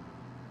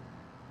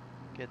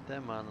get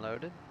them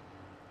unloaded.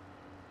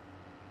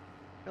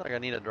 I feel like I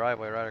need a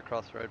driveway right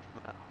across the road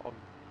from that whole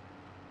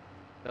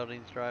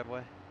building's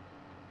driveway.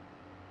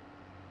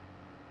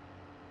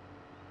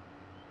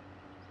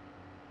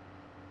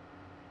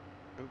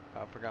 Oop,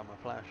 I forgot my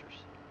flashers.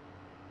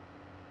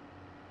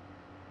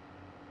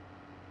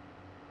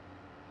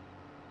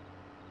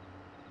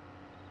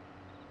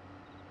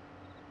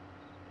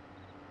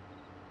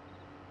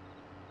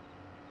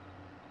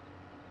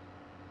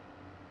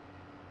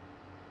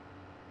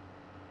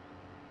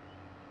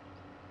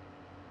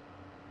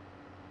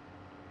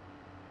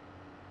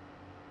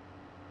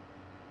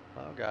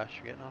 Oh gosh,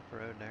 you're getting off the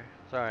road there.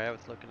 Sorry, I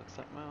was looking at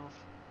something else.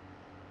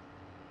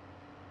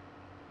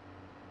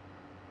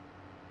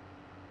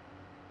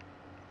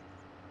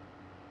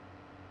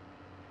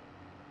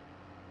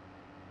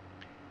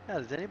 Yeah,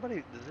 does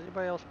anybody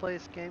else play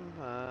this game?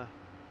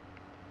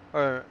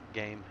 Or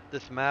game.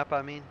 This map,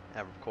 I mean.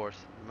 Of course,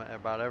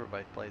 about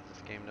everybody plays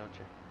this game, don't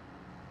you?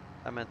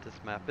 I meant this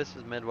map. This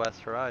is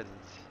Midwest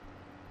Horizons.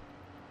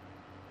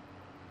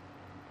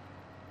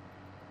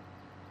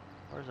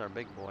 Where's our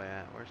big boy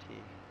at? Where's he?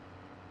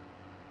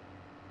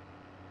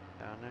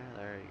 Down there?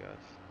 There he goes.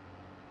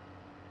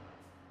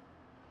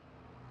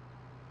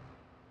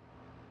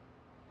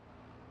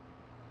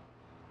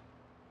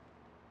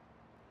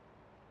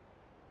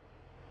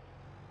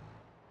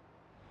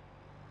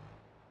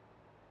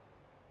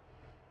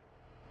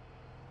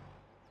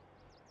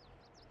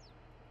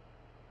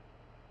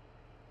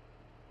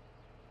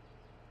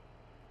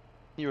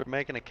 You were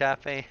making a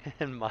cafe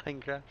in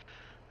Minecraft?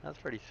 That's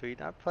pretty sweet.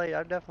 I've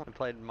definitely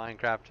played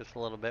Minecraft just a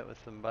little bit with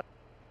some buddies.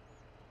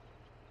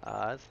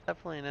 It's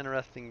definitely an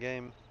interesting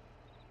game.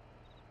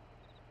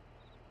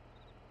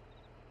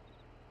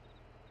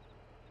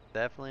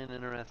 Definitely an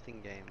interesting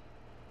game.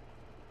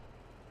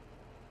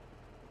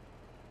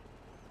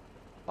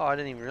 Oh, I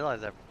didn't even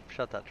realize I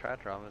shut that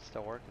tractor off. It's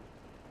still working.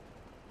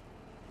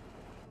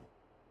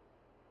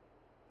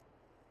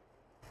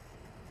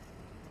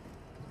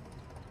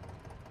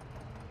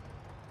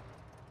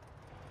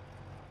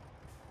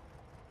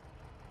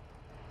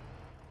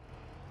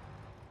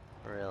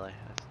 Really,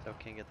 I still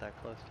can't get that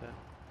close to it.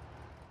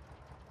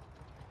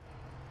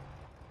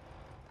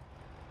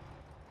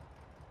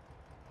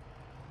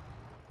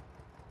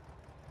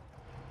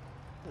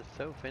 It's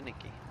so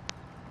finicky.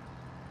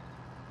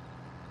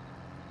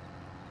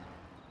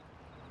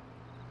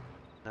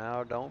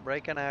 Now, don't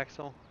break an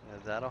axle,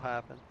 as that'll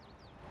happen.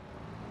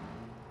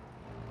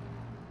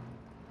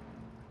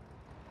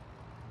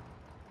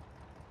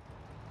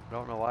 I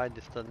don't know why I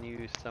just didn't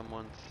use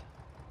someone's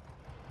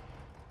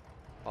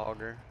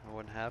auger. I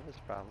wouldn't have this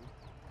problem.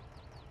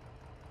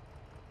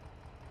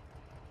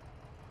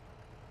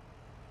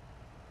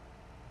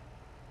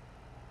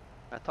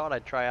 I thought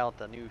I'd try out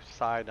the new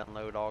side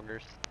unload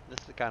augers. This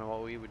is kind of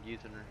what we would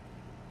use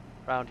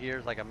around here.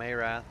 It's like a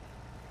Mayrath.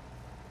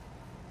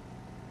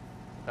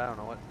 I don't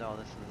know what. No,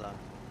 this is a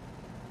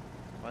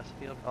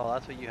Westfield. Oh,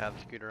 that's what you have,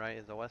 Scooter, right?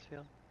 Is a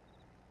Westfield?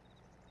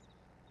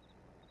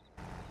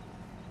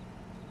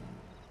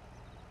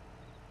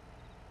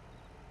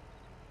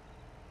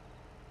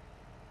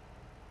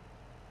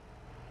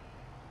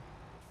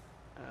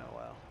 Oh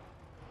well.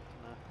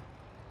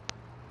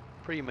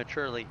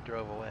 Prematurely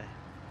drove away.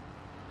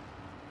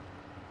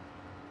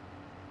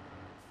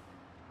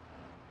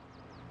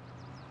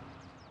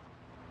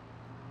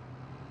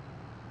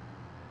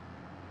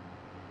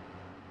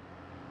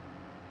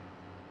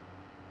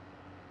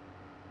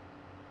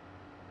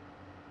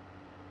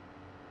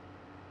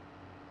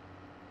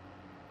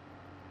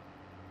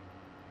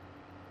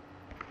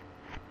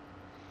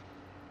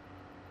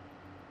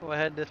 We'll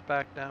head this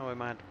back down. We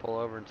might have to pull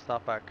over and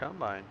stop by a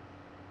combine.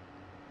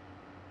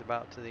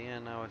 about to the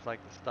end, I always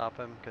like to stop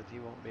him because he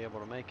won't be able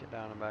to make it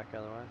down and back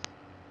otherwise.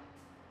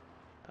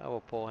 I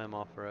will pull him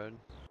off the road.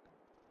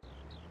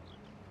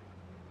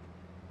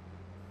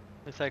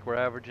 Looks like we're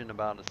averaging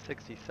about a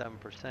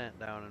 67%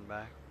 down and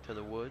back to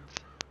the woods,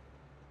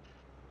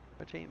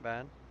 which ain't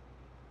bad.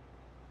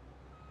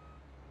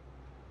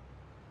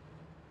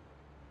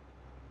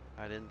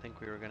 I didn't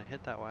think we were going to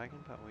hit that wagon,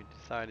 but we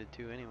decided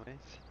to anyways.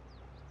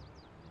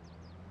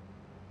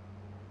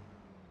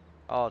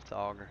 Oh, it's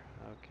auger.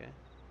 Okay.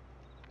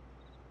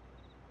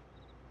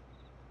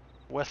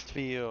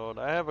 Westfield.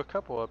 I have a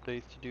couple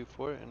updates to do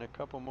for it and a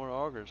couple more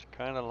augers.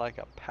 Kind of like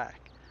a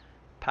pack.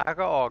 Pack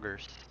of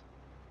augers.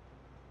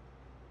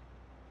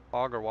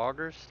 Auger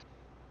woggers.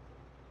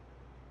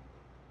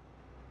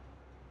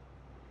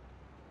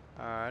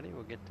 Alrighty,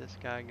 we'll get this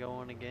guy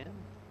going again.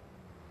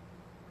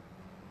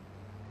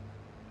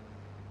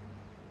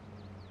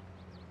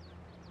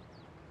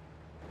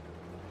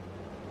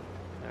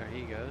 There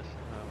he goes.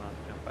 I'm gonna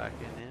jump back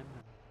in him.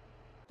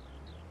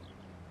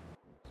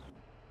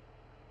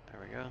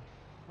 There we go.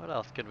 What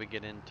else could we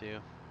get into?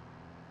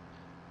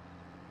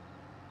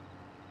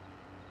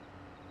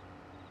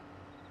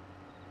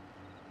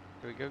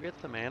 Should we go get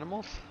some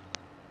animals?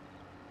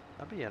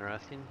 That'd be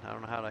interesting. I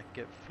don't know how to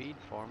get feed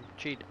for them.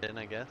 Cheating,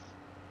 I guess.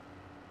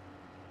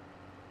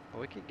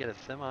 But we could get a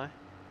semi.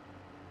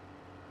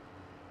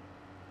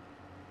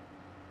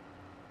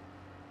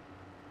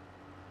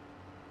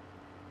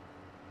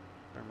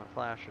 Turn my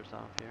flashers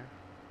off here.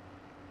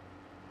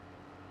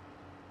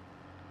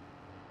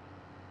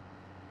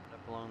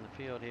 Up along the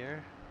field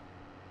here.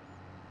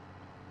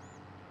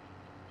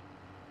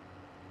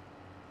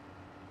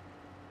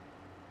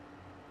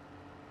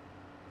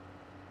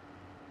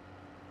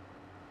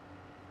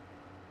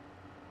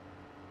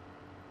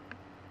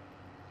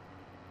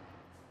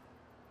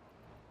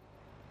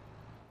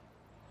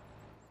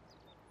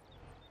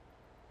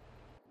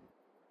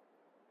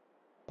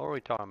 What are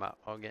we talking about?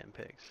 Oh, getting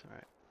pigs.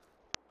 Alright.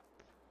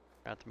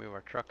 Got to move our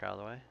truck out of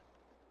the way.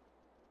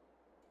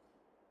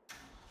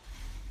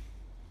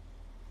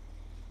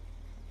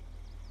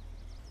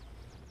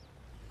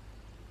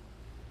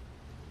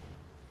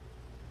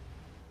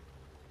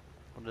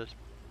 We'll just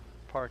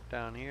park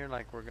down here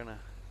like we're gonna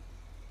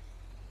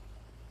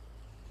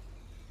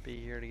be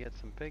here to get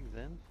some pigs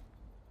in.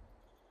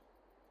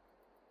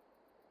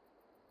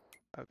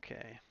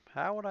 Okay.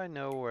 How would I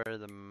know where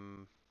the...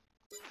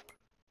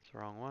 It's the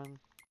wrong one.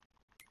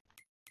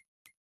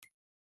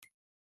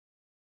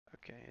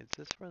 Okay, is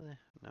this where the...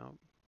 Nope.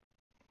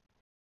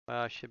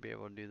 Well, I should be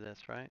able to do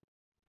this, right?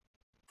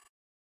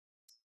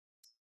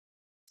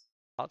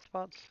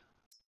 Hotspots?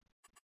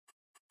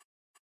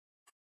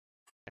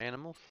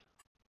 Animals?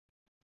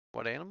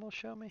 What animals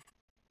show me?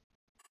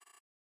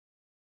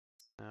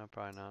 No,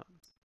 probably not.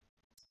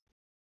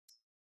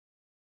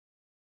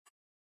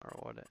 Or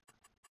what it?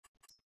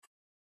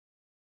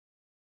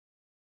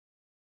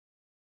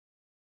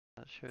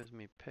 That shows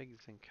me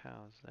pigs and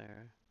cows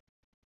there.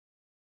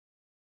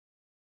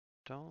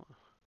 Don't...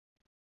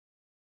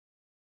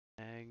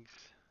 Eggs.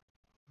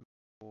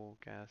 Wool,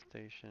 gas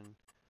station.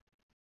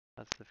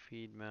 That's the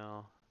feed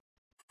mill.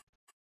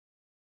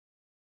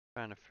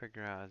 Trying to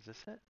figure out, is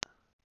this it?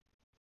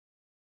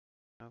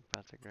 Nope,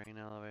 that's a grain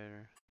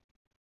elevator.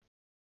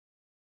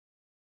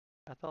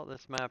 I thought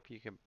this map you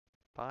could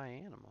buy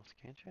animals,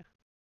 can't you?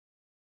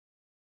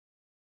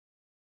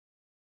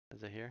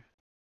 Is it here?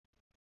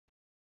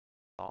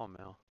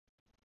 Sawmill.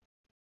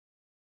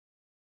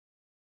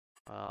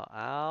 Well,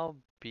 I'll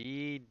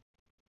be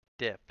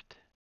dipped.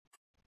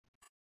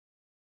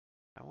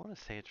 I want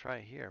to say it's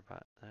right here,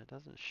 but it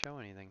doesn't show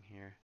anything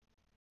here.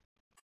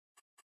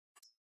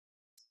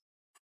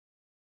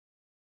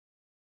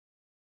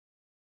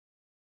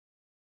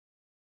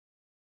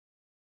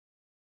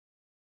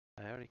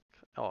 I already...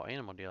 Oh,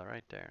 animal dealer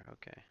right there.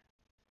 Okay.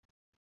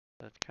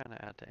 That's kind of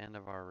at the end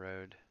of our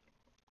road.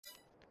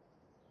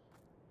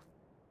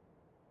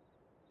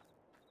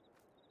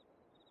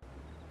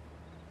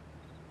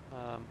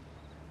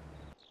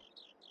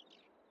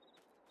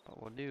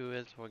 What we'll do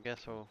is, we'll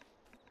guess we'll...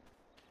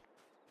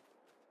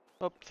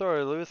 Oh,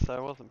 sorry, Lewis. I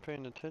wasn't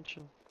paying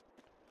attention.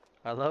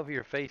 I love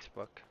your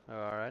Facebook.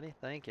 Alrighty,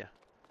 thank you.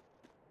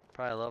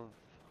 Probably love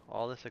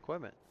all this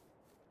equipment.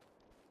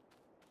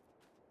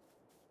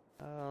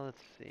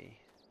 Let's see.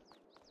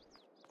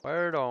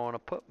 Where do I want to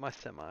put my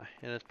semi?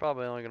 And it's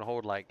probably only going to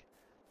hold like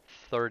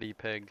 30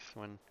 pigs.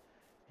 When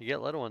you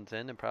get little ones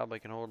in, it probably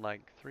can hold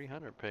like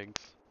 300 pigs.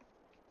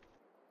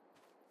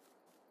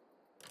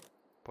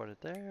 Put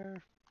it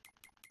there.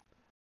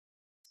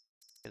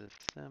 Get a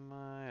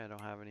semi. I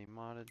don't have any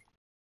modded.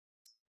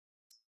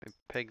 Maybe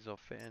pigs will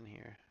fit in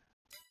here.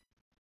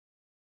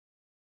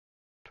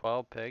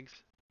 12 pigs.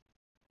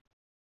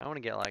 I want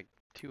to get like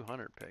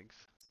 200 pigs.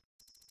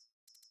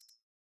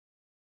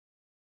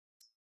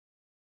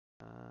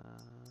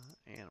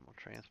 Animal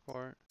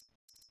transport.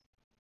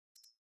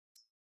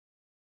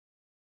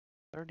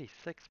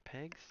 36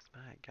 pigs?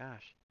 My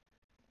gosh.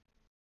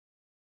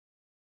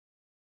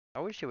 I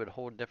wish it would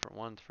hold different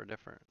ones for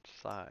different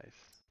size.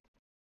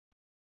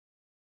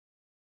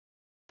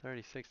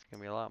 36 is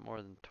gonna be a lot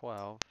more than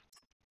 12.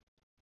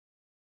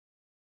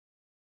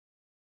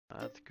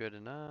 That's good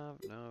enough.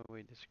 No,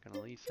 we're just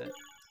gonna lease it.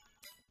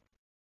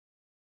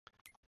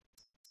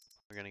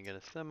 We're gonna get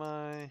a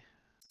semi.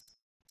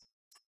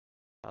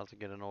 Also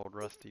get an old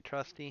rusty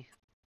trusty.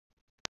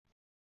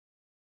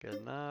 Good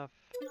enough.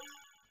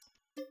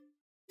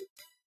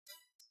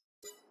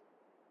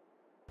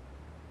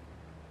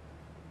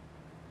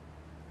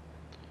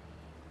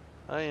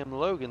 I am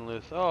Logan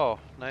Luce. Oh,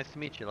 nice to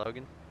meet you,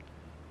 Logan.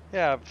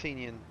 Yeah, I've seen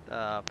you in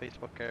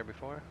Facebook there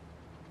before.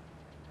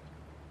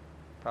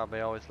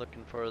 Probably always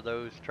looking for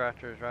those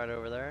tractors right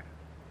over there.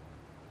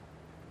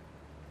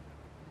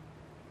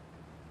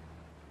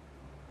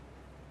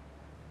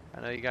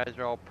 I know you guys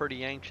are all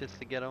pretty anxious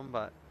to get them,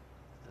 but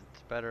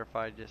it's better if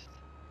I just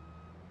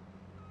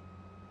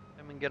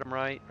come and get them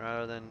right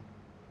rather than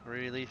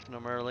releasing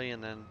them early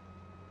and then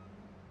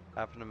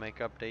having to make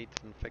updates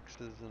and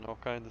fixes and all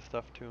kinds of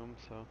stuff to them.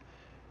 So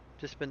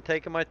just been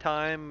taking my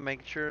time,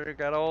 making sure I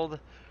got all the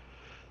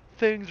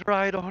things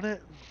right on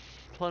it.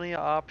 Plenty of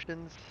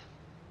options.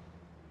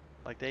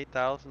 Like the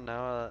 8000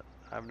 now,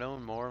 I've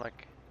known more.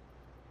 Like,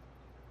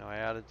 you know, I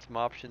added some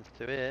options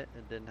to it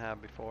didn't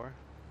have before.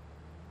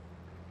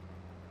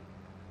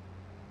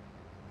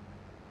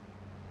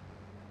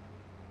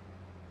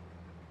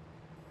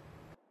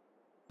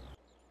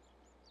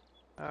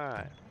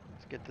 Alright,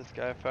 let's get this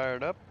guy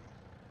fired up.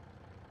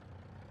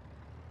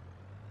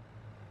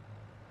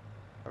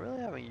 I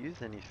really haven't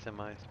used any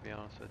semis, to be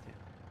honest with you.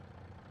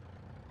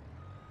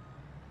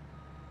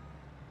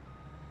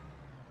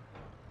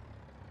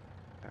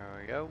 There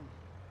we go.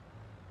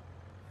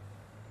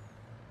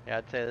 Yeah,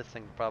 I'd say this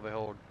thing could probably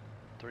hold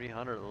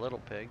 300 little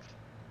pigs.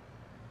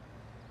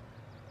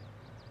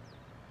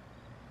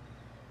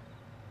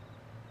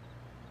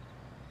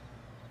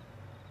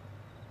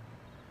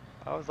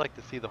 I always like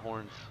to see the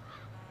horns.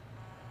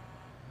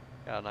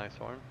 Got a nice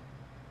horn.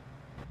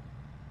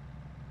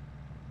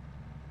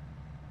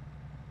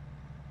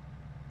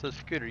 So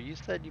Scooter, you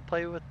said you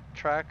play with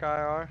track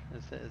IR?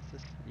 Is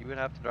this, you would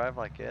have to drive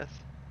like this?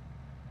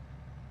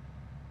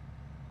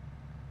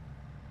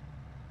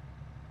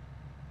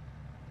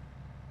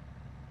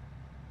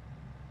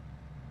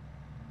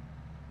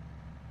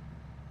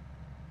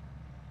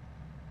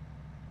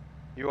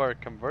 You are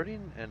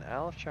converting an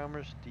Allis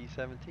Chalmers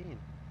D17.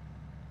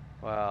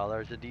 Wow,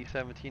 there's a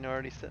D17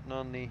 already sitting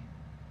on the...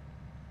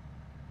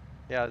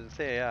 Yeah, I was gonna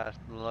say, yeah,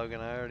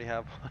 Logan, I already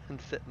have one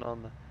sitting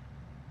on the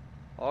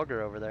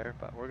auger over there,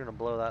 but we're gonna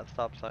blow that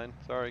stop sign.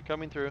 Sorry,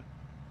 coming through.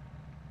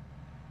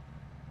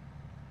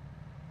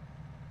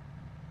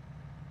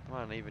 I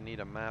don't even need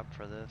a map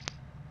for this.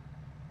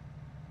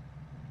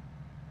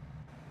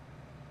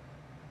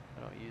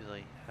 I don't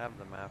usually have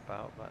the map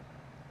out, but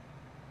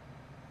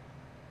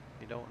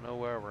we don't know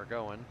where we're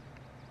going.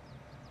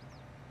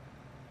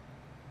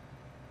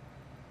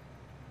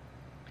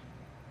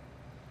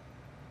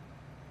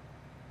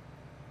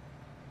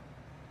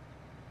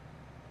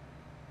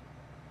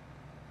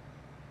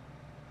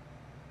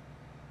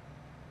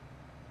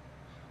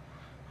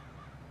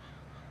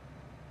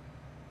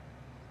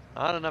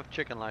 Not enough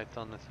chicken lights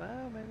on this.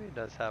 Maybe it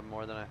does have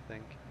more than I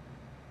think.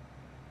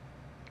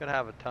 Could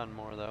have a ton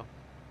more though.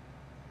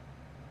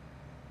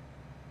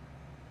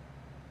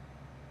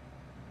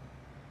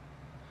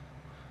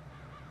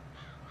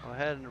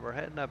 We're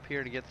heading up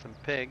here to get some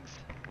pigs.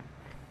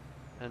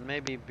 And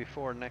maybe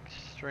before next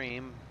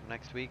stream,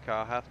 next week,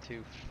 I'll have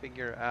to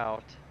figure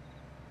out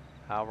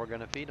how we're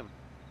gonna feed them.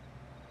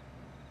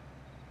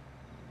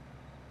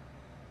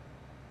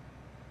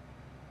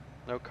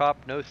 No cop,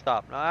 no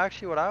stop. No,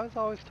 actually what I was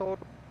always told,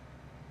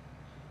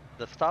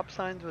 the stop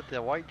signs with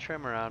the white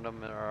trim around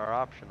them are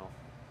optional.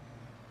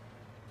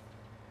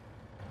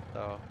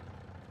 So,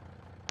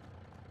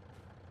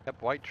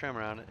 yep, white trim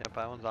around it. Yep,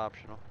 that one's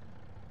optional.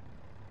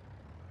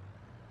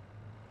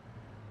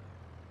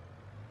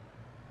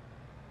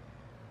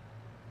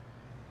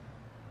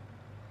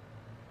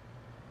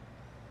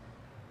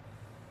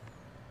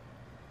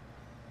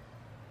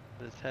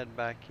 Let's head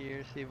back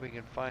here, see if we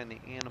can find the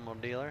animal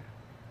dealer.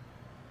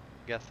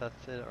 Guess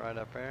that's it right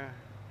up there.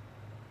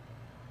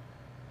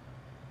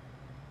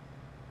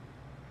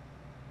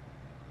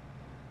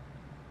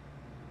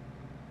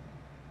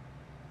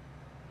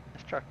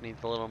 This truck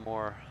needs a little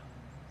more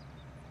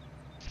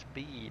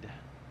speed.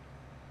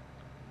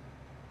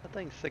 I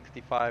think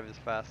 65 is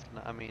fast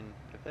enough. I mean,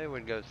 if they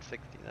would go 60,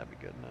 that'd be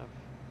good enough.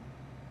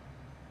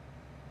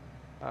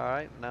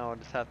 Alright, now we'll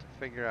just have to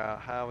figure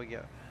out how we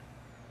get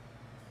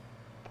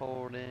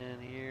pulled in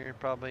here.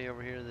 Probably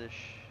over here this...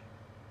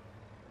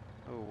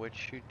 Oh, which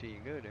chute do you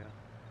go to?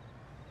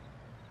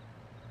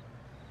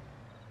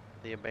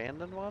 The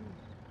abandoned one?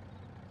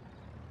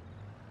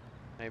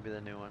 Maybe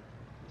the new one.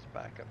 Let's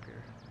back up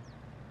here.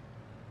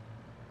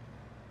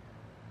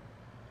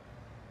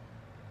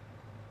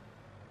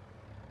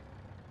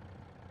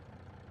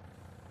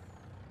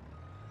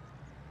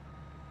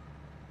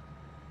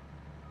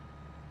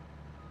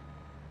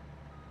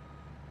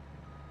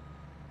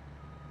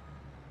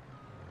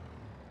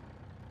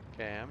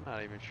 Okay, I'm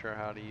not even sure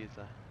how to use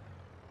a...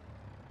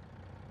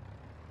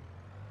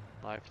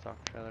 livestock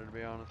trailer, to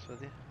be honest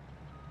with you.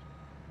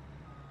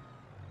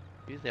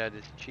 Usually I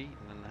just cheat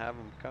and have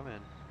them come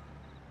in.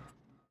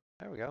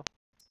 There we go.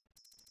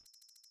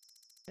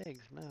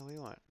 Pigs, no, we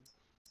want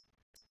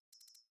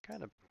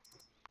kind of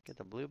get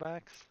the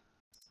bluebacks.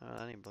 Oh,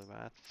 I need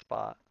bluebacks.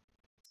 Spot.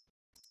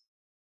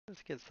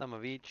 Let's get some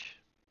of each.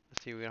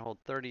 Let's see, we're gonna hold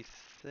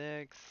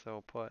 36,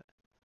 so put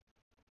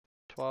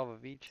 12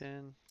 of each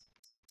in.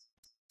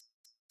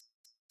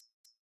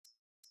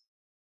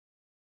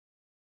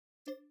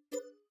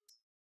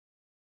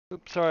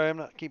 Oops, sorry, I'm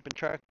not keeping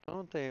track.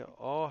 Don't they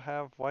all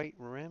have white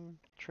rim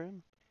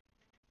trim?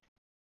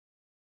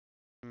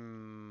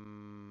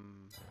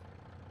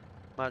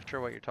 Not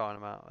sure what you're talking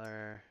about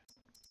there.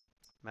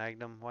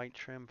 Magnum white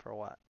trim for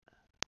what?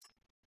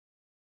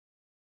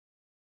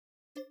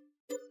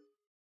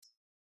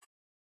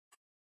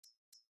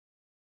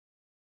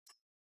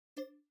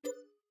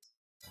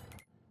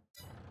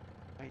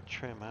 White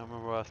trim, I don't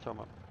remember what I was talking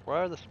about. Why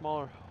are the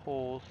smaller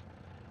holes,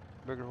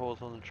 bigger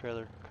holes on the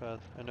trailer? Because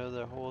I know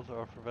the holes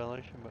are for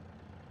ventilation, but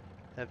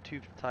they have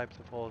two types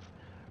of holes.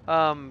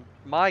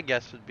 My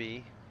guess would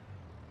be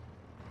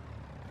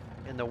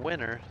in the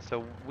winter,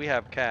 so we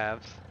have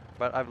calves,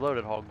 but I've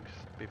loaded hogs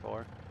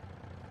before.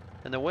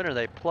 In the winter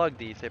they plug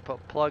these, they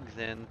put plugs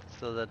in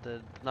so that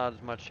there's not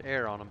as much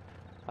air on them.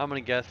 I'm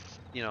gonna guess,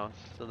 you know,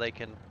 so they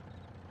can,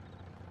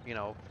 you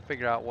know,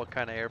 figure out what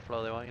kind of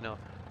airflow they want, you know,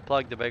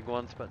 plug the big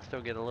ones but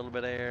still get a little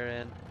bit of air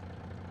in.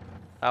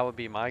 That would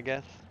be my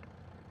guess,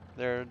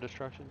 their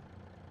destruction.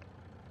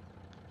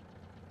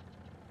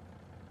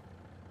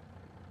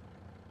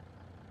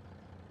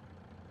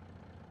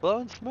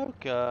 Blowing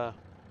smoke,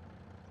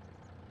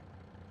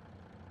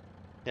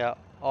 yeah,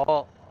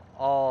 all,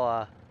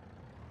 all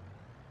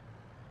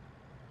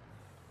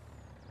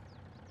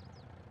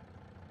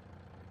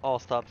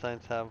stop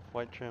signs have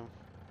white trim.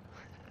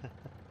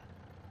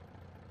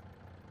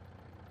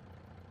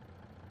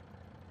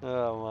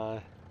 Oh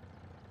my.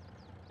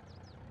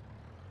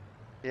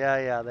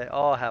 Yeah, they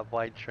all have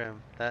white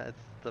trim. That's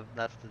the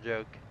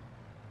joke.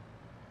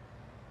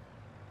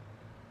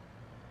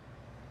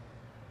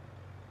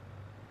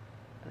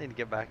 I need to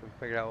get back and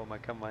figure out what my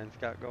combine's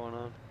got going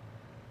on.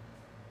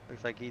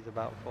 Looks like he's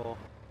about full.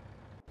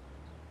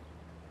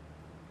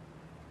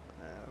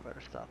 I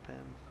better stop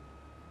him.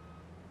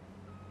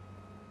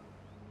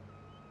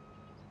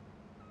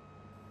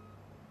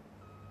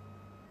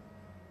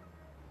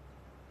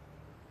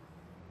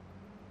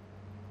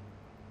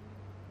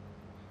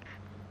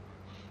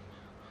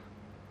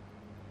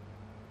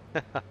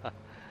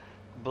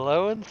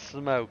 Blowing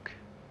smoke.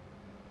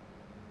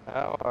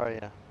 How are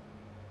ya,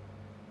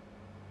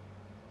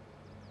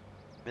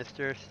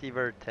 Mr.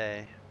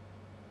 Steverte?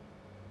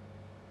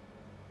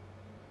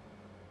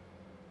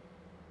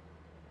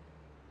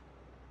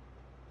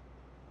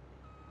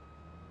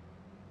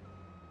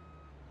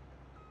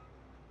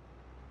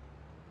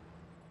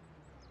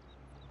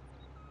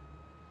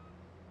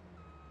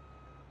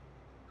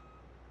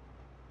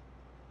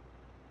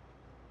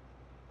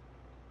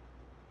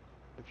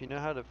 If you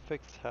know how to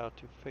fix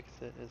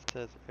it, it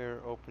says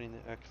error opening the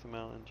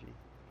XML and G.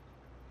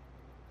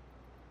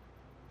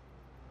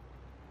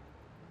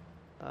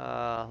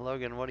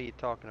 Logan, what are you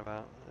talking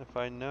about? If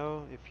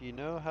you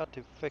know how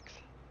to fix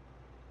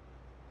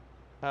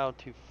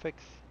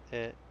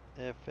it,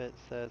 if it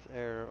says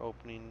error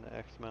opening the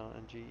XML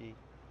and GE.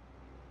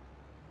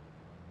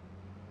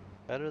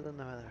 Better than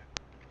the weather.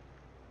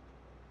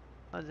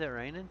 Oh, is it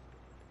raining?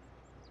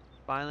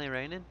 Finally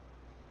raining?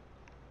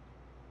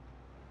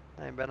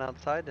 I ain't been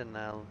outside in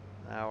an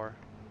hour.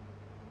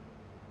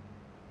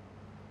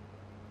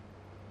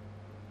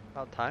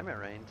 About time it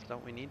rains.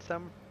 Don't we need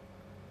some?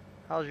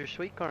 How's your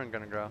sweet corn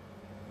gonna grow?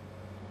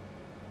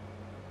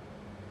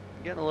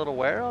 Getting a little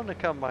wear on the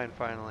combine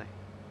finally.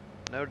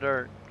 No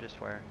dirt, just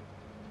wear.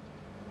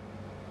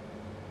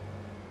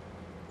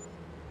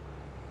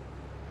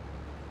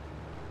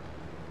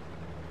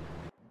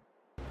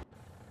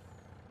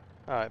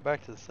 Alright,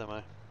 back to the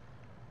semi.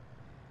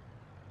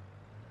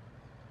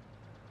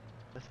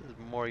 This is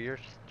more your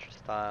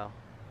style.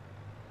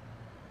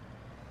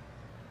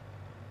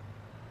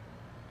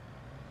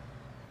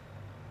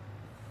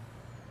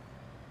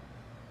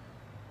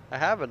 I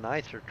have a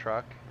nicer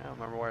truck. I don't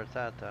remember where it's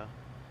at though.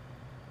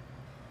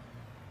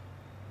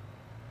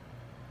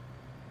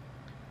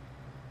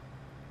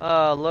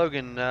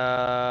 Logan,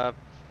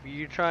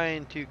 you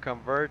trying to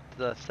convert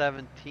the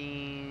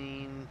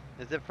 17,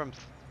 is the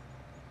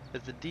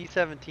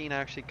D17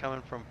 actually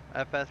coming from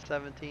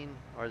FS17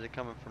 or is it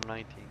coming from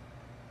 19?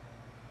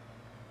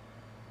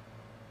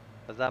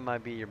 Because that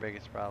might be your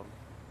biggest problem.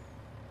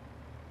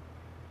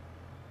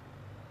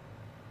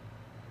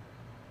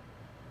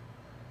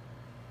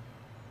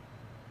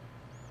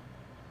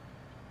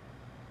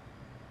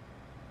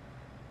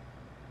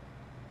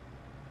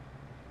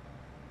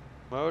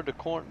 Mow the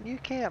corn. You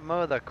can't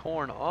mow the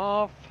corn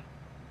off.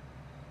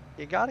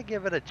 You gotta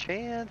give it a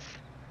chance.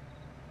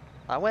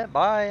 I went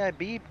by, I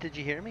beeped. Did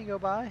you hear me go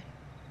by?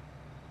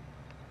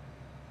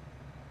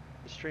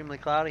 Extremely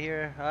cloudy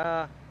here.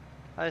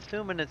 I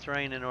assuming it's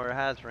raining or it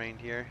has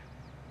rained here.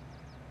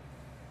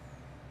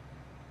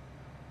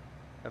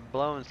 If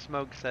blowing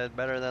smoke said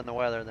better than the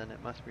weather, then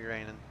it must be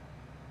raining.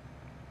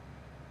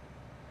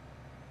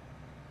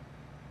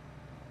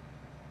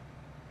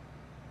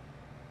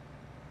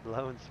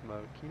 Blowing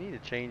smoke. You need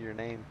to change your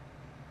name.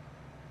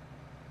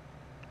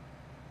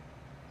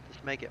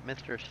 Just make it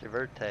Mr.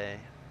 Chiverte.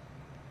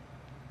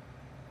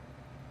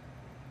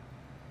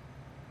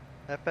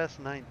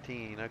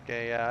 FS19.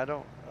 Okay, yeah, I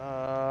don't.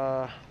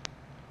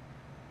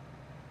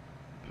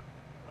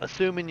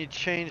 Assuming you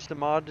changed the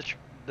mod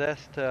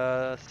desk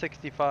to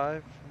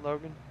 65,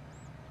 Logan.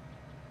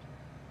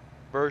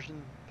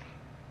 Version.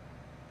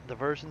 The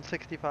version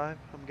 65,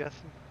 I'm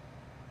guessing.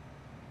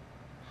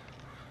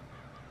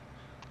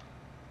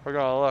 We're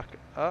gonna look.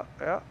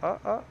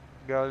 Yeah.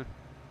 Go.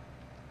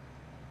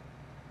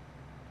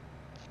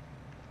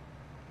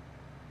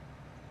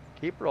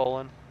 Keep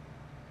rolling.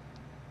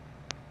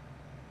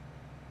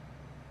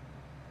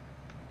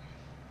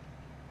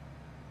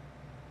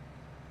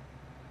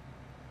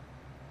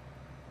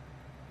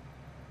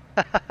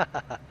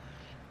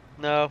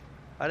 No,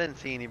 I didn't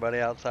see anybody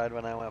outside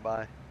when I went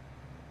by.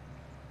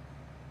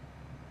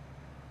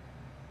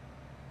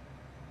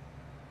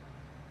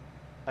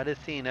 I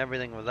just seen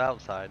everything was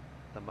outside.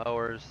 The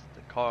mowers,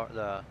 the car,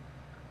 the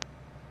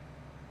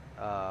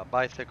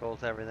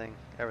bicycles, everything.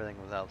 Everything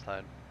was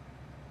outside.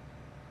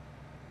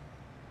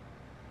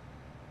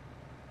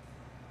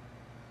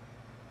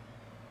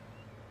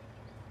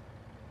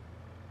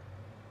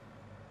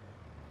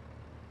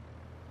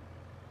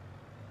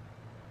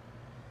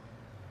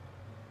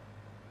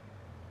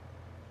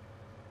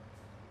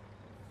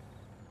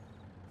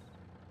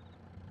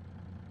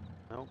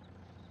 Nope.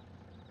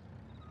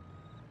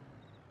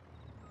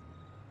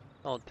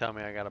 Don't tell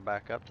me I gotta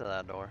back up to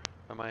that door.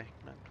 Am I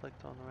not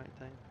clicked on the right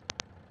thing?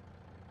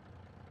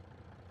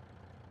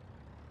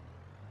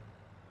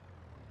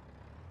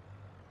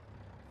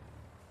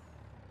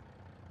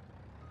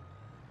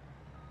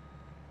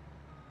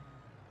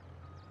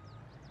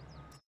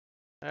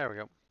 There we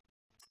go.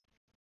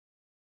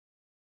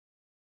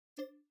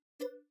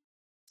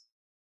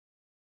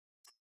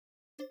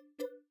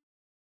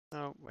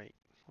 Oh, wait.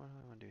 What do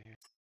I want to do here?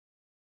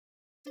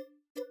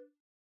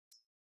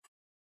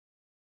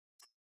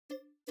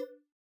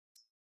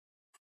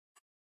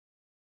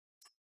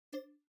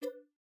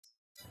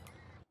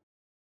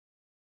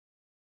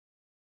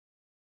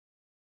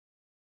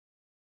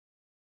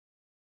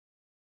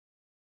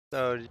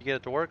 So, did you get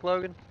it to work,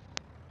 Logan?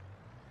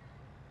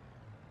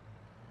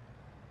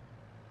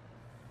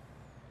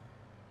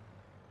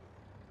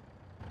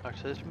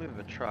 Actually, let's move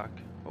a truck.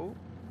 Oh,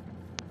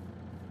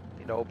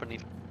 need to open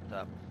these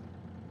up.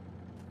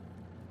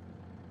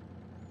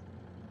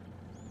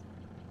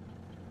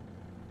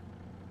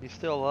 You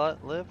still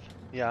live?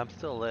 Yeah, I'm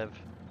still live.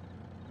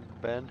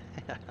 Ben?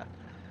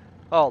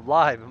 Oh,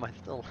 live. Am I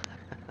still?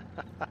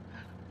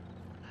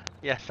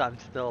 Yes, I'm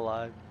still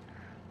alive.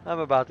 I'm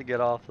about to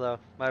get off though.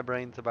 My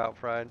brain's about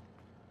fried.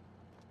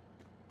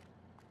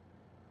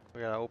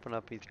 We gotta open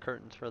up these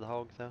curtains for the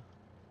hogs though.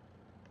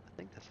 I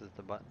think this is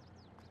the button.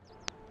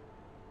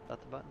 Is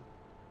that the button?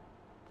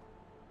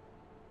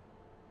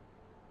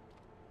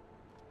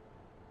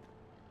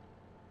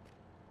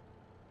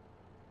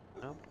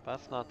 Nope,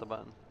 that's not the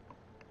button.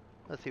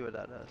 Let's see what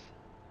that does.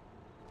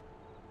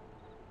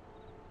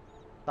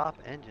 Stop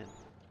engine.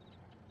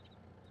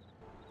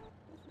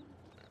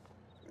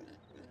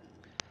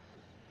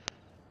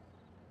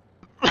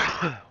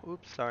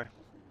 Oops, sorry.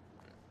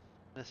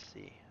 Let's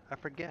see. I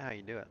forget how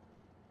you do it.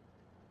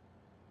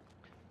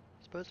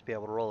 You're supposed to be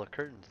able to roll the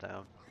curtains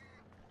down.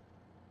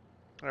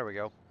 There we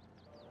go.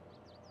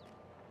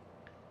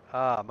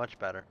 Ah, much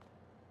better.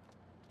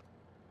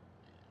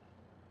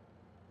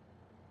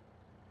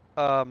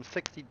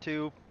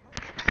 62.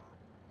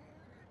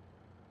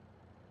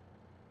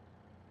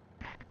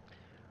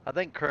 I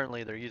think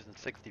currently they're using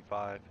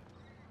 65.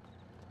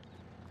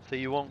 So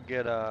you won't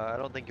get I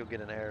don't think you'll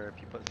get an error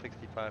if you put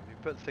 65. If you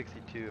put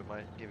 62, it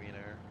might give you an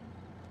error.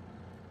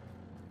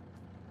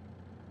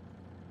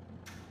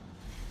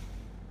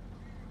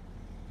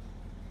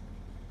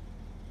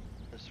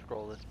 Let's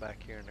scroll this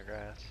back here in the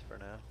grass for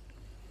now.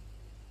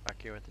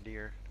 Back here with the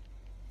deer.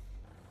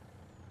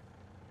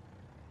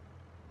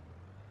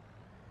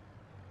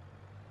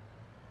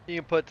 You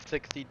can put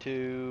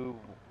 62,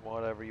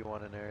 whatever you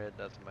want in there, it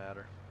doesn't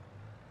matter.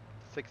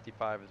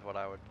 65 is what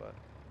I would put.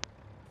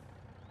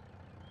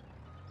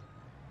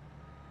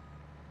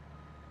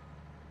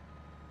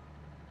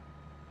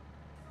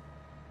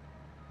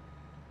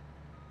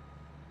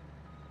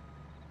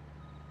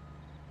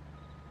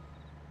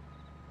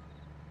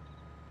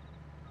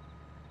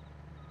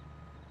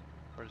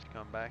 We're just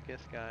coming back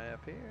this guy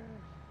up here.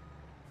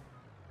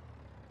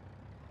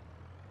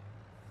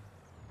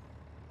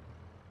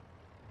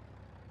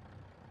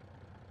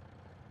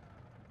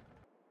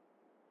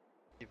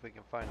 See if we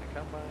can find the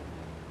combine.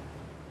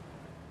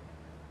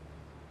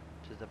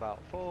 Which is about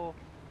full.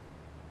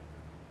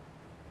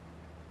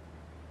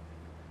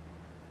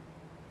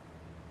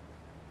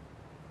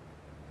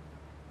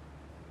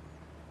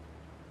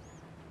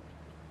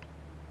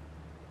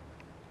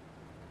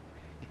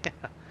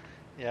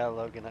 Yeah,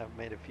 Logan, I've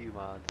made a few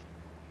mods.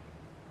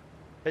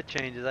 It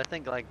changes. I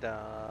think like the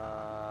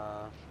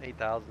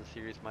 8000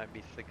 series might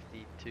be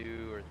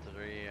 62 or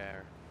 3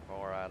 or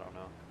 4. I don't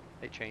know.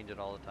 They change it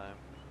all the time.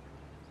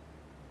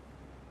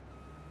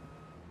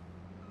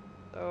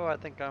 So I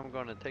think I'm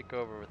going to take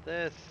over with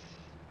this.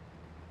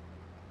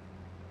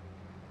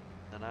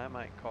 And I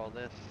might call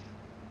this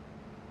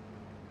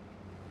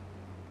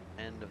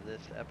end of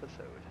this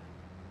episode.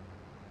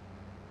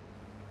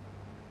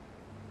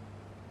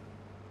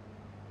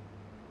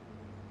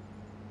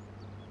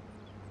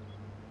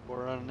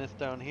 We're running this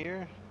down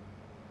here.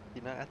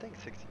 You know, I think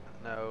 60.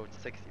 No,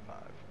 it's 65.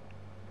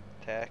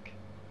 Tech.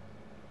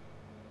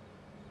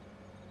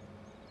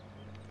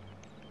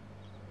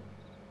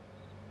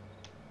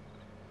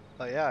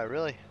 Oh yeah, I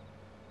really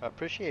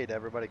appreciate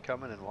everybody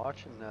coming and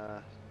watching.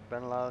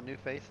 Been a lot of new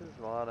faces,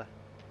 a lot of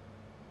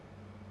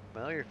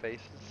familiar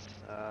faces.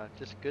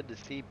 Just good to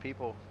see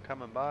people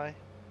coming by.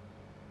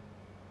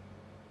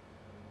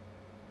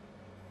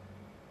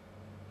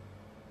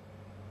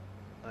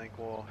 I think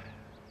we'll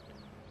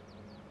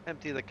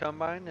empty the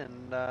combine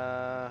and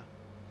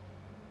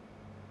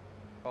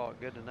call it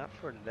good enough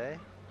for today.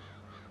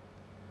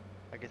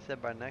 Like I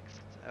said, by next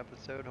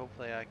episode,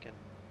 hopefully I can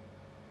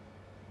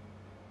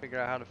figure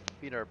out how to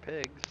feed our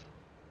pigs.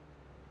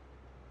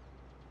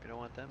 We don't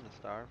want them to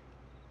starve.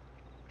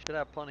 We should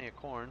have plenty of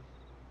corn.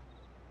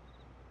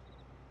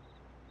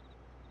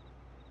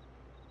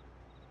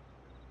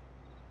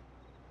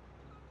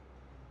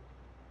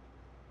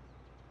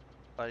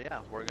 But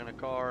yeah, we're gonna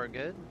call her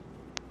good.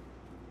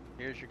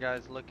 Here's your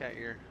guys' look at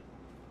your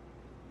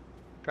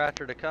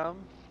tractor to come.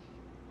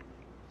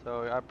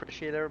 So I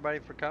appreciate everybody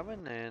for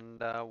coming, and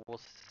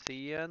we'll see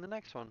you in the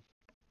next one.